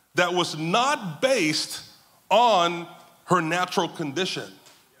 that was not based on her natural condition.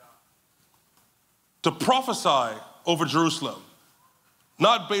 To prophesy over Jerusalem,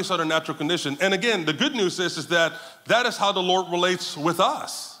 not based on her natural condition. And again, the good news is that is how the Lord relates with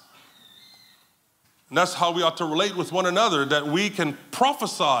us. And that's how we ought to relate with one another, that we can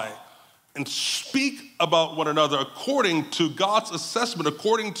prophesy and speak about one another according to God's assessment,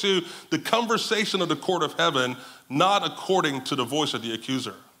 according to the conversation of the court of heaven, not according to the voice of the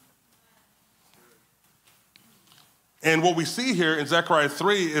accuser. And what we see here in Zechariah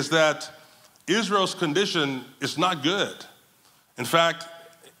 3 is that Israel's condition is not good. In fact,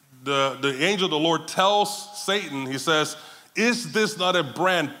 the angel of the Lord tells Satan, he says, "Is this not a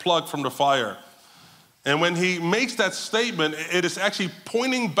brand plucked from the fire?" And when he makes that statement, it is actually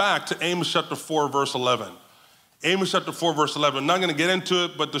pointing back to Amos chapter 4, verse 11. Amos chapter 4, verse 11. I'm not going to get into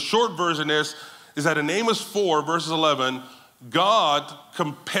it, but the short version is that in Amos 4, verses 11, God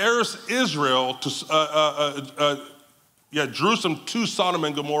compares Israel to Jerusalem to Sodom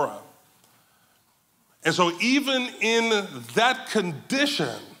and Gomorrah. And so even in that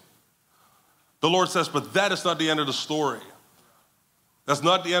condition, the Lord says, but that is not the end of the story. That's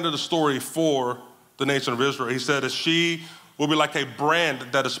not the end of the story for the nation of Israel. He said that she will be like a brand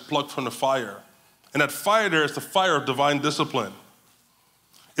that is plucked from the fire. And that fire there is the fire of divine discipline.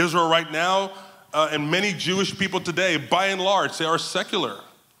 Israel right now, and many Jewish people today, by and large, they are secular.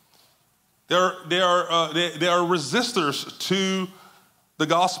 They are resistors to the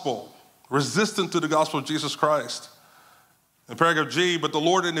gospel, resistant to the gospel of Jesus Christ. In paragraph G, but the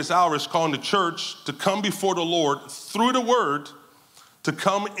Lord in this hour is calling the church to come before the Lord through the word, to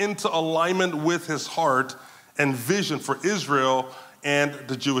come into alignment with his heart and vision for Israel and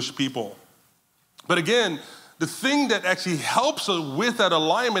the Jewish people. But again, the thing that actually helps us with that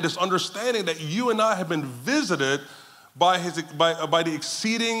alignment is understanding that you and I have been visited by the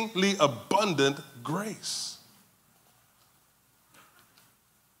exceedingly abundant grace.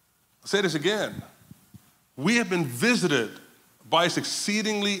 I'll say this again. We have been visited by his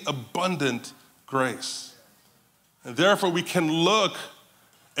exceedingly abundant grace. And therefore, we can look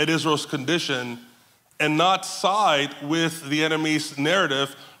at Israel's condition and not side with the enemy's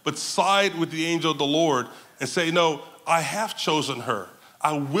narrative, but side with the angel of the Lord and say, no, I have chosen her.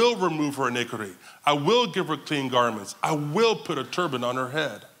 I will remove her iniquity. I will give her clean garments. I will put a turban on her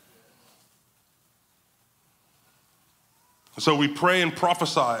head. So we pray and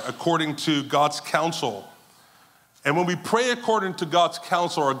prophesy according to God's counsel. And when we pray according to God's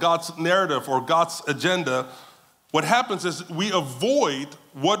counsel or God's narrative or God's agenda, what happens is we avoid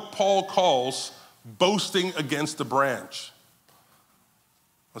what Paul calls boasting against the branch.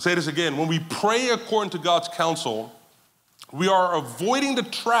 I'll say this again. When we pray according to God's counsel, we are avoiding the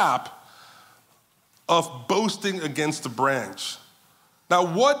trap of boasting against the branch. Now,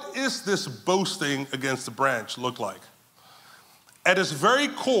 what is this boasting against the branch look like? At its very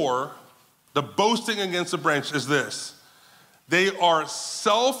core, the boasting against the branch is this. They are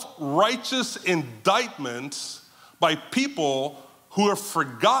self-righteous indictments by people who have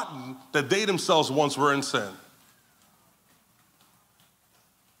forgotten that they themselves once were in sin.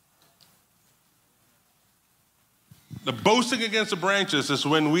 The boasting against the branches is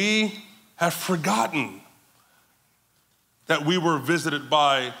when we have forgotten that we were visited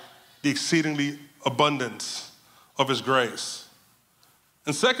by the exceedingly abundance of his grace.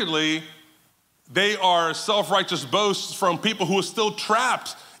 And secondly, they are self-righteous boasts from people who are still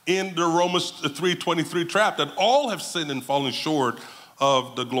trapped in the Romans 3:23 trap, that all have sinned and fallen short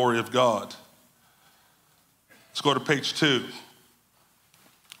of the glory of God. Let's go to page 2.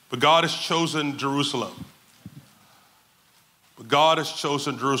 But God has chosen Jerusalem. But God has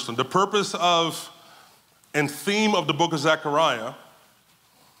chosen Jerusalem. The purpose of and theme of the book of Zechariah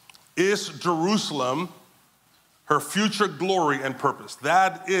is Jerusalem, her future glory and purpose.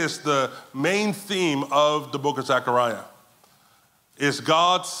 That is the main theme of the book of Zechariah. Is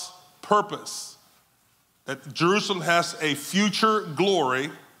God's purpose, that Jerusalem has a future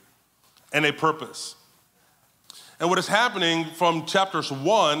glory and a purpose. And what is happening from chapters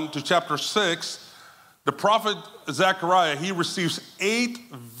 1 to chapter 6, the prophet Zechariah, he receives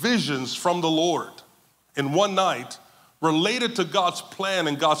 8 visions from the Lord in one night related to God's plan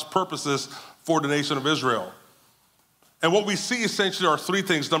and God's purposes for the nation of Israel. And what we see essentially are 3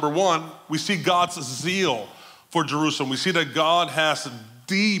 things. Number 1, we see God's zeal for Jerusalem. We see that God has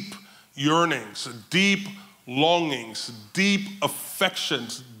deep yearnings, deep longings, deep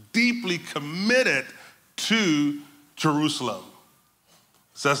affections, deeply committed to Jerusalem.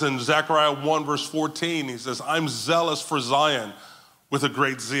 It says in Zechariah 1 verse 14, he says, I'm zealous for Zion with a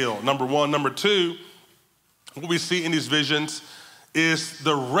great zeal. Number 1. Number 2, what we see in these visions is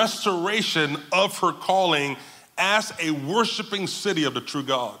the restoration of her calling as a worshiping city of the true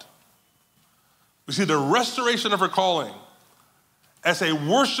God. We see the restoration of her calling as a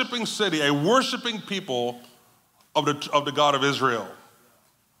worshiping city, a worshiping people of the God of Israel.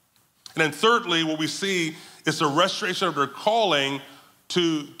 And then thirdly, what we see is the restoration of their calling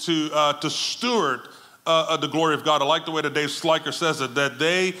to steward the glory of God. I like the way that Dave Sliker says it, that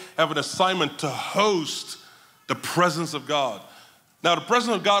they have an assignment to host the presence of God. Now, the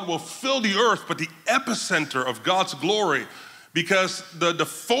presence of God will fill the earth, but the epicenter of God's glory, because the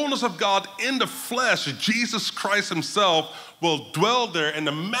fullness of God in the flesh, Jesus Christ himself, will dwell there, and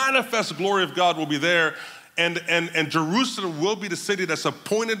the manifest glory of God will be there. And Jerusalem will be the city that's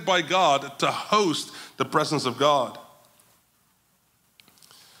appointed by God to host the presence of God.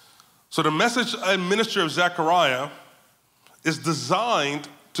 So the message and ministry of Zechariah is designed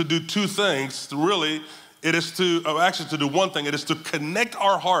to do 2 things. It is to do one thing. It is to connect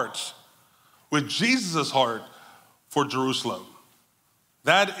our hearts with Jesus' heart for Jerusalem.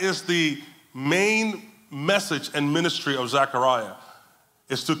 That is the main message and ministry of Zechariah,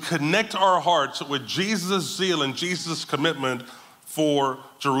 is to connect our hearts with Jesus' zeal and Jesus' commitment for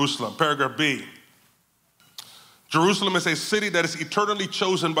Jerusalem. Paragraph B. Jerusalem is a city that is eternally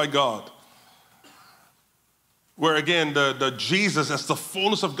chosen by God, where again, the Jesus as the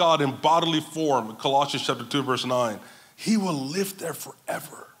fullness of God in bodily form, Colossians chapter 2, verse 9, he will live there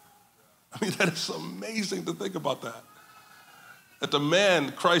forever. I mean, that is amazing to think about that. That the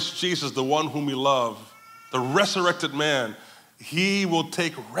man, Christ Jesus, the one whom we love, the resurrected man, he will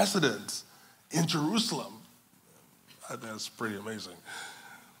take residence in Jerusalem. That's pretty amazing.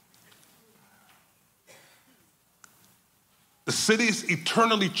 The city is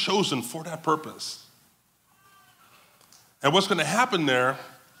eternally chosen for that purpose. And what's going to happen there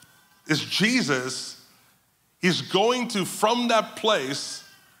is Jesus, he's going to, from that place,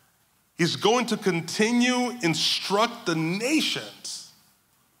 he's going to continue instruct the nations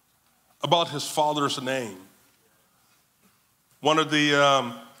about his Father's name. One of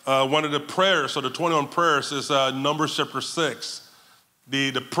the prayers, so the 21 prayers, is Numbers chapter 6,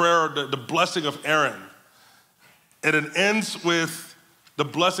 the prayer, the blessing of Aaron. And it ends with the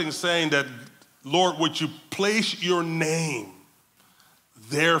blessing saying that, Lord, would you place your name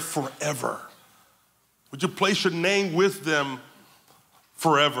there forever? Would you place your name with them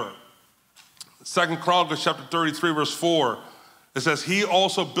forever? 2 Chronicles chapter 33, verse 4, it says, he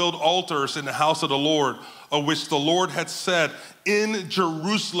also built altars in the house of the Lord, of which the Lord had said, in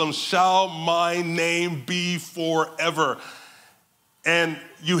Jerusalem shall my name be forever. And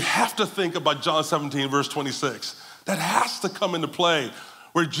you have to think about John 17, verse 26. That has to come into play,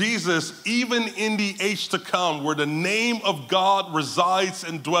 where Jesus, even in the age to come, where the name of God resides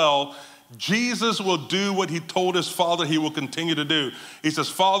and dwells, Jesus will do what he told his Father he will continue to do. He says,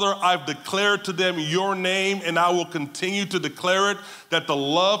 Father, I've declared to them your name, and I will continue to declare it, that the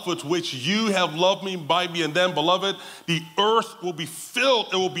love with which you have loved me might be in them. Beloved, the earth will be filled,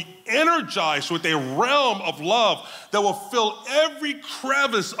 it will be energized with a realm of love that will fill every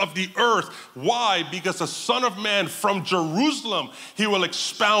crevice of the earth. Why? Because the Son of Man from Jerusalem, he will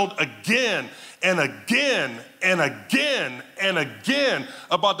expound again and again and again and again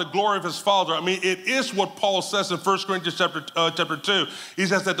about the glory of his Father. I mean, it is what Paul says in 1 Corinthians chapter 2. He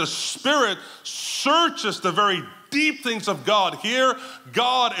says that the Spirit searches the very deep things of God. Here,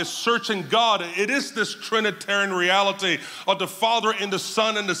 God is searching God. It is this Trinitarian reality of the Father in the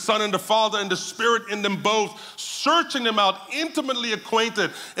Son and the Son in the Father and the Spirit in them both, searching them out, intimately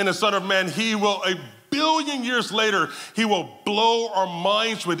acquainted in the Son of Man. He will, a billion years later, he will blow our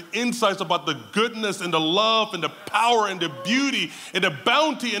minds with insights about the goodness and the love and the power and the beauty and the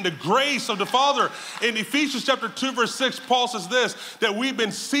bounty and the grace of the Father. In Ephesians chapter 2, verse 6, Paul says this, that we've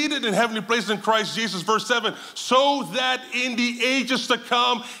been seated in heavenly places in Christ Jesus, verse 7, so that in the ages to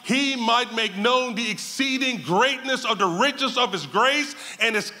come, he might make known the exceeding greatness of the riches of his grace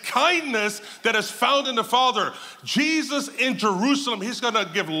and his kindness that is found in the Father. Jesus in Jerusalem, he's going to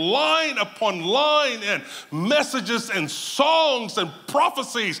give line upon line and messages and songs and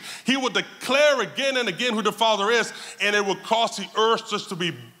prophecies. He will declare again and again who the Father is, and it will cause the earth just to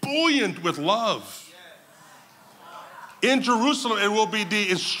be buoyant with love. In Jerusalem, it will be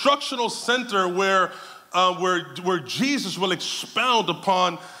the instructional center where Jesus will expound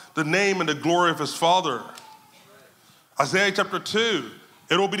upon the name and the glory of his Father. Isaiah chapter 2,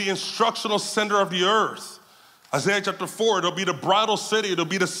 it will be the instructional center of the earth. Isaiah chapter 4, it'll be the bridal city. It'll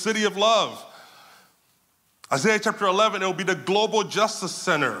be the city of love. Isaiah chapter 11, it'll be the global justice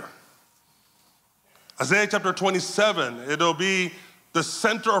center. Isaiah chapter 27, it'll be the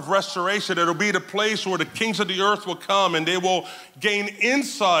center of restoration. It'll be the place where the kings of the earth will come and they will gain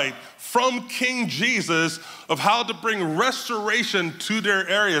insight from King Jesus of how to bring restoration to their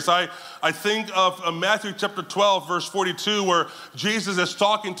areas. I think of Matthew chapter 12, verse 42, where Jesus is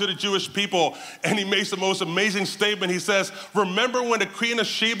talking to the Jewish people and he makes the most amazing statement. He says, remember when the Queen of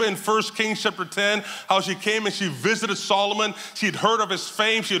Sheba in 1 Kings chapter 10, how she came and she visited Solomon. She'd heard of his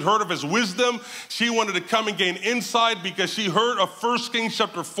fame. She'd heard of his wisdom. She wanted to come and gain insight because she heard of 1 Kings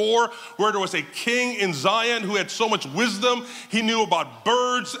chapter 4, where there was a king in Zion who had so much wisdom. He knew about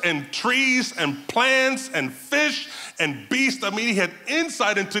birds and trees and plants and fish and beasts. I mean, he had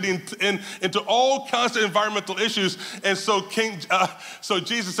insight into all kinds of environmental issues. And so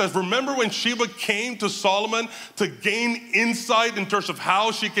Jesus says, remember when Sheba came to Solomon to gain insight in terms of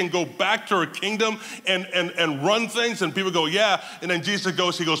how she can go back to her kingdom and run things? And people go, yeah. And then Jesus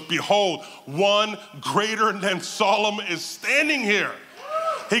goes, he goes, behold, one greater than Solomon is standing here.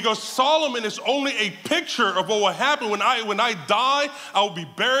 He goes, Solomon is only a picture of what will happen when I die. I will be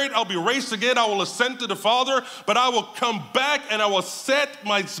buried. I'll be raised again. I will ascend to the Father, but I will come back and I will set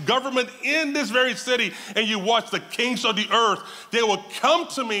my government in this very city. And you watch the kings of the earth. They will come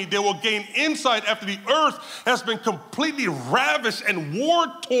to me. They will gain insight after the earth has been completely ravished and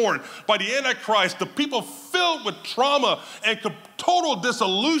war-torn by the Antichrist. The people filled with trauma and total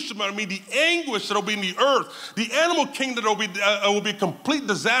disillusionment. I mean, the anguish that will be in the earth. The animal kingdom will be a complete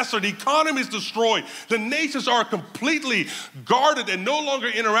disaster. The economy is destroyed. The nations are completely guarded and no longer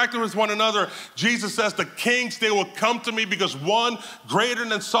interacting with one another. Jesus says the kings, they will come to me because one greater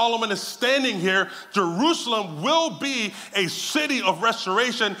than Solomon is standing here. Jerusalem will be a city of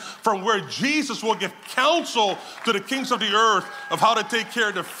restoration from where Jesus will give counsel to the kings of the earth of how to take care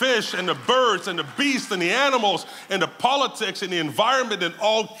of the fish and the birds and the beasts and the animals and the politics and the environment and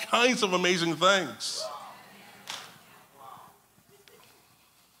all kinds of amazing things.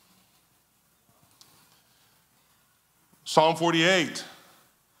 Psalm 48,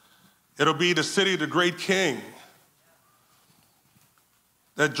 it'll be the city of the great king.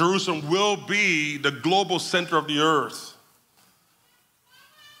 That Jerusalem will be the global center of the earth.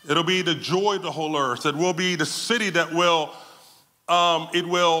 It'll be the joy of the whole earth. It will be the city that will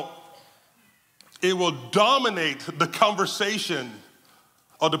dominate the conversation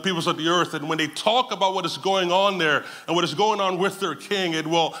of the peoples of the earth. And when they talk about what is going on there and what is going on with their king, it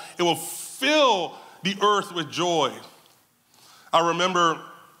will fill the earth with joy. I remember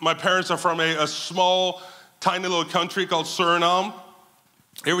my parents are from a small, tiny little country called Suriname.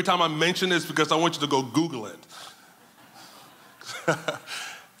 Every time I mention this, because I want you to go Google it.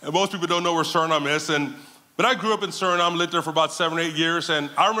 And most people don't know where Suriname is. But I grew up in Suriname, lived there for about 7 or 8 years. And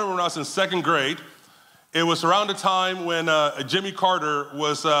I remember when I was in second grade, it was around the time when Jimmy Carter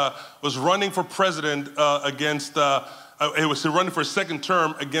was running for president he was running for a second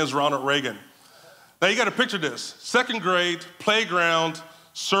term against Ronald Reagan. Now you got to picture this. Second grade, playground,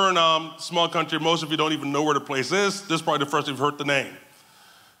 Suriname, small country. Most of you don't even know where the place is. This is probably the first you've heard the name.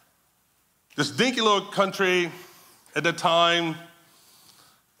 This dinky little country at the time,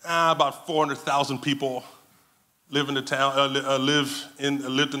 about 400,000 people live in the town, lived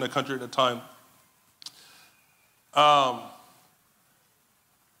in the country at the time.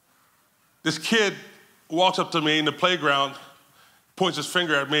 This kid walks up to me in the playground, points his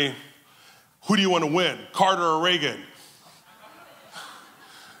finger at me. Who do you want to win, Carter or Reagan?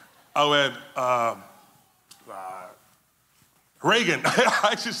 I went, Reagan. I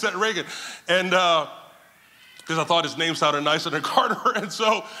actually said Reagan. And because I thought his name sounded nicer than Carter.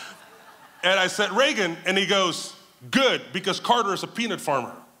 And I said Reagan, and he goes, good, because Carter is a peanut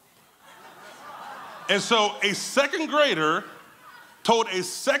farmer. And so a second grader told a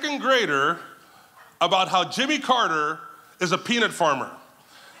second grader about how Jimmy Carter is a peanut farmer.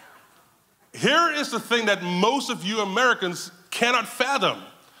 Here is the thing that most of you Americans cannot fathom.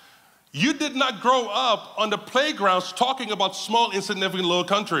 You did not grow up on the playgrounds talking about small, insignificant little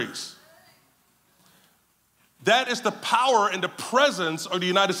countries. That is the power and the presence of the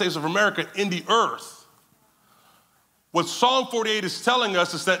United States of America in the earth. What Psalm 48 is telling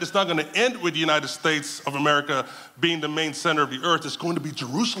us is that it's not going to end with the United States of America being the main center of the earth. It's going to be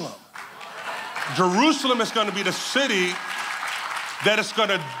Jerusalem. Jerusalem is going to be the city that is going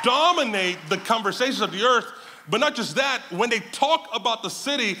to dominate the conversations of the earth. But not just that, when they talk about the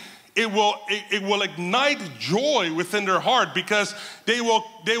city, it will ignite joy within their heart, because they will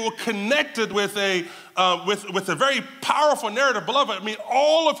connect it with a very powerful narrative. Beloved, I mean,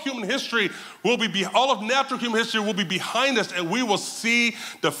 all of human history all of natural human history will be behind us, and we will see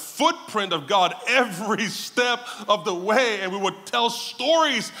the footprint of God every step of the way, and we will tell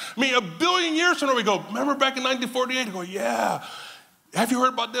stories. I mean, 1 billion years from now, we go, remember back in 1948? We go, yeah. Have you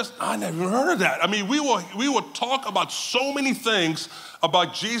heard about this? I never heard of that. I mean, we will talk about so many things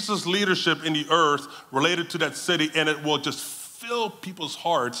about Jesus' leadership in the earth related to that city, and it will just fill people's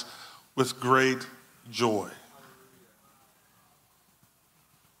hearts with great joy.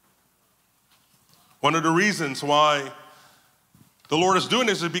 One of the reasons why the Lord is doing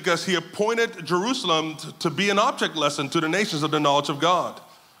this is because he appointed Jerusalem to be an object lesson to the nations of the knowledge of God.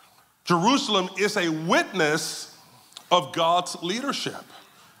 Jerusalem is a witness of God's leadership.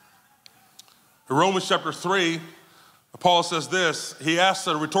 In Romans chapter 3, Paul says this. He asks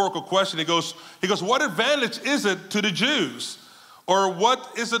a rhetorical question. He goes, what advantage is it to the Jews? Or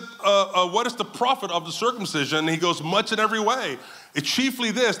what is the profit of the circumcision? And he goes, much in every way. It's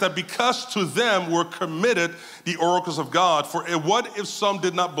chiefly this, that because to them were committed the oracles of God. For what if some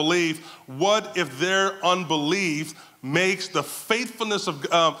did not believe? What if their unbelief makes the faithfulness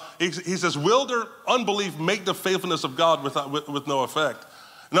of, he says, will their unbelief make the faithfulness of God with no effect?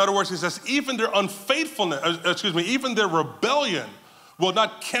 In other words, he says, even their even their rebellion will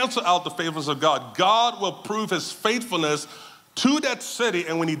not cancel out the faithfulness of God. God will prove his faithfulness to that city,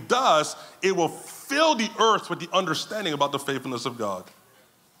 and when he does, it will fill the earth with the understanding about the faithfulness of God.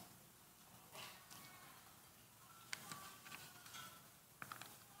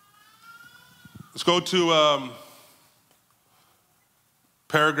 Let's go to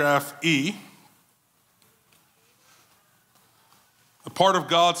paragraph E. A part of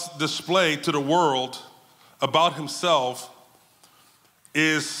God's display to the world about himself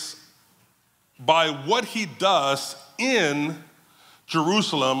is by what he does in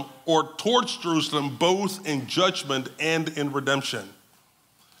Jerusalem or towards Jerusalem, both in judgment and in redemption.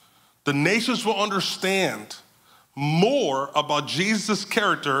 The nations will understand more about Jesus'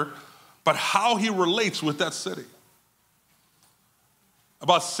 character, but how he relates with that city.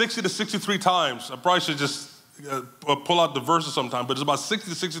 About 60 to 63 times, I probably should just pull out the verses sometime, but it's about 60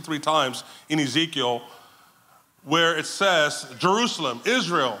 to 63 times in Ezekiel where it says, Jerusalem,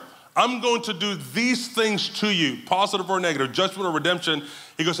 Israel, I'm going to do these things to you, positive or negative, judgment or redemption.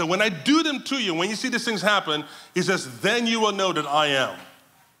 He goes, and when I do them to you, when you see these things happen, he says, then you will know that I am.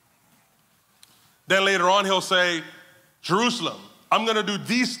 Then later on, he'll say, Jerusalem, I'm going to do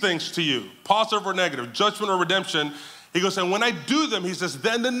these things to you, positive or negative, judgment or redemption. He goes, and when I do them, he says,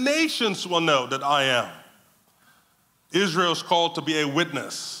 then the nations will know that I am. Israel's called to be a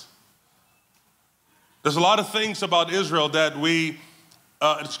witness. There's a lot of things about Israel that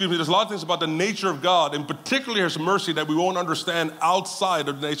there's a lot of things about the nature of God, and particularly his mercy, that we won't understand outside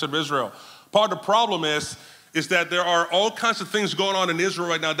of the nation of Israel. Part of the problem is that there are all kinds of things going on in Israel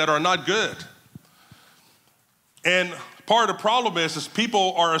right now that are not good. And part of the problem is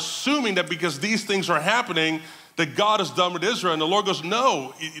people are assuming that because these things are happening, that God is done with Israel. And the Lord goes,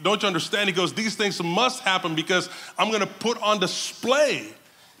 no, don't you understand? He goes, these things must happen because I'm going to put on display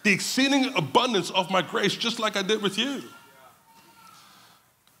the exceeding abundance of my grace, just like I did with you.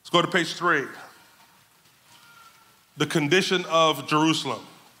 Let's go to page 3. The condition of Jerusalem.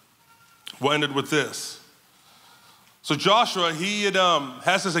 We'll end it with this. So Joshua, he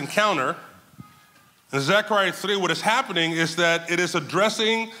has this encounter. In Zechariah 3, what is happening is that it is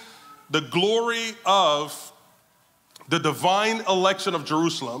addressing the glory of the divine election of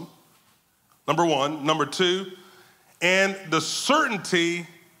Jerusalem, number one. Number two, and the certainty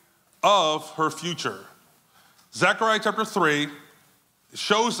of her future. Zechariah chapter 3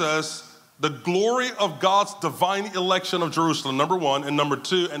 shows us the glory of God's divine election of Jerusalem, number one, and number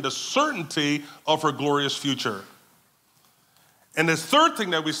two, and the certainty of her glorious future. And the third thing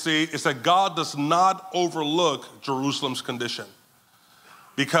that we see is that God does not overlook Jerusalem's condition,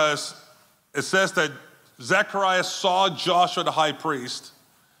 because it says that Zechariah saw Joshua the high priest,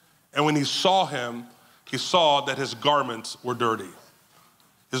 and when he saw him, he saw that his garments were dirty.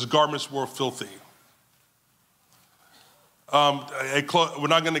 His garments were filthy. We're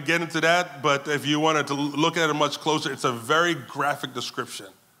not going to get into that, but if you wanted to look at it much closer, it's a very graphic description.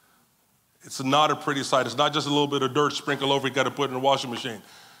 It's not a pretty sight. It's not just a little bit of dirt sprinkled over, you got to put in the washing machine.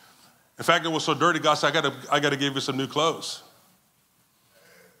 In fact, it was so dirty, God said, I got to give you some new clothes.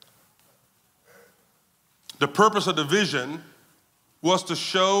 The purpose of the vision was to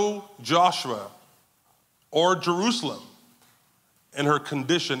show Joshua or Jerusalem and her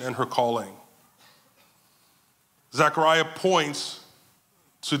condition and her calling. Zechariah points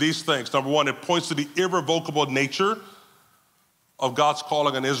to these things. Number one, it points to the irrevocable nature of God's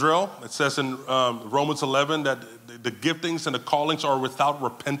calling on Israel. It says in Romans 11 that the giftings and the callings are without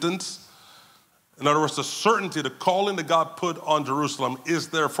repentance. In other words, the certainty, the calling that God put on Jerusalem is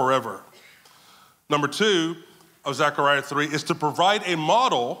there forever. Number two of Zechariah 3 is to provide a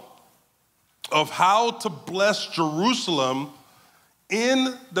model of how to bless Jerusalem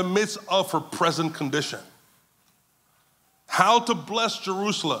in the midst of her present condition. How to bless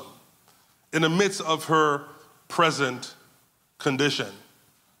Jerusalem in the midst of her present condition.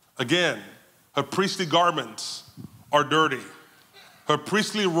 Again, her priestly garments are dirty. Her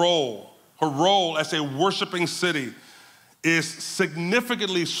priestly role, her role as a worshiping city is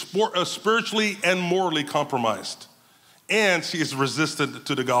significantly spiritually and morally compromised. And she is resistant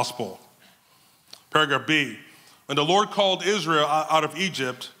to the gospel. Paragraph B, when the Lord called Israel out of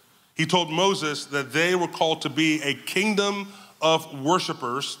Egypt, he told Moses that they were called to be a kingdom of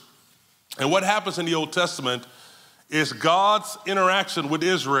worshipers. And what happens in the Old Testament is God's interaction with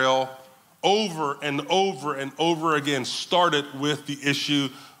Israel over and over and over again started with the issue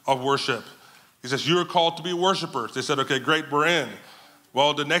of worship. He says, you're called to be worshipers. They said, okay, great, we're in.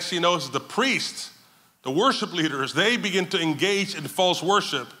 Well, the next thing you know is the priests, the worship leaders, they begin to engage in false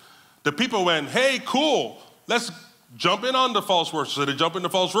worship. The people went, hey, cool, let's jump in on the false worship. So they jump into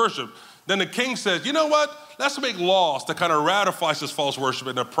false worship. Then the king says, you know what? Let's make laws that kind of ratifies this false worship.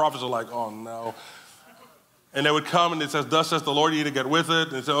 And the prophets are like, oh no. And they would come and it says, thus says the Lord, you need to get with it.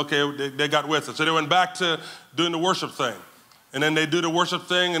 And they said, okay, they got with it. So they went back to doing the worship thing. And then they do the worship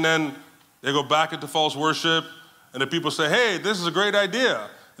thing and then they go back into false worship. And the people say, hey, this is a great idea.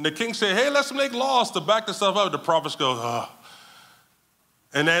 And the king say, hey, let's make laws to back this stuff up. The prophets go, oh.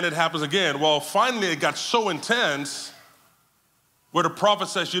 And then it happens again. Well, finally it got so intense where the prophet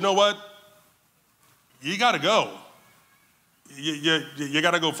says, you know what? You got to go. You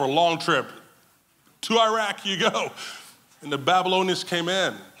got to go for a long trip. To Iraq you go. And the Babylonians came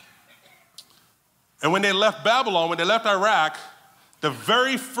in. And when they left Babylon, when they left Iraq, the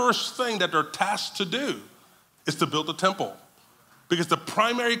very first thing that they're tasked to do is to build a temple. Because the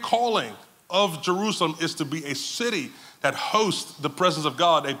primary calling of Jerusalem is to be a city that hosts the presence of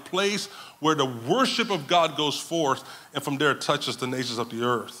God, a place where the worship of God goes forth, and from there it touches the nations of the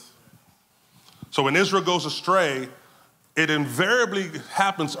earth. So when Israel goes astray, it invariably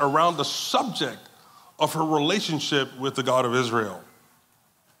happens around the subject of her relationship with the God of Israel.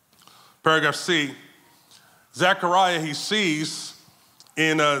 Paragraph C, Zechariah, he sees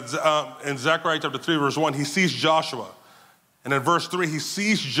in Zechariah chapter 3, verse 1, he sees Joshua. And in verse 3, he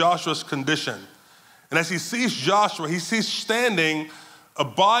sees Joshua's condition. And as he sees Joshua, he sees standing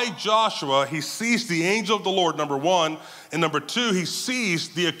by Joshua, he sees the angel of the Lord, number one. And number two, he sees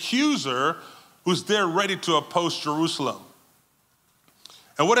the accuser who's there ready to oppose Jerusalem.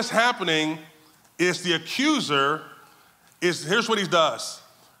 And what is happening is the accuser here's what he does.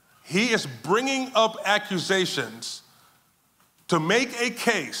 He is bringing up accusations to make a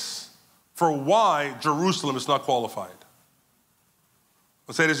case for why Jerusalem is not qualified.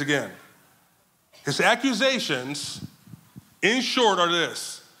 Let's say this again. His accusations, in short, are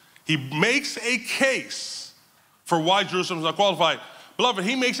this. He makes a case for why Jerusalem is not qualified. Beloved,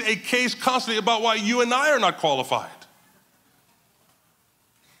 he makes a case constantly about why you and I are not qualified.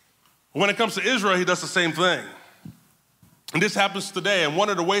 When it comes to Israel, he does the same thing. And this happens today. And one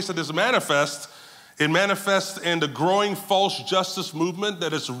of the ways that this manifests, it manifests in the growing false justice movement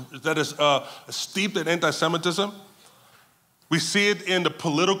that is steeped in anti-Semitism. We see it in the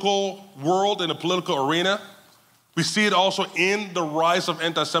political world, in the political arena. We see it also in the rise of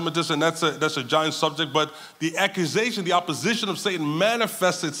anti-Semitism, and that's a giant subject, but the accusation, the opposition of Satan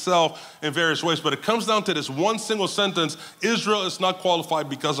manifests itself in various ways, but it comes down to this one single sentence: Israel is not qualified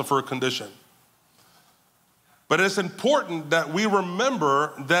because of her condition. But it's important that we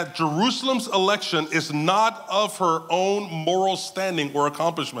remember that Jerusalem's election is not of her own moral standing or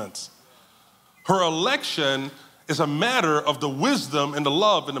accomplishments. Her election is a matter of the wisdom and the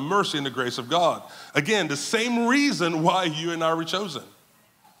love and the mercy and the grace of God. Again, the same reason why you and I were chosen.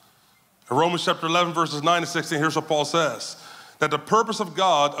 In Romans chapter 11, verses 9 and 16, here's what Paul says: that the purpose of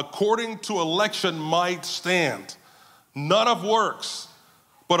God according to election might stand, not of works,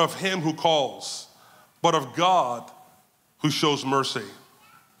 but of him who calls, but of God who shows mercy.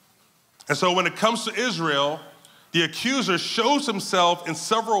 And so when it comes to Israel, the accuser shows himself in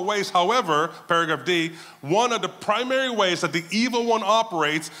several ways. However, paragraph D, one of the primary ways that the evil one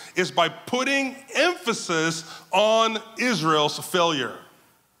operates is by putting emphasis on Israel's failure.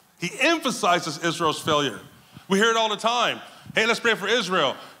 He emphasizes Israel's failure. We hear it all the time. Hey, let's pray for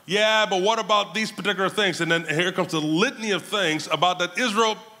Israel. Yeah, but what about these particular things? And then here comes the litany of things about that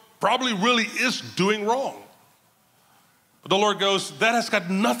Israel probably really is doing wrong. But the Lord goes, that has got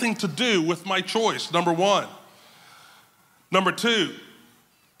nothing to do with my choice, number one. Number two,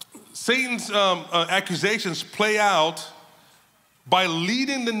 Satan's accusations play out by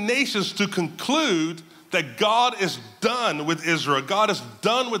leading the nations to conclude that God is done with Israel. God is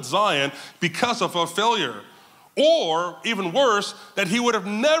done with Zion because of her failure. Or, even worse, that he would have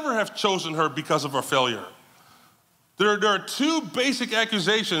never have chosen her because of her failure. There are two basic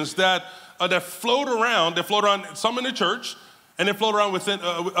accusations that float around. They float around, some in the church, and they float around within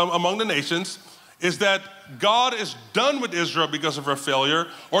among the nations, is that God is done with Israel because of her failure,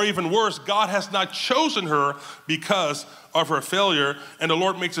 or even worse, God has not chosen her because of her failure. And the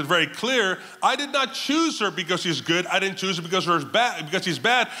Lord makes it very clear: I did not choose her because she's good. I didn't choose her because she's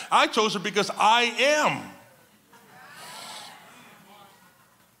bad. I chose her because I am.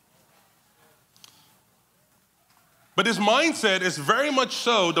 But this mindset is very much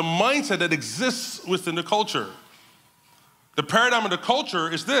so the mindset that exists within the culture. The paradigm of the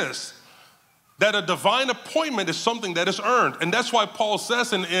culture is this: that a divine appointment is something that is earned. And that's why Paul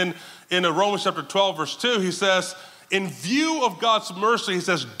says in Romans chapter 12, verse 2, he says, in view of God's mercy, he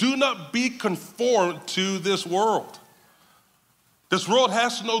says, do not be conformed to this world. This world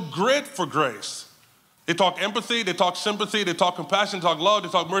has no grit for grace. They talk empathy, they talk sympathy, they talk compassion, they talk love, they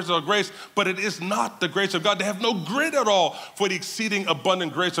talk mercy, they talk grace, but it is not the grace of God. They have no grit at all for the exceeding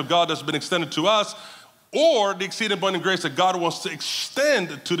abundant grace of God that's been extended to us, or the exceeding abundant grace that God wants to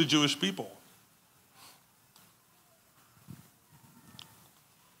extend to the Jewish people.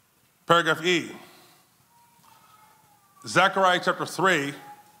 Paragraph E, Zechariah chapter 3,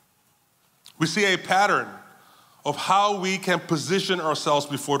 we see a pattern of how we can position ourselves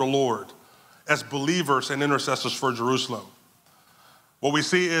before the Lord as believers and intercessors for Jerusalem. What we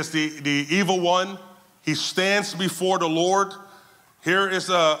see is the evil one. He stands before the Lord. Here is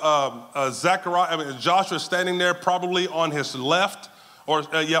Joshua standing there, probably on his left, or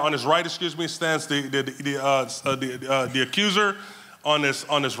on his right. Stands the accuser. On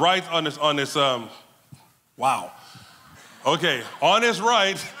his right, on his right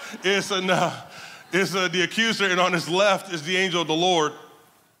is the accuser, and on his left is the angel of the Lord.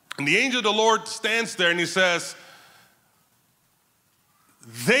 And the angel of the Lord stands there and he says,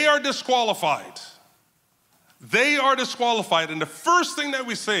 they are disqualified. They are disqualified. And the first thing that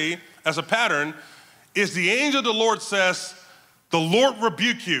we see as a pattern is the angel of the Lord says, the Lord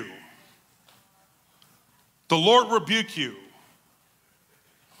rebuke you. The Lord rebuke you.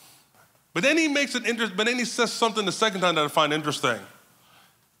 But then he says something the second time that I find interesting.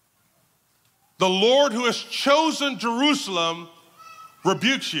 The Lord who has chosen Jerusalem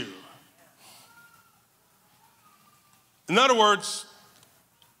rebukes you. In other words,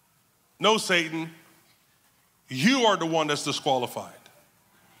 no, Satan, you are the one that's disqualified.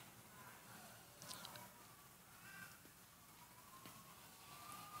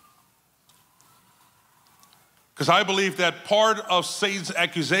 Because I believe that part of Satan's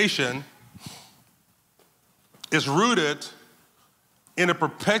accusation is rooted in a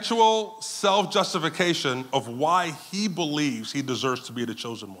perpetual self-justification of why he believes he deserves to be the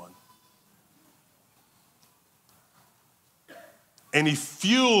chosen one. And he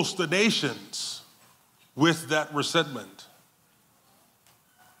fuels the nations with that resentment.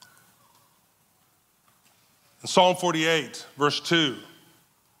 In Psalm 48, verse 2,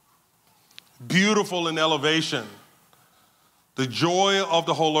 beautiful in elevation, the joy of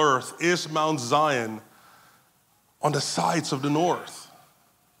the whole earth is Mount Zion on the sides of the north.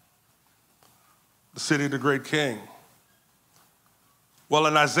 the city of the great king. Well,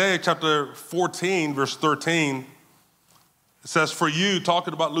 in Isaiah chapter 14, verse 13, it says, for you,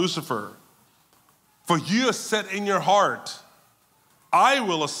 talking about Lucifer, for you have said in your heart, I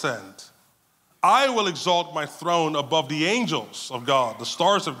will ascend. I will exalt my throne above the angels of God, the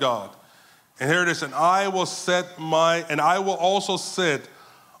stars of God. And here it is, and I will also sit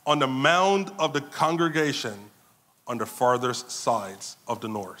on the mound of the congregation on the farthest sides of the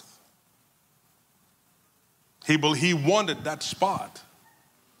north. He wanted that spot.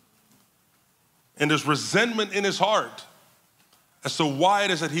 And there's resentment in his heart as to why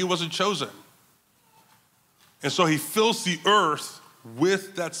it is that he wasn't chosen. And so he fills the earth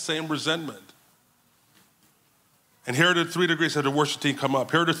with that same resentment. And here are the 3 degrees that the worship team come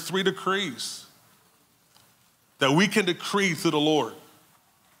up. Here are the 3 decrees that we can decree through the Lord.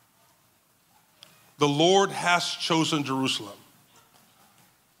 The Lord has chosen Jerusalem.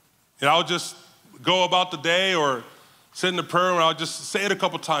 And I'll just go about the day or sit in the prayer and I'll just say it a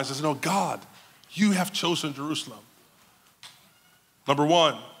couple times. I say, no, God, you have chosen Jerusalem. Number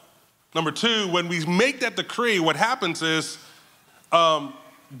 1. Number 2, when we make that decree, what happens is God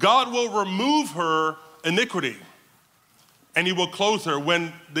will remove her iniquity and he will clothe her.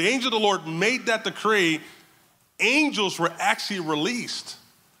 When the angel of the Lord made that decree, angels were actually released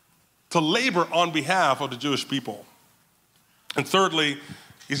to labor on behalf of the Jewish people. And thirdly,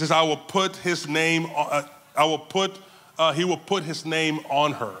 he says, he will put his name on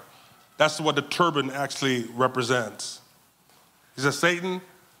her. That's what the turban actually represents. He says, Satan,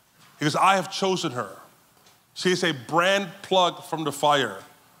 he goes, I have chosen her. She is a brand plucked from the fire.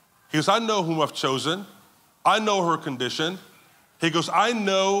 He goes, I know whom I've chosen. I know her condition. He goes, I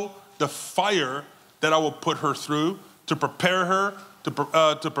know the fire that I will put her through to prepare her,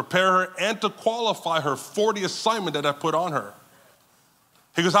 and to qualify her for the assignment that I put on her.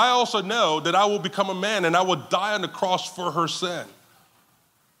 He goes, I also know that I will become a man and I will die on the cross for her sin.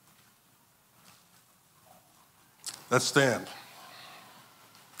 Let's stand.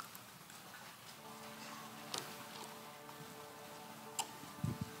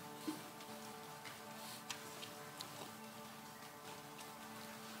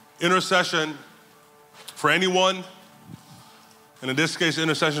 Intercession for anyone, and in this case,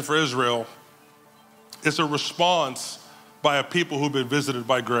 intercession for Israel, is a response by a people who've been visited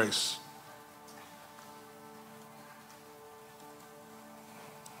by grace.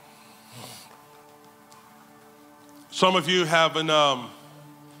 Some of you have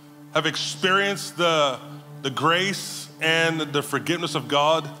experienced the grace and the forgiveness of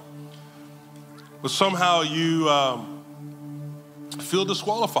God, but somehow you feel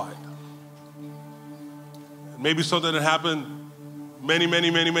disqualified. Maybe something that happened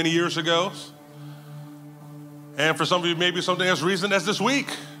many years ago. And for some of you, maybe something as recent as this week.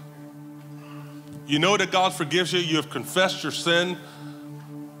 You know that God forgives you. You have confessed your sin.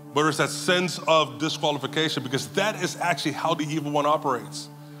 But there's that sense of disqualification because that is actually how the evil one operates.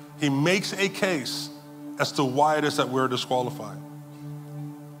 He makes a case as to why it is that we're disqualified.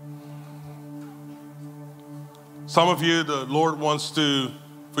 Some of you, the Lord wants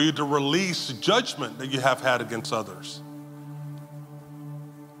for you to release judgment that you have had against others.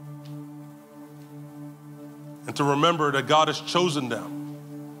 And to remember that God has chosen them.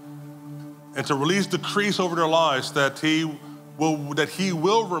 And to release decrees over their lives that He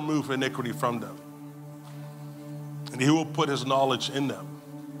will remove iniquity from them. And He will put His knowledge in them.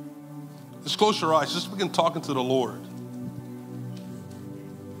 Just close your eyes. Just begin talking to the Lord.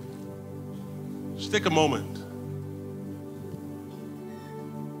 Just take a moment.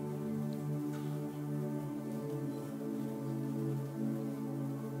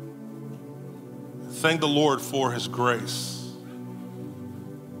 Thank the Lord for His grace,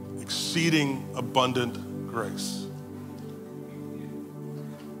 exceeding abundant grace.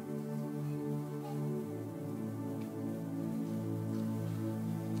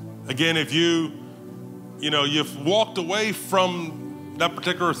 Again, if you've walked away from that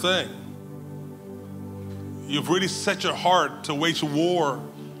particular thing, you've really set your heart to wage war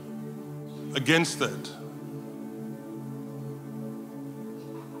against it.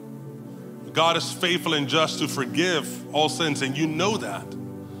 God is faithful and just to forgive all sins, and you know that.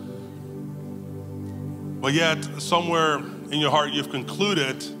 But yet, somewhere in your heart, you've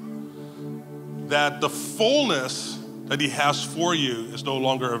concluded that the fullness that He has for you is no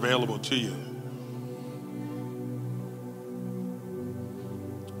longer available to you.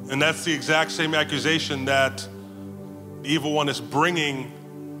 And that's the exact same accusation that the evil one is bringing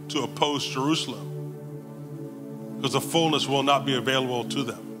to oppose Jerusalem, because the fullness will not be available to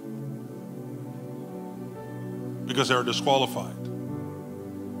them, because they're disqualified.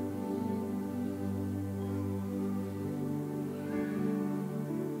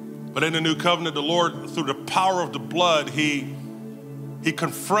 But in the new covenant, the Lord, through the power of the blood, he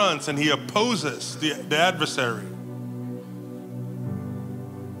confronts and he opposes the adversary.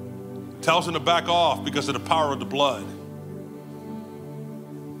 Tells him to back off because of the power of the blood.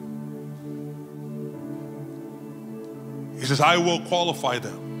 He says, I will qualify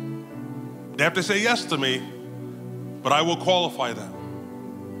them. They have to say yes to me, but I will qualify them.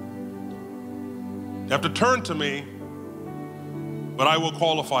 They have to turn to me, but I will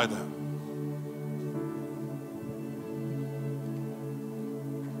qualify them.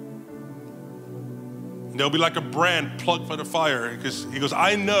 And they'll be like a brand plucked for the fire. Because he goes,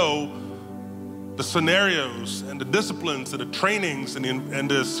 I know the scenarios and the disciplines and the trainings and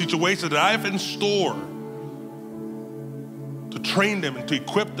the situations that I have in store to train them and to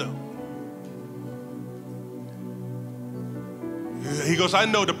equip them. He goes, I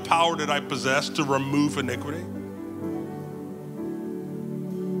know the power that I possess to remove iniquity.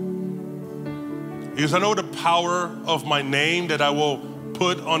 He goes, I know the power of my name that I will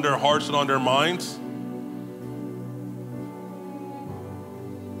put on their hearts and on their minds.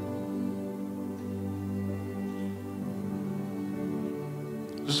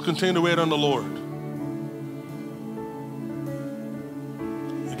 Just continue to wait on the Lord.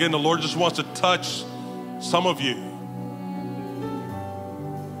 Again, the Lord just wants to touch some of you.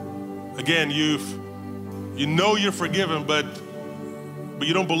 Again, you know you're forgiven, but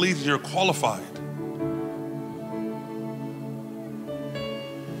you don't believe that you're qualified.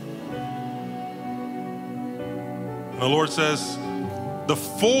 And the Lord says, the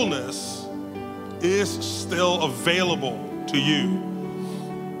fullness is still available to you.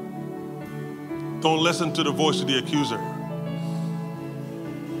 Don't listen to the voice of the accuser.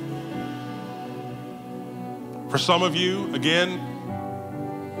 For some of you, again,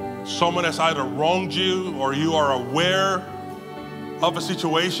 someone has either wronged you or you are aware of a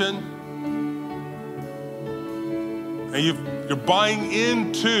situation and you're buying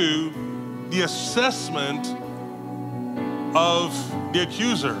into the assessment of the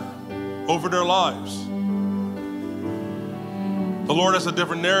accuser over their lives. The Lord has a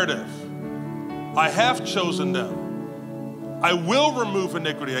different narrative. I have chosen them. I will remove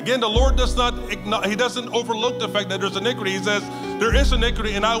iniquity. Again, the Lord does not ignore, he doesn't overlook the fact that there's iniquity. He says, there is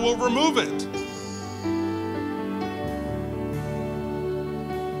iniquity and I will remove it.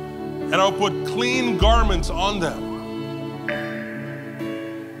 And I'll put clean garments on them.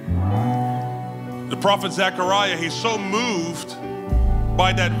 The prophet Zechariah, he's so moved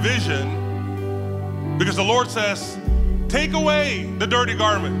by that vision because the Lord says, take away the dirty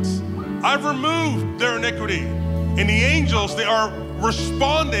garments. I've removed their iniquity. And the angels, they are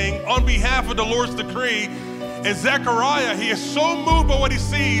responding on behalf of the Lord's decree. And Zechariah, he is so moved by what he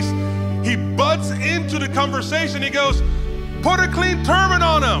sees, he butts into the conversation. He goes, put a clean turban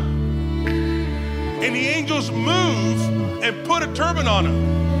on him. And the angels move and put a turban on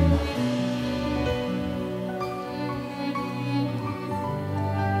him.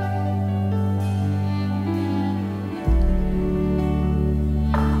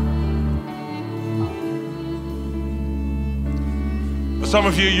 Some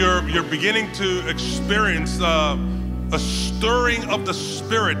of you, you're beginning to experience a stirring of the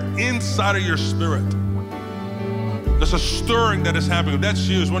Spirit inside of your spirit. There's a stirring that is happening. If that's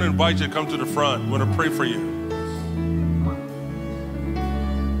you, I just want to invite you to come to the front. I want to pray for you.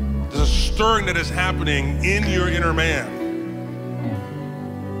 There's a stirring that is happening in your inner man.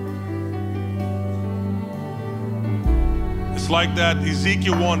 It's like that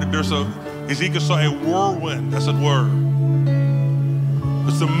Ezekiel 1, Ezekiel saw a whirlwind, as it were.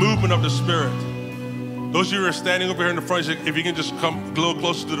 It's the movement of the Spirit. Those of you who are standing over here in the front, if you can just come a little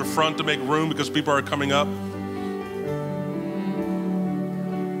closer to the front to make room because people are coming up.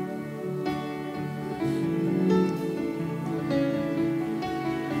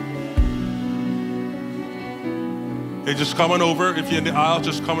 Hey, just come on over. If you're in the aisle,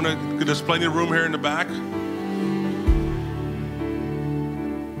 just come on. There's plenty of room here in the back.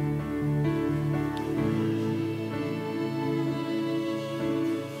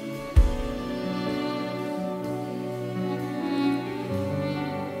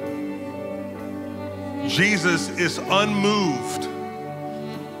 Jesus is unmoved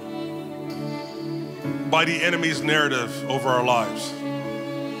by the enemy's narrative over our lives.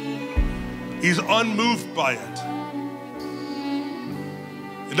 He's unmoved by it.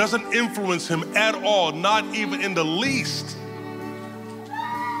 It doesn't influence him at all, not even in the least.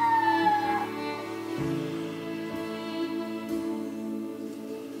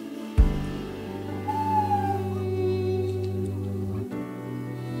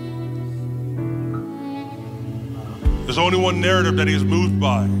 There's only one narrative that he is moved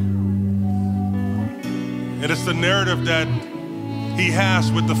by. And it's the narrative that he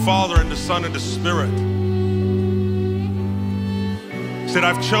has with the Father and the Son and the Spirit. He said,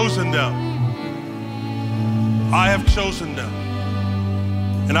 I've chosen them. I have chosen them.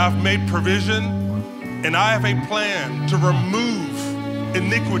 And I've made provision, and I have a plan to remove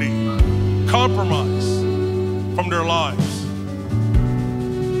iniquity, compromise from their lives.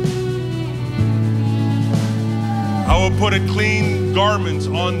 I will put a clean garments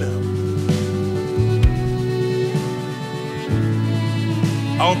on them.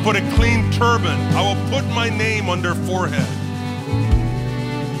 I will put a clean turban. I will put my name on their forehead.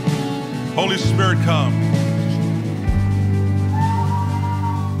 Holy Spirit, come.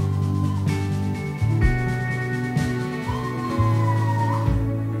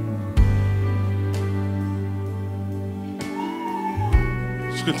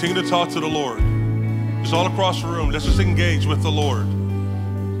 Just continue to talk to the Lord. Just all across the room, let's just engage with the Lord.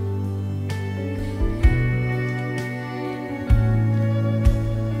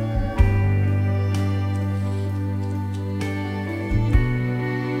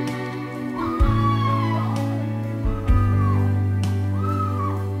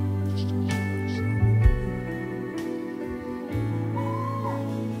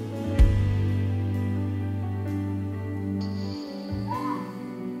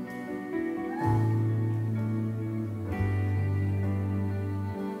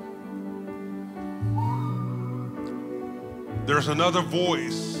 There's another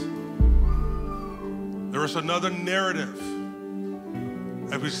voice. There is another narrative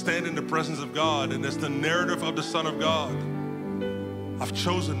as we stand in the presence of God, and it's the narrative of the Son of God. I've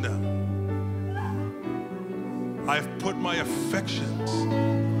chosen them. I've put my affections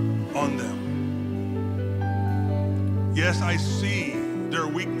on them. Yes, I see their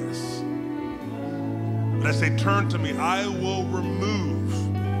weakness. But as they turn to me, I will remove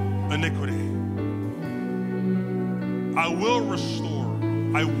iniquity. I will restore.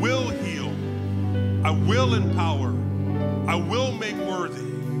 I will heal. I will empower. I will make worthy.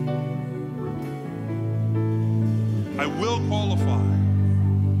 I will qualify.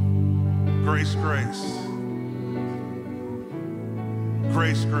 Grace, grace.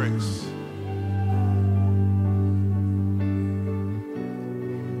 Grace, grace.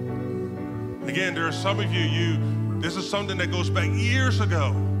 Again, there are some of you, this is something that goes back years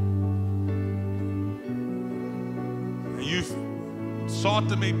ago. You've sought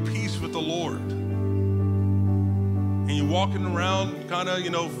to make peace with the Lord. And you're walking around kind of,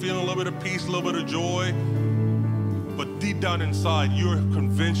 feeling a little bit of peace, a little bit of joy. But deep down inside, you have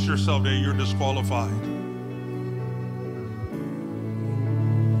convinced yourself that you're disqualified.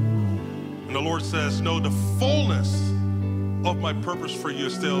 And the Lord says, no, the fullness of my purpose for you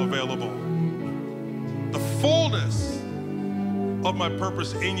is still available. The fullness of my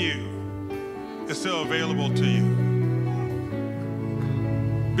purpose in you is still available to you.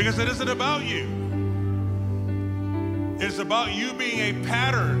 Because it isn't about you. It's about you being a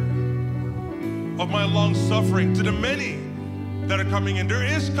pattern of my long suffering to the many that are coming in. There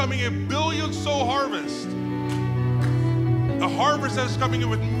is coming a billion soul harvest. A harvest that is coming in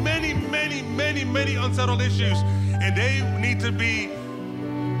with many, many, many, many unsettled issues. And they need to be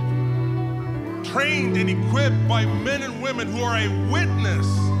trained and equipped by men and women who are a witness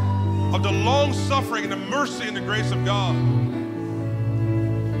of the long suffering and the mercy and the grace of God.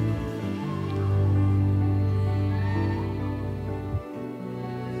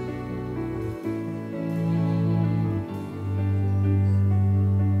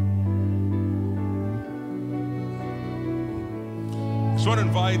 I just want to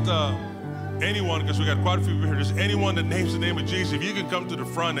invite anyone, because we got quite a few people here, just anyone that names the name of Jesus, if you can come to the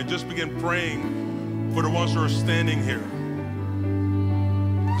front and just begin praying for the ones who are standing here.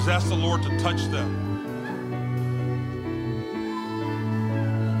 Just ask the Lord to touch them.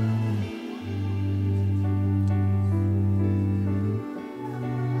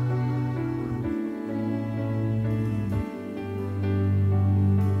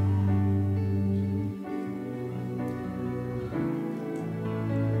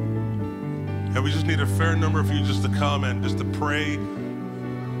 And we just need a fair number of you just to come and just to pray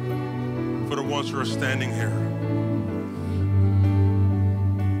for the ones who are standing here.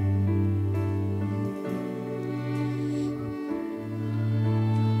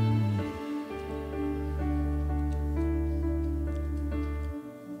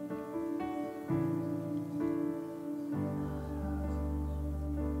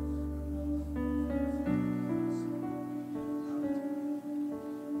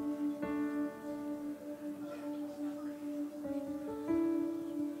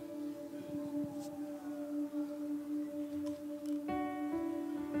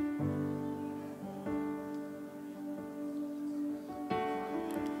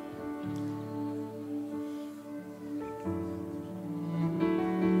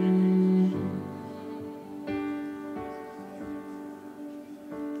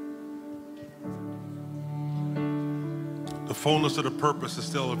 fullness of the purpose is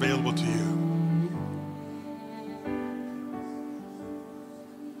still available to you.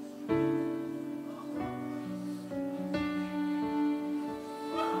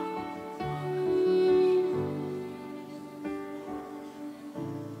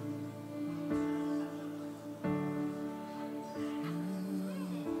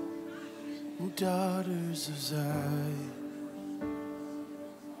 Daughters of Zion,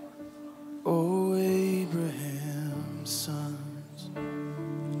 O Abraham's sons,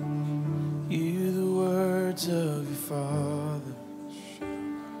 hear the words of your father,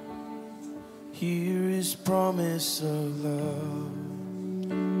 hear his promise of love.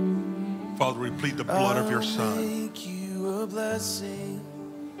 Father, we plead the blood of your Son. Make you a blessing.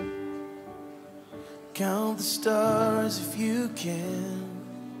 Count the stars if you can.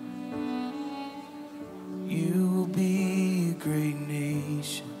 You will be a great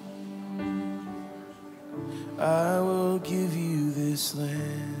nation. I will give you this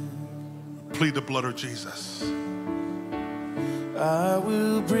land. Plead the blood of Jesus. I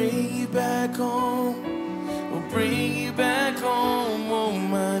will bring you back home. Will bring you back home, oh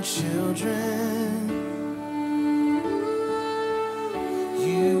my children.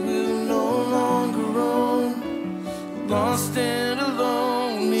 You will no longer roam, lost and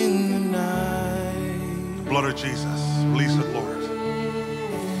alone in the night. Blood of Jesus, release it, Lord.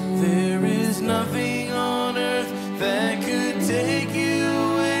 There is nothing on earth that could take you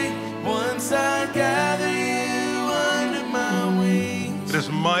away once I gather you under my wings. It is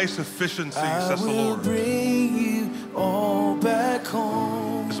my sufficiency, says the I will Lord. bring you all back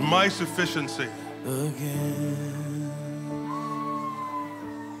home. It's my sufficiency. Again.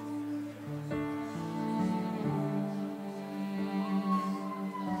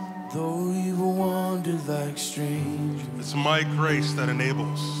 Though you will wander like strangers, it's my grace that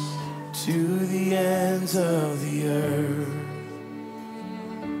enables. To the ends of the earth,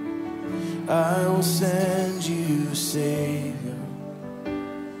 I will send you a Savior.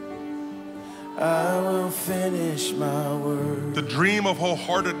 I will finish my work. The dream of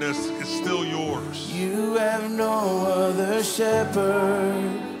wholeheartedness is still yours. You have no other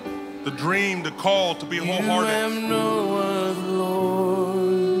shepherd. The dream, the call to be wholehearted. You have no other Lord.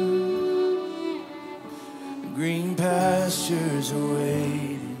 Green pastures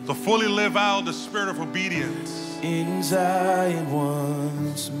awaiting. To fully live out the spirit of obedience. In Zion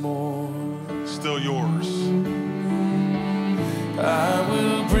once more. Still yours. I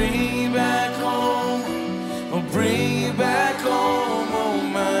will bring you back home. I'll bring you back home, oh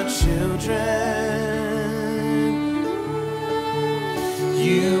my children.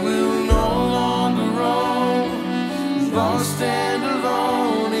 You will no longer roam, lost and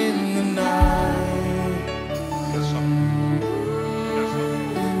alone in the night.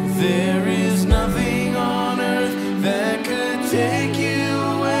 There is nothing on earth that could take you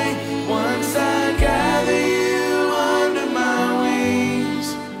away once I gather you under my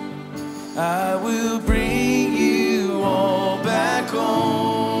wings. I will bring you all back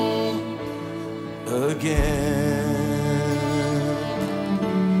home again.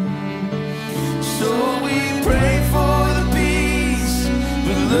 So we pray for the peace,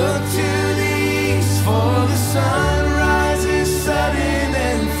 we look to the east for the sunrise is sudden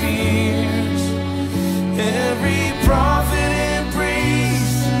and fierce. Every prophet and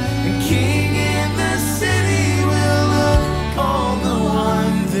priest and king in the city will look on the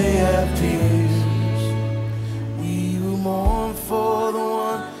one they have pierced. We will mourn for the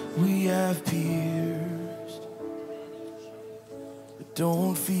one we have pierced. But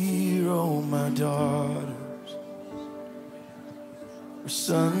don't fear, oh my daughters, we're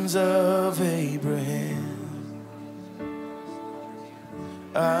sons of Abraham.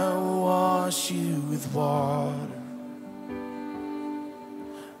 I will wash you with water.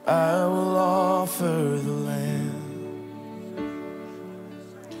 I will offer the Lamb.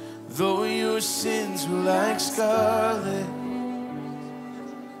 Though your sins were like scarlet,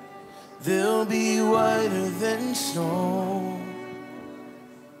 they'll be whiter than snow.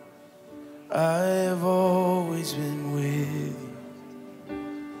 I have always been with you.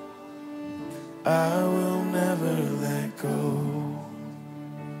 I will never let go.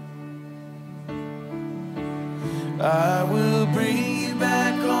 I will bring you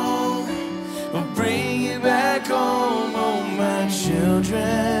back home. I'll bring you back home, oh my children.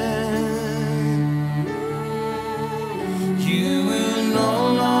 You will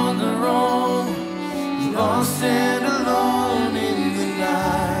no longer roam, lost and alone in the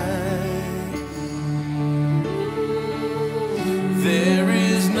night.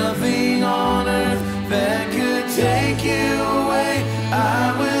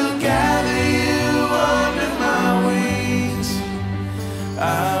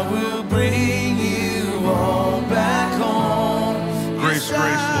 I will bring you all back home. Grace, Yes, grace,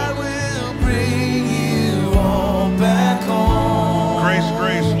 I Lord. will bring you all back home. Grace,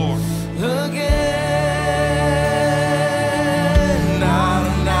 grace, Lord. Again,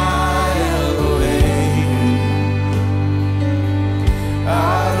 Adonai Elohim,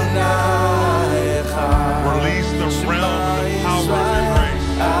 Adonai Echad. Release the realm and the power of your grace.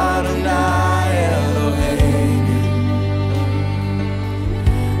 Adonai Elohim,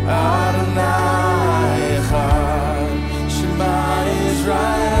 Adonai Echad, Shema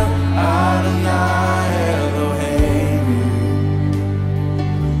Israel, Adonai Elohim,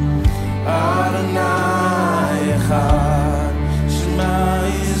 Adonai Echad, Shema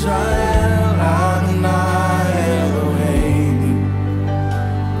Israel, Adonai Elohim,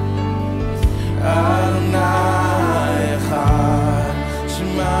 Adonai Echad,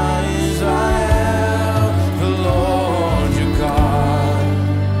 Shema Israel, the Lord your God.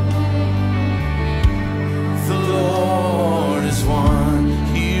 The Lord is one,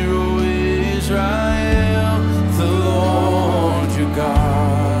 Hear, O Israel, the Lord your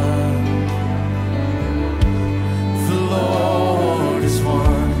God. The Lord is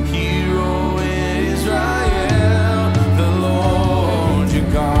one, Hear, O Israel, the Lord your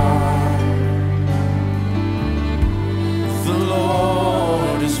God. The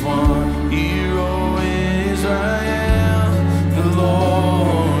Lord is one, Hear, O Israel, the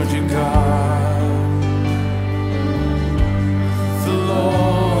Lord your God. The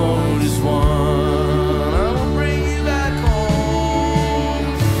Lord is one. I will bring you back home.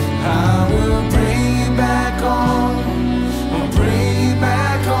 I will bring you back home. I'll bring you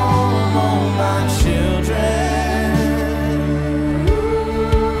back home, all my children.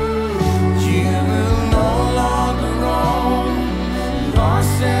 You will no longer roam,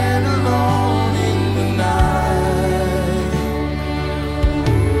 lost and alone in the night.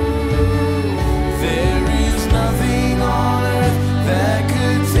 There is nothing on earth that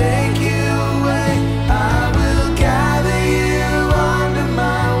could take you away. I will gather you under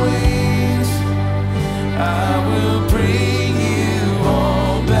my wings. I will bring you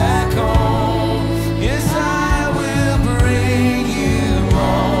all back home. Yes, I will bring you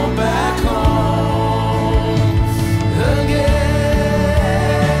all back home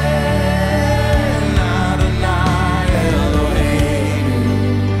again. Adonai Elohim,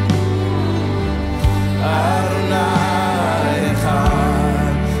 Adonai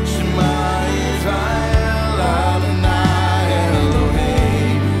Echad, Shema Israel, Adonai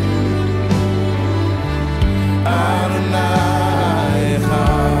Elohim, Adonai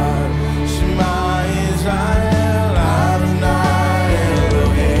Echad, Shema Israel, Adonai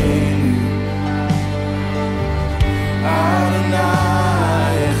Elohim,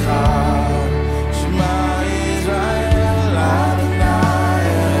 Adonai Echad, Shema Israel, Adonai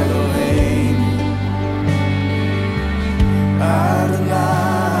Elohim,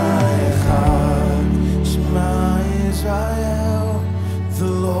 Adonai Echad, Shema Israel, the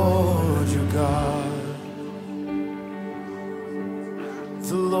Lord your God.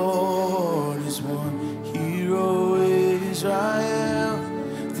 The Lord is one, Hear, O Israel,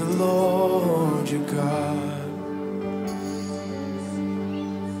 the Lord your God.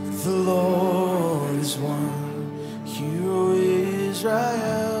 The Lord is one, Hear, O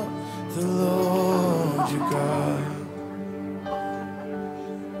Israel, the Lord your God.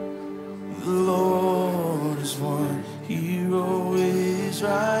 The Lord is one, Hear, O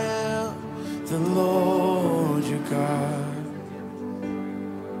Israel, the Lord your God.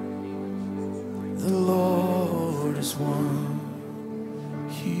 The Lord is one,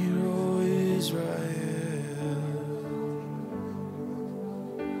 Hear, O Israel.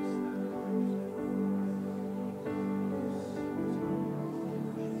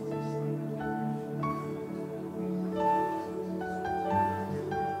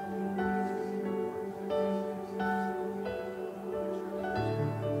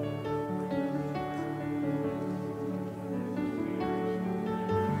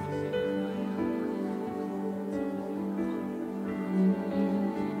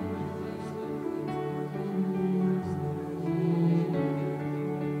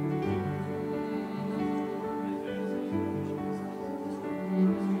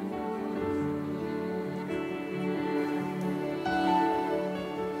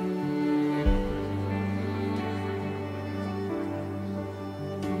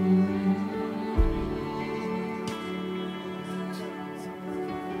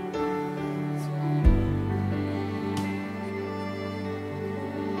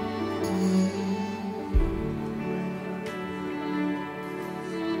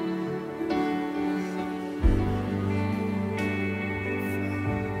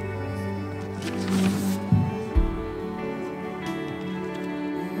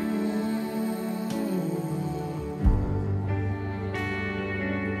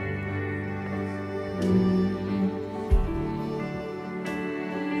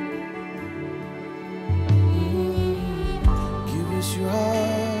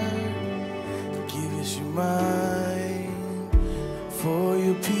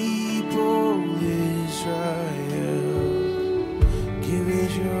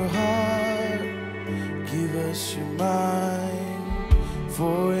 your heart, give us your mind,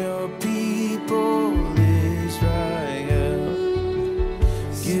 for your people Israel.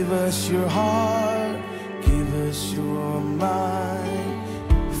 Give us your heart, give us your mind,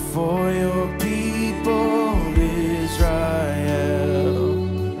 for your people Israel.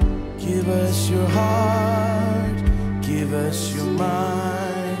 Give us your heart, give us your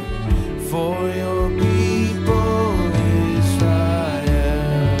mind, for your people Israel.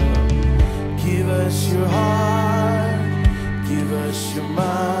 Give us your heart, give us your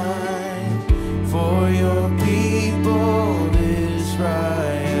mind, for your people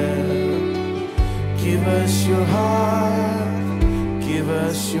Israel. Give us your heart, give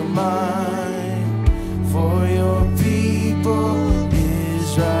us your mind, for your people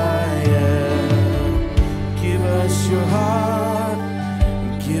Israel. Give us your heart,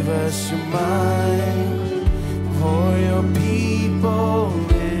 give us your mind, for your people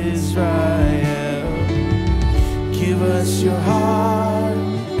Israel. Give us your heart,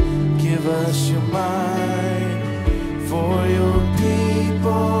 give us your mind, for your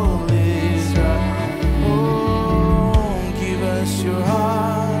people Israel. Oh, give us your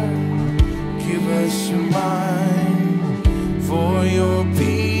heart, give us your mind, for your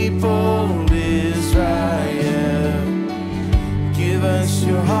people Israel. Give us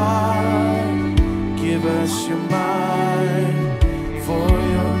your heart, give us your mind.